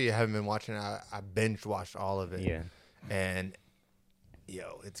 I actually haven't been watching it. I binge watched all of it. Yeah. And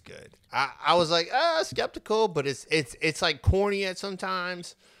yo, it's good. I was like skeptical, but it's like corny at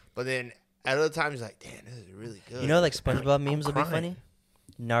sometimes, but then at other times like, damn, this is really good. You know, like And SpongeBob I'm memes will be crying. funny.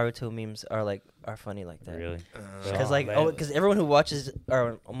 Naruto memes are funny like that. Really? Because Oh, man. everyone who watches,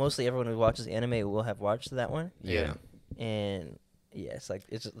 or mostly everyone who watches anime will have watched that one, Yeah. and yeah, it's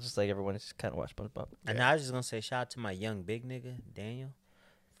just like everyone just kind of watched SpongeBob. And I was just gonna say shout out to my young big nigga Daniel.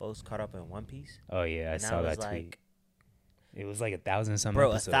 Folks caught up in One Piece. Oh, yeah, I And saw was that tweet. like, It was like 1,000 something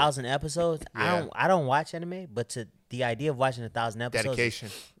bro, episodes. 1,000 episodes. Yeah. I don't watch anime, but to the idea of watching 1,000 episodes Dedication.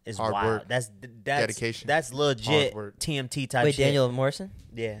 is Hard wild. work. That's Dedication. That's legit Hard work. TMT type Wait, shit. Daniel Morrison?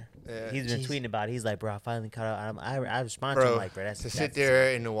 Yeah. Yeah. He's been Jeez. tweeting about it. He's like, bro, I finally caught up. I respond to him Bro, like, bro, that's to sit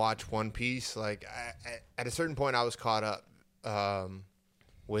there and to watch One Piece, like at a certain point, I was caught up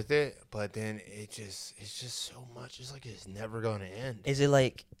with it, but then it's just so much. It's like it's never gonna end. Is it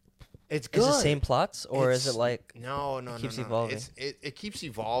like It's is good. it same plots or is It's- it like no, keeps no. evolving? It keeps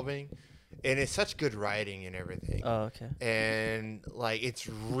evolving, and it's such good writing and everything. oh okay And like it's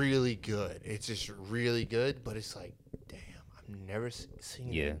really good. It's just really good, but it's like, damn, I've never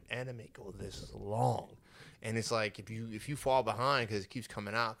seen Yeah. an anime go this long. And it's like if you fall behind because it keeps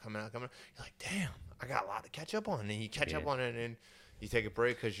coming out, you're like, damn, I got a lot to catch up on. And you catch up on it, and then you take a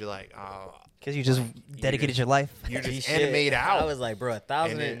break because you're like, oh, because you just dedicated just- your life. you're Shit. just animate out. I was like, bro,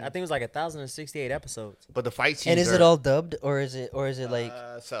 1,000. And then- I think it was like 1,068 episodes. But the fight scenes And is it all dubbed or is it like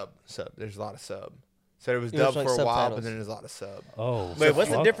sub? There's a lot of sub. So it was It was dubbed like for a while, subtitles. but then there's a lot of sub. Oh. Wait, what's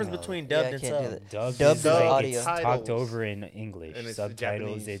the fuck difference no. between Yeah, dubbed I and can't do sub? that. Dubbed, Dubbed is is like audio. it's talked Titles. over in English. And it's Subtitles,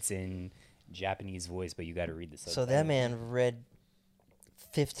 Japanese. it's in Japanese voice, but you got to read the subtitles. so that man read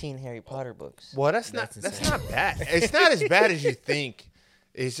 15 Harry Potter books. Well, that's That's not bad. It's not as bad as you think.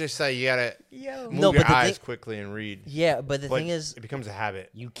 It's just like you gotta move No, your but the eyes thing- quickly and read. Yeah, but the But thing is, it becomes a habit.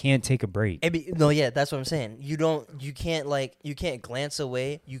 You can't take a break. no, yeah, that's what I'm saying. You can't glance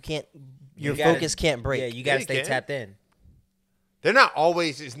away. Your You gotta- focus can't break. Yeah, you gotta you stay can. tapped in. They're not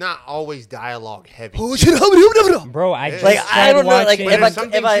always. It's not always dialogue heavy. Bro, I Like, just I tried don't know, like, watching. But if there's I- some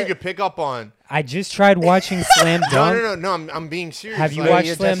if things I- you could pick up on. I just tried watching Slam Dunk. No. I'm being serious. Have you Like, watched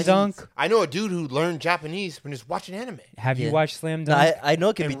you're Slam Japanese. Dunk? I know a dude who learned Japanese when he's watching anime. Have you Yeah. watched Slam No, Dunk? I know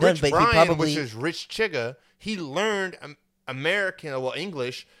it can be And done, Rich but Brian, he probably which is Rich Chiga, he learned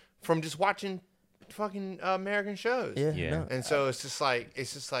English from just watching fucking American shows. yeah. Yeah. No. And so it's just like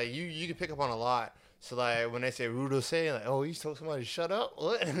you can pick up on a lot. So like when they say rudo say, like, oh, you told somebody to shut up.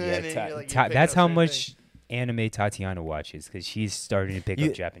 What? And Yeah, then Ta- you're like, Ta- you pick that's up how certain much things. anime Tatiana watches because she's starting to pick You-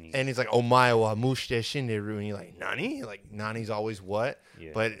 up Japanese. And he's like, omae wa mushite shinderu, and you're like, nani? Like nani's always what?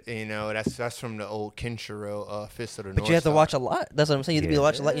 Yeah. But you know that's from the old Kenshiro Fist of the North. But you have to Star. watch a lot. That's what I'm saying. You have to Yeah. be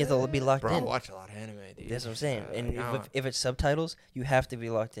watch a lot. You have to be locked Bro, I in. watch a lot of anime, dude. That's what I'm saying. And Nah. if it's subtitles, you have to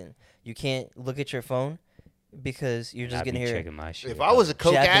be locked in. You can't look at your phone because you're just I'd be gonna hear. checking my shit. If I was a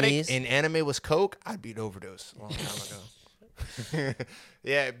coke Japanese. addict and anime was coke, I'd be an overdose a long time ago.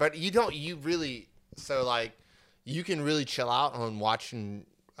 Yeah, but you really, so like, you can really chill out on watching,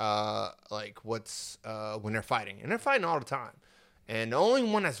 like what's, when they're fighting. And they're fighting all the time. And the only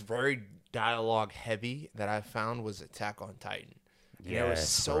one that's very dialogue heavy that I found was Attack on Titan. And there was Yes,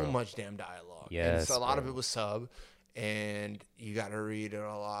 so bro. much damn dialogue. And Yes, so a lot of bro. it was sub. And you got to read it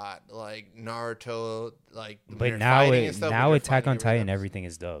a lot, like Naruto, like. when But they're now, fighting and stuff, when they're Attack on fighting, Titan, else. everything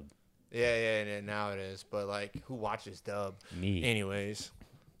is dubbed. Yeah, now it is. But like, who watches dub? Me. Anyways,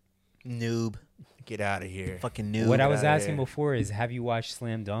 Noob. get out of here. Fucking noob. What I was outta asking here. before is, have you watched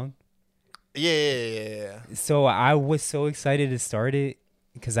Slam Dunk? Yeah. So I was so excited to start it,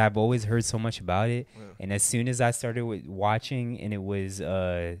 because I've always heard so much about it. Yeah. And as soon as I started watching and it was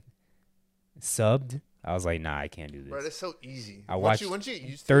subbed, I was like, nah, I can't do this. Bro, that's so easy. I watched once you get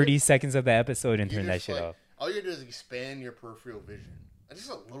used to 30 it, seconds of the episode and you turn that just, shit like, off. all you gotta do is expand your peripheral vision. And just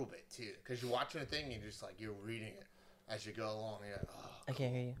a little bit, too. Because you're watching a thing and you're just like, you're reading it as you go along. And you're like, oh, I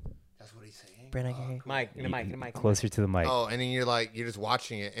can't hear you. that's what he's saying? Brandon, I can hear you. Mike, the mic. Closer to the mic. Oh, and then you're just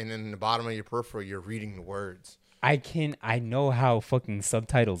watching it. And then in the bottom of your peripheral, you're reading the words. I know how fucking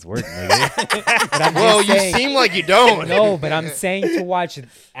subtitles work, nigga. But I'm Well, just you saying, seem like you don't. no, but I'm saying to watch,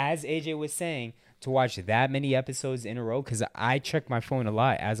 as AJ was saying, to watch that many episodes in a row, because I check my phone a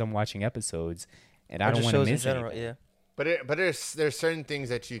lot as I'm watching episodes, and I don't want to miss it. Yeah. But there's certain things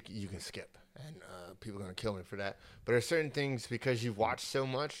that you can skip, and people are gonna kill me for that. But there's certain things because you've watched so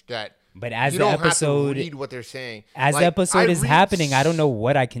much that But as you the don't episode, have to read what they're saying. as Like, the episode I is read happening, I don't know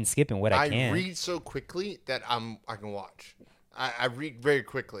what I can skip and what I I can't. read so quickly that I can watch. I read very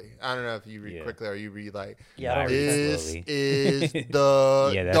quickly. I don't know if you read quickly or you read like, Yeah, I don't read this slowly. is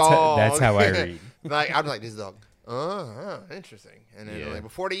the Yeah, dog. that's how I read. Like I'm like, this dog. Interesting. And then like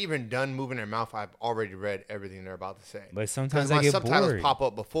before they even done moving their mouth, I've already read everything they're about to say. But Because sometimes I my get subtitles bored. pop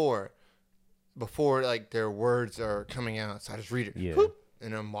up before like their words are coming out, so I just read it. Yeah. Whoop,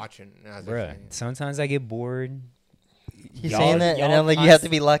 and I'm watching as they're Bruh, saying it. sometimes I get bored. He's Y'all- saying that, and y'all I'm like, you have to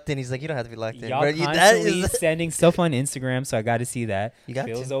be locked in. He's like, you don't have to be locked in. Y'all Bro, that constantly is sending stuff on Instagram, so I got to see that. You got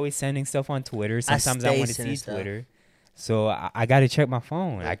Phil's to. always sending stuff on Twitter. Sometimes I stay want to sending see stuff. Twitter. So I got to check my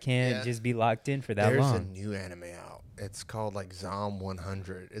phone. I can't Yeah. just be locked in for that There's long. a new anime out. It's called like Zom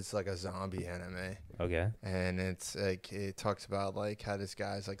 100. It's like a zombie anime. Okay. And it's like it talks about like how this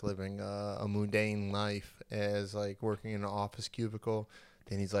guy's like living a mundane life as like working in an office cubicle.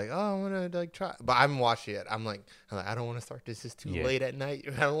 Then he's like, oh, I want to like try, but I haven't watched it yet. I'm like, I don't want to start this. It's too late at night.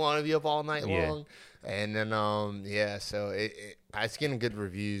 I don't want to be up all night long. And then so it's getting good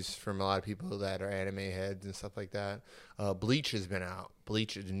reviews from a lot of people that are anime heads and stuff like that. Bleach has been out.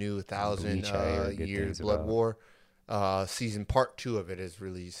 Bleach is the new 1,000 Bleach, I heard good years things Blood about. War. Season part 2 of it is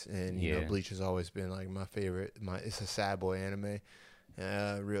released, and you know Yeah. Bleach has always been like my favorite. It's a sad boy anime,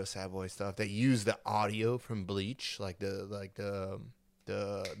 real sad boy stuff. They use the audio from Bleach, like the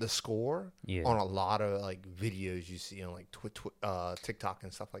score Yeah. on a lot of like videos you see on like TikTok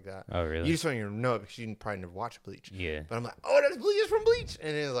and stuff like that. Oh, really? You just don't even know it because you probably never watched Bleach. Yeah. But I'm like, oh, that's Bleach from Bleach,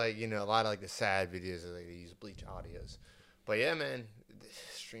 and it's like a lot of like the sad videos that they use Bleach audios. But yeah, man,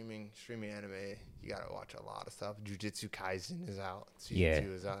 streaming anime, you gotta watch a lot of stuff. Jujutsu Kaisen is out. Season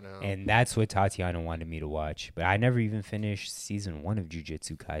 2 is out now. And that's what Tatiana wanted me to watch. But I never even finished season 1 of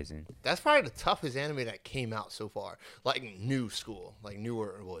Jujutsu Kaisen. That's probably the toughest anime that came out so far. Like new school, like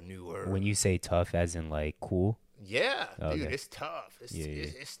newer. When you say tough, as in like cool? Yeah, dude, Okay. it's tough.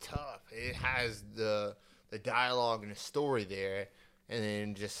 It's tough. It has the dialogue and the story there, and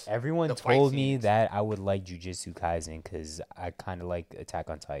then just Everyone the fight told me scenes. that I would like Jujutsu Kaisen because I kind of like Attack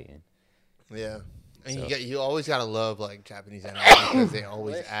on Titan. Yeah. And So- you always gotta love like Japanese anime because they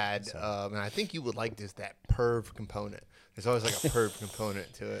always add. And I think you would like that perv component. There's always like a perv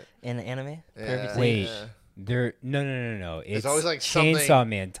component to it. in the anime. Yeah. Perfect. Wait, Yeah. there? No. It's always, like, Chainsaw something-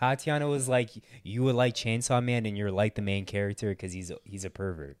 Man. Tatiana was like, you would like Chainsaw Man, and you're like the main character because he's a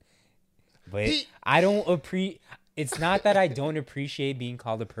pervert. But I don't appreciate. It's not that I don't appreciate being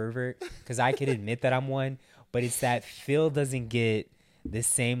called a pervert because I could admit that I'm one, but it's that Phil doesn't get the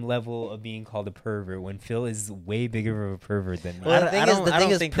same level of being called a pervert when Phil is way bigger of a pervert than me. Well, I don't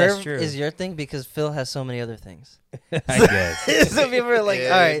think that's perv true. is your thing because Phil has so many other things. I guess. So people are like,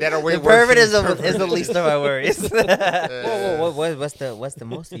 Yeah, all right, that are way the worse pervert than is the least of my worries. Whoa, what's the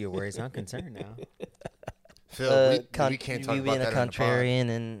most of your worries? I'm concerned now. Phil, we can't talk you about being a that on the pod.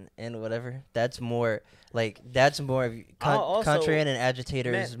 contrarian and whatever. That's more of Also, contrarian and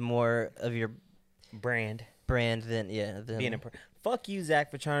agitator man- is more of your Brand brand than being fuck you,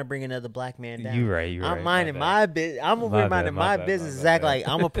 Zach, for trying to bring another black man down. You're right. I'm minding my business. I'm My reminding bad, my my bad, business. my Zach, bad. like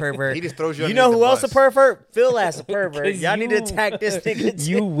I'm a pervert. He just throws you You underneath know the who else a bus. pervert? Phil as a pervert. 'Cause Y'all need to you- attack this nigga.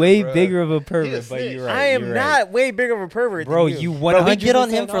 You too. way Bruh. bigger of a He a pervert, but snitch. you're right. I am you're not way bigger of a pervert, Bro, than you Bro, 100% we get on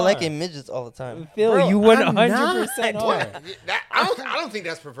him for are. liking midgets all the time. Phil, Bro, you I'm 100% not. are. What? I don't think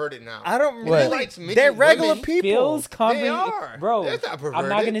that's perverted now. I don't What? really. Likes midget They're regular women. people. Phil's They conversation, are. bro. That's not I'm perverted.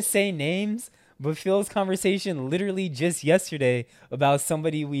 not gonna say names, but Phil's conversation literally just yesterday about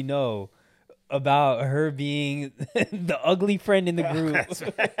somebody we know, about her being the ugly friend in the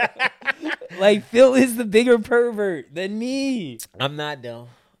group. Like Phil is the bigger pervert than me. I'm not though.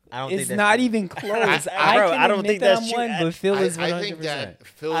 I don't think It's that's not true. even close. Bro, can I don't admit think that that's I'm true. one, but Phil is 100%. I think that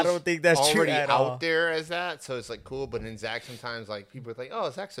Phil's I don't think that's true already at out all. there as that, so it's like cool. But then Zach sometimes like people are like, "Oh,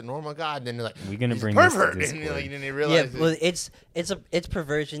 Zach's a normal guy," and then they're like, We're gonna "He's bring a this to pervert," and Discord. like, then they Yeah, realize, well, it's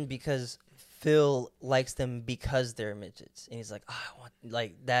perversion because Phil likes them because they're midgets, and he's like, oh, I want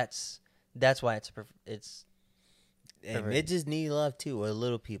like that's why it's. And Pervert. midgets need love too, or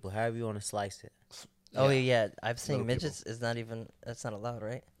little people, however you want to slice it. Oh yeah, I've seen Little midgets is not even that's not allowed,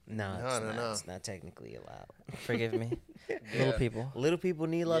 right? No, No, it's no, not. no. It's not technically allowed. Forgive me, Yeah. little people. Little people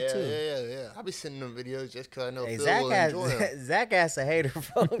need love too. Yeah. I'll be sending them videos just because I know Hey, Phil Zach will has enjoy them. Zach has a hater,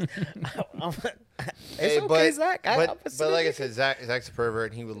 folks. It's Hey, okay, Zach. But like I said, Zach's a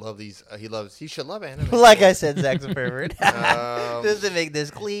pervert, and he would love these. He should love anime. Like I said, Zach's a pervert. Um, Just to make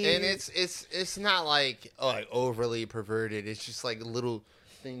this clear. And it's not like overly perverted. It's just like little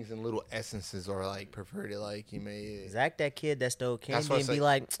things and little essences are like perverted. Like you may. Zach, that kid that stole That's candy what I and be say.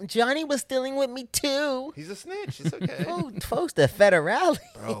 like, Johnny was stealing with me too. He's a snitch. It's okay. Folks, the federales.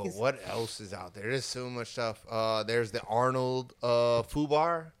 Bro, what else is out there? There's so much stuff. There's the Arnold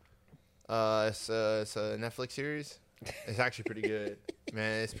Fubar. It's a Netflix series. It's actually pretty good,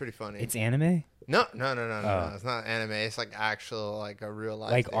 man. It's pretty funny. It's anime? No. Oh. It's not anime. It's like actual, like a real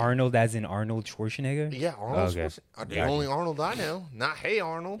life. Like thing. Arnold as in Arnold Schwarzenegger? Yeah, Arnold. Okay. Schwarzenegger. The Gotcha. only Arnold I know. Not Hey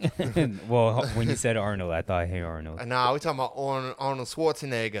Arnold. Well, when you said Arnold, I thought, hey, Arnold. Nah, we're talking about Arnold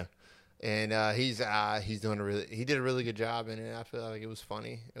Schwarzenegger, and he's doing he did a really good job in it. I feel like it was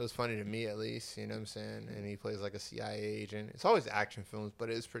funny. It was funny to me at least. You know what I'm saying? And he plays like a CIA agent. It's always action films,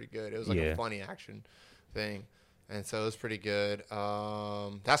 but it was pretty good. It was like Yeah. a funny action thing, and so it was pretty good.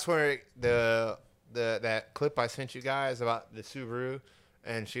 That's where that clip I sent you guys about the Subaru.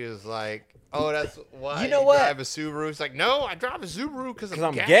 And she was like, "Oh, that's why You know what? drive a Subaru." It's like, "No, I drive a Subaru because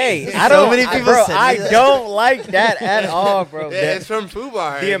I'm gay. I don't- many people bro, said I that. don't like that at all, bro. Yeah, it's from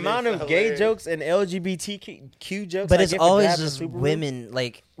Fubar. The and amount it's of gay hilarious. jokes and LGBTQ jokes, but I it's get for always driving a just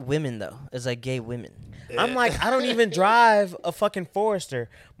Subaru. women though. It's like gay women. I'm like, I don't even drive a fucking Forester.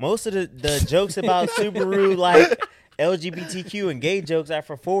 Most of the jokes about Subaru, like LGBTQ and gay jokes, are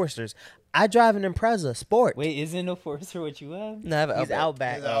for Foresters. I drive an Impreza Sport. Wait, isn't a Forester what you have? No, I have an He's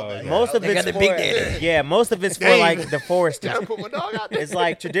Outback. Outback. He's Outback. Most of They it's got the for, big daddy. yeah. Most of it's for Dang. like the Foresters. Gotta put my dog out there. It's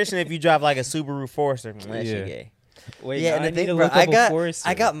like tradition if you drive like a Subaru Forester, that Yeah. shit gay. Wait, Yeah, now and I the need thing, to bro, look up a I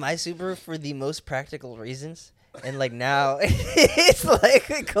Forester. got my Subaru for the most practical reasons, and like now it's like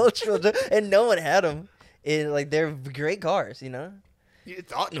a cultural joke, and no one had them. And like they're great cars, you know. You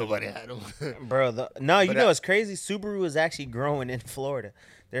thought nobody had them. Bro, you But know what's crazy? Subaru is actually growing in Florida.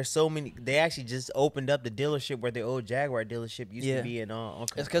 There's so many. They actually just opened up the dealership where the old Jaguar dealership used Yeah. to be in.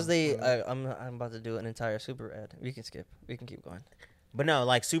 It's because they. I'm about to do an entire Subaru ad. We can skip. We can keep going. But no,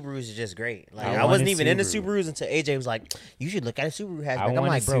 like Subarus are just great. Like I I want wasn't a even into Subaru. Subarus until AJ was like, "You should look at a Subaru hatchback." I I'm want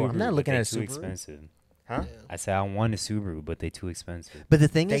like, a bro, Subaru, I'm not but looking they at a too Subaru. expensive. Huh? I said I want a Subaru, but they too expensive. But the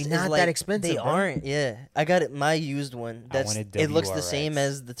thing They is, not like, that expensive, They bro. aren't. Yeah, I got it. My used one. I That's want a it. Looks the WRX. same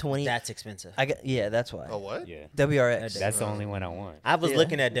as the 20. That's expensive. I got. Yeah, that's why. Oh, what? Yeah, WRX. that's the only one I want. I was Yeah.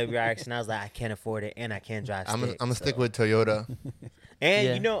 looking at WRX and I was like, I can't afford it, and I can't drive. I'm stick, gonna so. stick with Toyota. And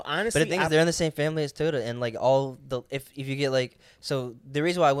Yeah. you know, honestly, But the thing is, they're in the same family as Toyota, and like all the if you get like so the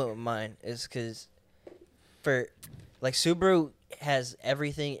reason why I went with mine is because for like Subaru has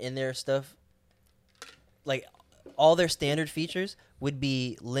everything in their stuff, like all their standard features would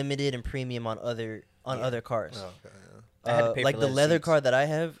be limited and premium on other cars. Oh, okay, I had to pay Like for the leather leather seats. car that I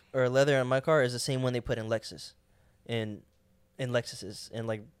have or leather on my car is the same one they put in Lexus, in Lexuses, and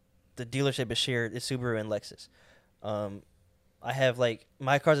like the dealership is shared. It's Subaru and Lexus. I have like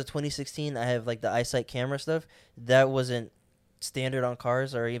my car's a 2016. I have like the eyesight camera stuff that wasn't standard on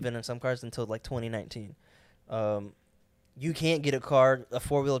cars or even in some cars until like 2019. You can't get a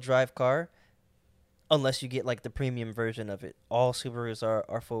 4-wheel drive car, unless you get like the premium version of it. All Subarus are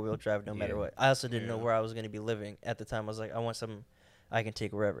 4-wheel drive no matter Yeah. what. I also didn't know Yeah. where I was going to be living at the time. I was like, I want something I can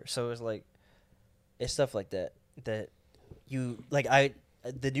take wherever. So it's like, it's stuff like that you like.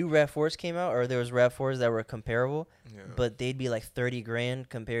 The new RAV4s came out, or there was RAV4s that were comparable, yeah. but they'd be like 30 grand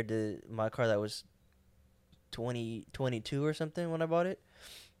compared to my car that was 22 or something when I bought it.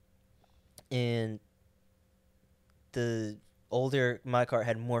 And the older my car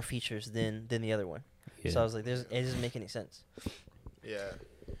had more features than the other one. Yeah. So I was like, it doesn't make any sense. Yeah.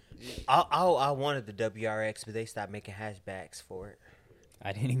 I wanted the WRX, but they stopped making hatchbacks for it.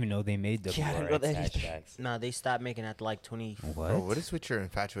 I didn't even know they made Yeah, I didn't know WRX that either. hatchbacks. No, they stopped making after like 20. What? Bro, what is with your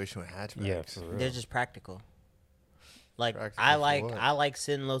infatuation with hatchbacks? Yeah, for real. They're just practical. Like Practical I for like what? I like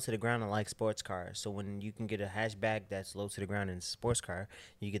sitting low to the ground. I like sports cars. So when you can get a hatchback that's low to the ground in a sports car,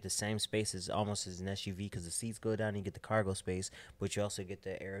 you get the same space as almost as an SUV because the seats go down. And you get the cargo space, but you also get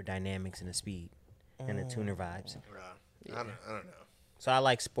the aerodynamics and the speed and the tuner vibes. I don't know. So I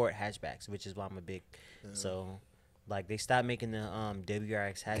like sport hatchbacks, which is why I'm a big. So like they stopped making the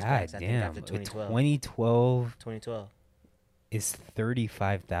WRX hatchbacks. God I think damn. after 2012. 2012 2012. is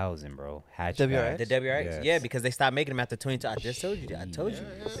 35,000, bro. Hatchback. WRX? The WRX, Yes. yeah, because they stopped making them after 2012. I just told you. I told you.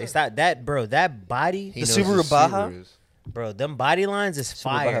 They stopped that, bro. That body, He The knows Subaru his Baja? Subarus. bro. Them body lines is Subaru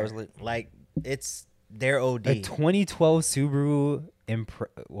Baja fire. was lit. Like it's their OD. A 2012 Subaru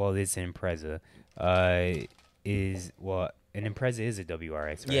well, it's an Impreza. An Impreza is a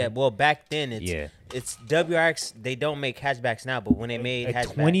WRX, right? Yeah, well, back then it's Yeah. it's WRX. They don't make hatchbacks now, but when they made A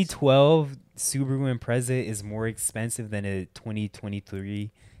hatchbacks, 2012 Subaru Impreza is more expensive than a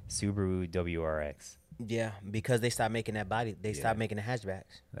 2023 Subaru WRX. yeah, because they stopped making that body. They Yeah. stopped making the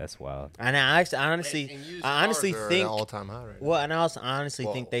hatchbacks. That's wild. And I honestly And used I honestly cars are at think an all-time high right now. well, and I also honestly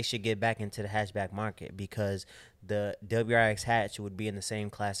think Whoa. they should get back into the hatchback market because the WRX hatch would be in the same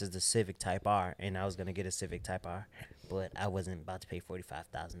class as the Civic Type R, and I was gonna get a Civic Type R, but I wasn't about to pay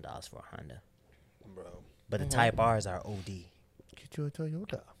 $45,000 for a Honda. Bro, But the Type R's are OD. get you a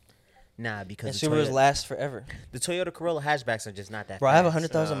Toyota. Nah, And because Subarus last forever. the Toyota Corolla hatchbacks are just not that. Bro, I have fast.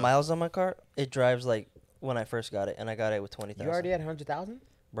 100,000 miles on my car. It drives like when I first got it, and I got it with 20,000. You already had 100,000?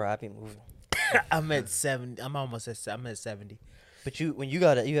 Bro, I be moving. I'm at 70. I'm at 70. But when you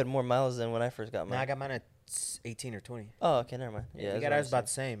got it, you had more miles than when I first got Now mine. I got mine at 18 or 20. Oh, okay, never mind. Yeah, Yeah, we that's got what ours I'm about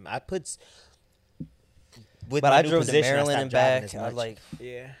the saying. same. I put. With But my I new drove to position, I Maryland stopped and driving back. as I much. like,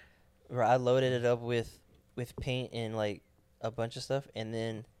 Yeah. bro, I loaded it up with paint and like a bunch of stuff, and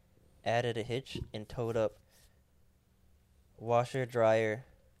then added a hitch and towed up washer, dryer,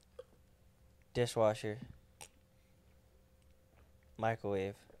 dishwasher,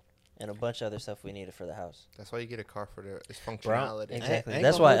 microwave, and a bunch of other stuff we needed for the house. That's why you get a car for its functionality. Exactly. ain't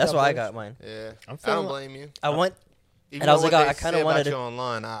That's gonna why. hold That's y'all why I boys. got mine. Yeah, I'm I feeling don't like- blame you. I went. Even And I was though like, what I they kinda say wanted about to- you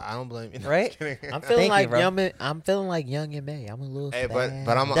online. I don't blame you. No, Right? just kidding. I'm feeling Thank you, like bro. I'm feeling like Young and May. I'm a little. Hey, but spazzed.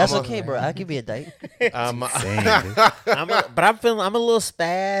 I'm That's I'm okay, bro. I could be a dyke. I'm Insane, dude. I'm a little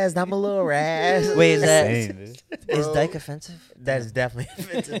spazzed. I'm a little razzed. Wait, is that Insane, dude. is Bro. dyke offensive? That's definitely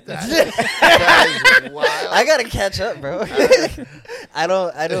offensive. that is wild. I gotta catch up, bro. I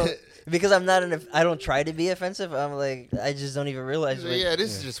don't because I'm not I don't try to be offensive. I'm like I just don't even realize. What, Yeah,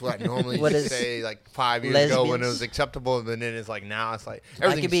 this is just what normally What you is say like 5 years ago when it lesbians? was acceptable, and then it's like now it's like I could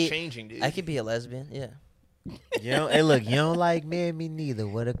everything's be- changing, dude. I could be a lesbian. Yeah. You know, hey, look, you don't like me and me neither.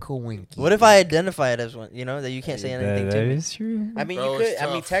 What a coinky. What if I identify it as one? You know that you can't say anything That to me. is true. I mean, Bro, you could. it's I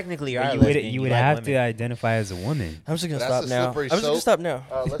mean, tough. technically, you're But a you would lesbian. you would like have women. to identify as a woman. I'm just gonna That's stop a now. I'm slippery just gonna slope. stop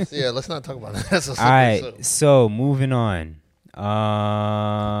now. Let's not talk about that. That's a All slippery right, slope. so moving on.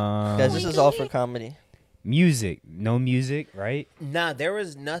 Guys, this is all for comedy. Music, no music, right? Nah, there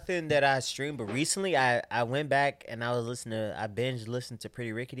was nothing that I streamed, but recently I went back and I was I binge listened to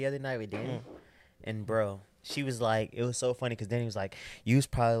Pretty Ricky the other night with Danny, and bro, she was like, it was so funny because Danny was like, you was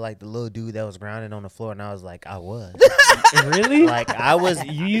probably like the little dude that was grounded on the floor, and I was like, I was, Really? like I was.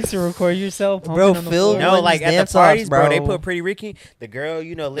 You used to record yourself, Bro, humping on the Phil floor? No, One's like at the dance-offs, parties, bro. They bro. put Pretty Ricky, the girl,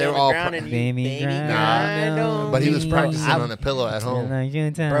 you know, lay They on were the all ground and you, Baby grind on But he was me. practicing I- on a pillow at home.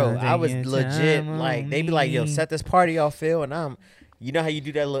 Bro, I was legit like they be like, yo, set this party off, Phil, and you know how you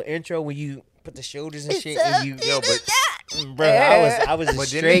do that little intro when you put the shoulders and shit, and you Yo, but bro, I was but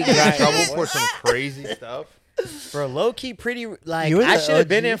straight didn't he get in grinding. trouble for some crazy stuff? Bro, low key pretty like You were I the should have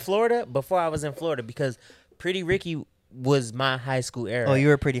been OG. in Florida before I was in Florida because Pretty Ricky was my high school era. Oh, you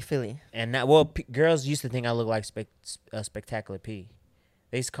were pretty Philly. and that well, girls used to think I looked like Spectacular P.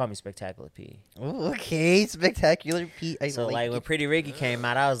 They used to call me Spectacular P. Ooh, okay, spectacular Pete. I So like when it. Pretty Ricky came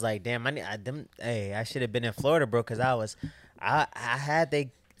out, I was like, damn, I should have been in Florida, bro, because I had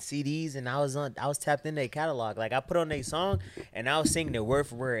they CDs and I was tapped in their catalog. Like I put on their song and I was singing it word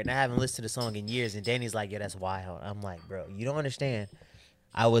for word, and I haven't listened to the song in years. And Danny's like, yeah, that's wild. I'm like, bro, you don't understand.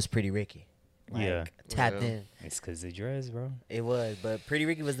 I was Pretty Ricky. Like, Yeah. tapped Yeah. in. It's because the dress, bro. It was, but Pretty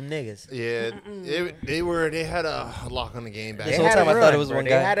Ricky was them niggas. Yeah, they had a lock on the game back This They whole had time a I thought run, it was bro. one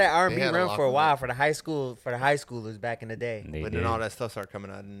They guy. had an R&B They had a run lock for a on while it. for the high schoolers back in the day. They But did. then all that stuff started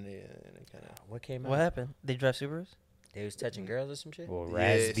coming out, and it kind of. What came out? What happened? They drive Subarus? They was touching girls or some shit. Well, Yeah,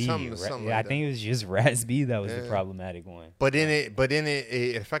 Raz B. something Yeah, like I think it was just Raz B that was the Yeah. problematic one. But then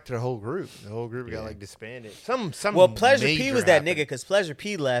it affected the whole group. The whole group got like disbanded. Some. Well, Pleasure P major was that happened. nigga because Pleasure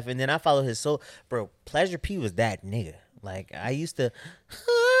P left, and then I followed his soul. Bro, Pleasure P was that nigga. Like I used to,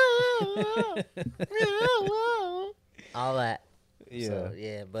 all that. So,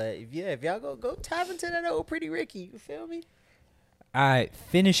 yeah, but if y'all go tap into that old Pretty Ricky, you feel me? All right,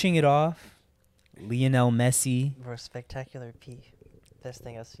 finishing it off, Lionel Messi. Bro, spectacular P. Best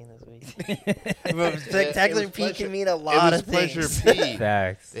thing I've seen this week. Bro, spectacular P can mean a lot of things. Pleasure P.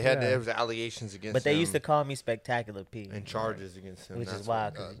 Facts. There was allegations against him. But they used to call me Spectacular P. and charges against him. Which is That's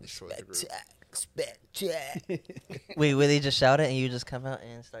wild. what, destroyed the group. Wait, will they just shout it and you just come out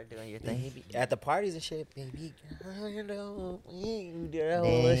and start doing your thing? At the parties and shit, baby. You do that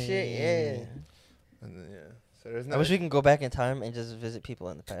whole little shit, yeah. And then, so there's I wish we can go back in time and just visit people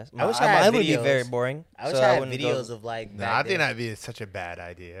in the past. I wish I had Mine would be videos. very boring. I wish so I had wouldn't videos go. of like. Nah, I think that'd be such a bad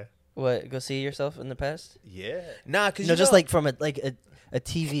idea. What? Go see yourself in the past? Yeah. Nah, cause No, you just know, like from a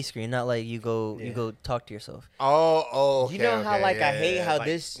TV screen, not like you go talk to yourself. Oh, okay, You know how, okay, like, I yeah, hate yeah, how like,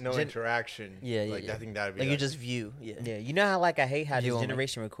 this no gen- interaction. Yeah, like, yeah. I think that'd be Like you just view. Yeah. yeah, you know how like I hate how You this only.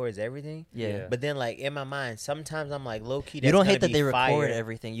 generation records everything. Yeah. But then like in my mind, sometimes I'm like low key. You don't hate that they fire. record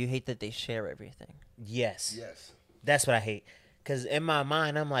everything. You hate that they share everything. Yes. Yes. That's what I hate. Cause in my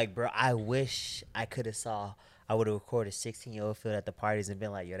mind, I'm like, bro, I wish I could have I would have recorded 16-year-old Phil at the parties and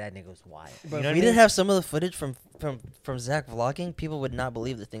been like, yo, that nigga was wild. Bro, You know if what we I didn't mean? have some of the footage from Zach vlogging, people would not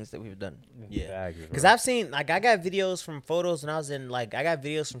believe the things that we've done. Yeah. Cause I've seen I got videos from photos when I was in I got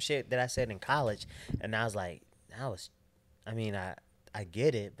videos from shit that I said in college, and I was like, I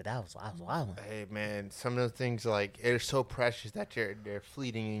get it, but I was wild. Hey man, some of the things like they're so precious that they're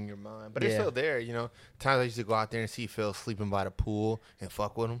fleeting in your mind, but they're Yeah. still there. You know, times I used to go out there and see Phil sleeping by the pool and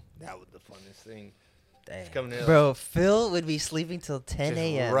fuck with him. That was the funnest thing. Dang. Just coming in, Bro, Phil would be sleeping till 10 just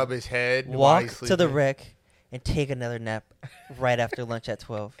a.m. rub his head, while walk he's to the sleeping. wreck, and take another nap right after lunch at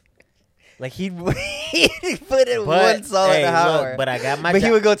 12. Like he'd put in one solid hey, hour. look, but I got my But he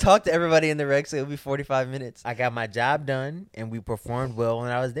job. would go talk to everybody in the wreck, so it would be 45 minutes. I got my job done, and we performed well when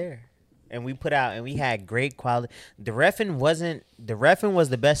I was there. And we put out, and we had great quality. The reffing was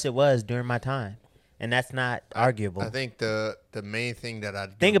the best it was during my time, and that's not arguable. I think the main thing that I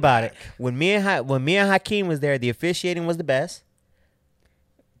Think about it. When me and Hakeem was there, the officiating was the best.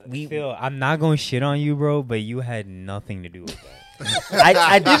 Phil, I'm not gonna shit on you, bro, but you had nothing to do with that.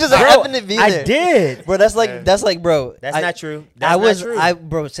 I You just bro, happened to be there. I did. Bro, that's like, bro. That's not true. That's I not was, true.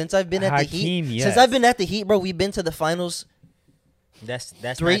 bro. Since I've been at the Hakeem, Heat, yes. since I've been at the Heat, bro, we've been to the finals That's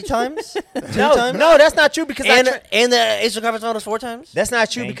 3 not times. 2 No, times. no, that's not true because and the Eastern Conference Finals 4 times. that's not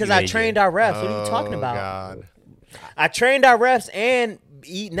true Thank because you, I AJ. trained our refs. What are you talking about? God. I trained our refs and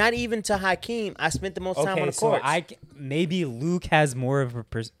not even to Hakeem. I spent the most time on Okay, the so court. maybe Luke has more of a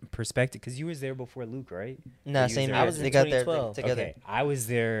perspective because you was there before Luke, right? Nah, You same there. year. I was in They got there 2012. together. Okay, I was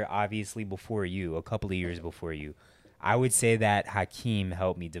there obviously before you, a couple of years before you. I would say that Hakeem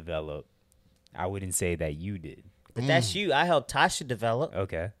helped me develop. I wouldn't say that you did. But that's you. I helped Tasha develop.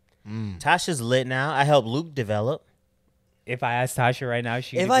 Okay. Tasha's lit now. I helped Luke develop. If I ask Tasha right now,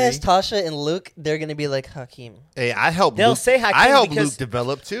 she. If I ask Tasha and Luke, they're gonna be like Hakeem. Hey, I helped. They'll Luke, say Hakeem I helped because Luke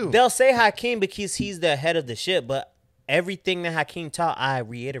develop too. They'll say Hakeem because he's the head of the ship, but everything that Hakeem taught, I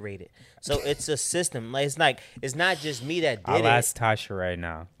reiterated. So it's a system. Like it's not just me that did I'll it. ask Tasha right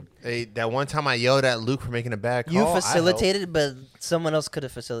now. Hey, that one time I yelled at Luke for making a bad call. You I helped. facilitated, but someone else could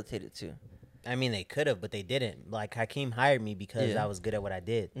have facilitated too. I mean, they could have, but they didn't. Like Hakeem hired me because Yeah. I was good at what I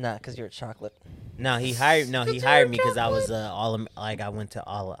did. Nah, because you're a chocolate. No, he hired me because I was I went to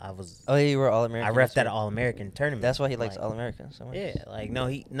I was Oh, yeah, you were All American. I reffed at an All American tournament. That's why he likes Like, All Americans so much. Yeah,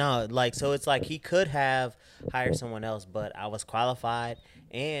 like so it's like he could have hired someone else, but I was qualified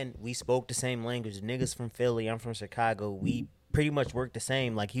and we spoke the same language. Niggas from Philly, I'm from Chicago. We pretty much worked the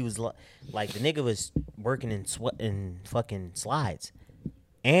same. Like he was like the nigga was working in fucking slides,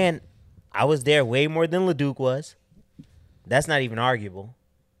 and I was there way more than LeDuc was. That's not even arguable.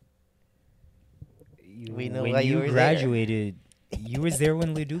 We know when why you you were there. graduated, you was there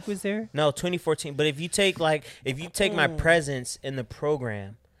when Leduc was there. No, 2014. But if you take my presence in the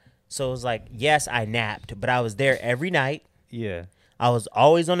program, so it was like, yes, I napped, but I was there every night. Yeah. I was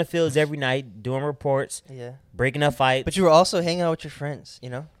always on the fields every night doing reports, Yeah. breaking up fights. But you were also hanging out with your friends, you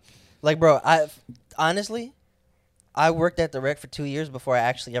know? Like, bro, honestly, I worked at the rec for 2 years before I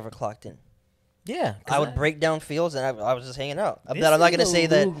actually ever clocked in. yeah, I would break down fields and I was just hanging out. This But I'm not is gonna say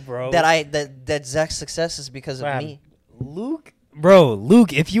that Luke, bro. that Zach's success is because of Wow. me. Luke,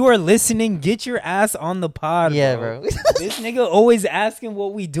 if you are listening, get your ass on the pod. Yeah, bro. bro. This nigga always asking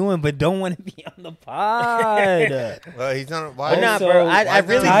what we doing, but don't want to be on the pod. Well, he's not. Why? But nah, Also, bro, I why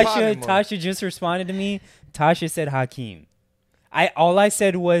really- not pod anymore? Tasha just responded to me. Tasha said Hakeem. All I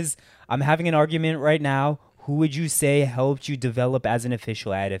said was I'm having an argument right now. Who would you say helped you develop as an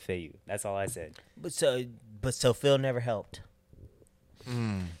official at FAU? That's all I said. But so Phil never helped.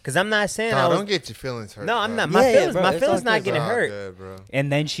 Because I'm not saying I No, was. don't get your feelings hurt. No, I'm bro. not. My Yeah, feelings, bro, my it's feelings all not good, getting It's all hurt. good, bro.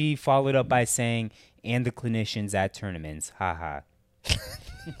 And then she followed up by saying, "And the clinicians at tournaments." Haha.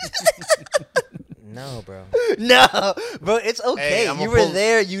 No, bro. No, bro, it's okay. Hey, I'ma you were pull-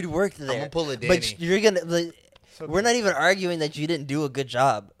 there. You worked there. I'm gonna pull a Danny. But you're gonna. Like, okay. we're not even arguing that you didn't do a good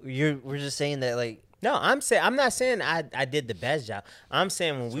job. We're just saying that like. No, I'm not saying I did the best job. I'm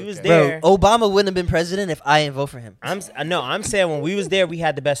saying when we was okay. there. Bro, Obama wouldn't have been president if I didn't vote for him. I'm saying when we was there, we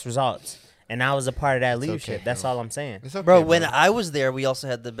had the best results, and I was a part of that leadership. okay, That's bro. all I'm saying. It's okay, Bro, when I was there, we also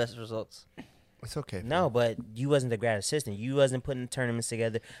had the best results. it's okay. No, but you wasn't the grad assistant. You wasn't putting the tournaments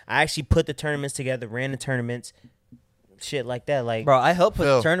together. I actually put the tournaments together, ran the tournaments, shit like that. Like, Bro, I helped put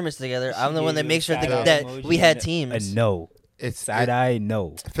Phil. tournaments together. I'm the She one that gave makes you sure a side that eye we emoji had and teams. A no. It's Side eye,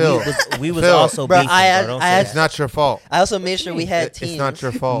 no. Phil. we was Phil. also Bro, beefing, I bro. Don't had- say It's that. not your fault. I also made sure we had teams. It's not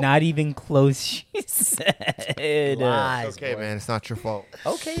your fault. Not even close, she said. Lies, It's okay, boy. man. It's not your fault.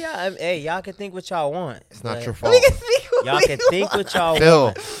 Okay, y'all. Hey, y'all can think what y'all want. It's not but your fault. Y'all can think what y'all Phil,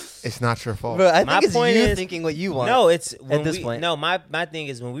 want. it's not your fault. Bro, I My think it's point you is- thinking what you want. No, it's when this we, point. No, my thing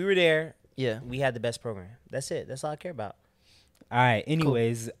is when we were there, Yeah. we had the best program. That's it. That's all I care about. All right.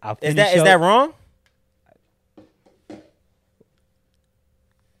 Anyways, I'll Is finish that up. wrong?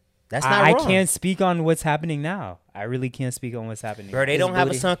 That's not I wrong. can't speak on what's happening now. I really can't speak on what's happening. Bro, they His don't have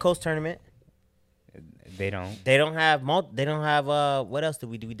a booty. Suncoast tournament. They don't. They don't have They don't have what else did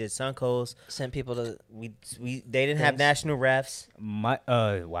we do? We did Suncoast. Sent people to. We they didn't have Thanks. national refs.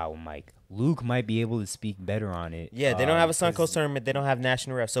 Wow, Mike. Luke might be able to speak better on it. Yeah, they don't have a 'cause- Suncoast tournament. They don't have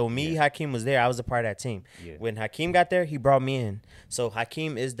national refs. So when me, Hakeem was there, I was a part of that team. Yeah. When Hakeem got there, he brought me in. So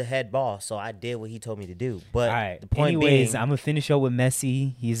Hakeem is the head boss. So I did what he told me to do. But All right. the point Anyways, being, I'm gonna finish up with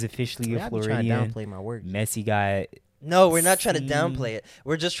Messi. He's officially I a be trying to Floridian. downplay my work. Messi got. No, we're not trying to See. downplay it.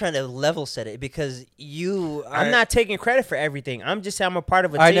 We're just trying to level set it because you are. I'm not taking credit for everything. I'm just saying I'm a part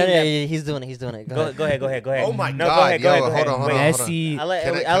of a All right, team. no, no, that- yeah, he's doing it. He's doing it. Go ahead. Oh my No, God, Go ahead. yo, Go ahead. hold on, Wait, Messi. I'll let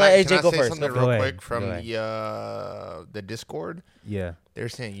Can I AJ say go first. something Go real ahead. quick from Go ahead. the Discord? Yeah. They're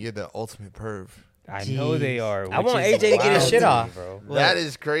saying you're the ultimate perv. I know they are. I which want is AJ to get his wild shit me, off. bro. That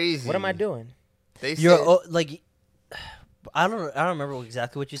is crazy. What am I doing? They You're said, like, I don't remember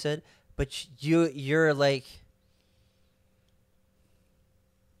exactly what you said, but you're like,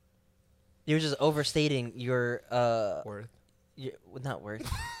 you're just overstating your worth. not worth,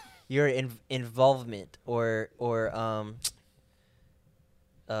 your involvement or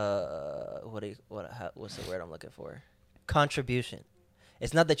what's the word I'm looking for? Contribution.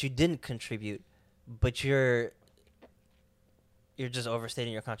 It's not that you didn't contribute, but you're just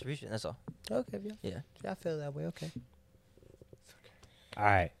overstating your contribution. That's all. Okay, Yeah. I feel that way. Okay. All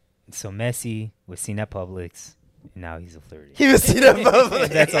right. So Messi was seen at Publix, and now he's a Floridian. He was seen above.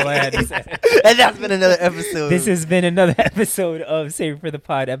 That's all I had to say. And that's been another episode. This has been another episode of Save It for the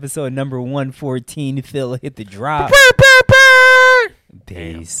Pod, episode number 114. Phil, hit the drop.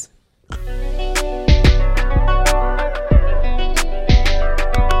 Peace.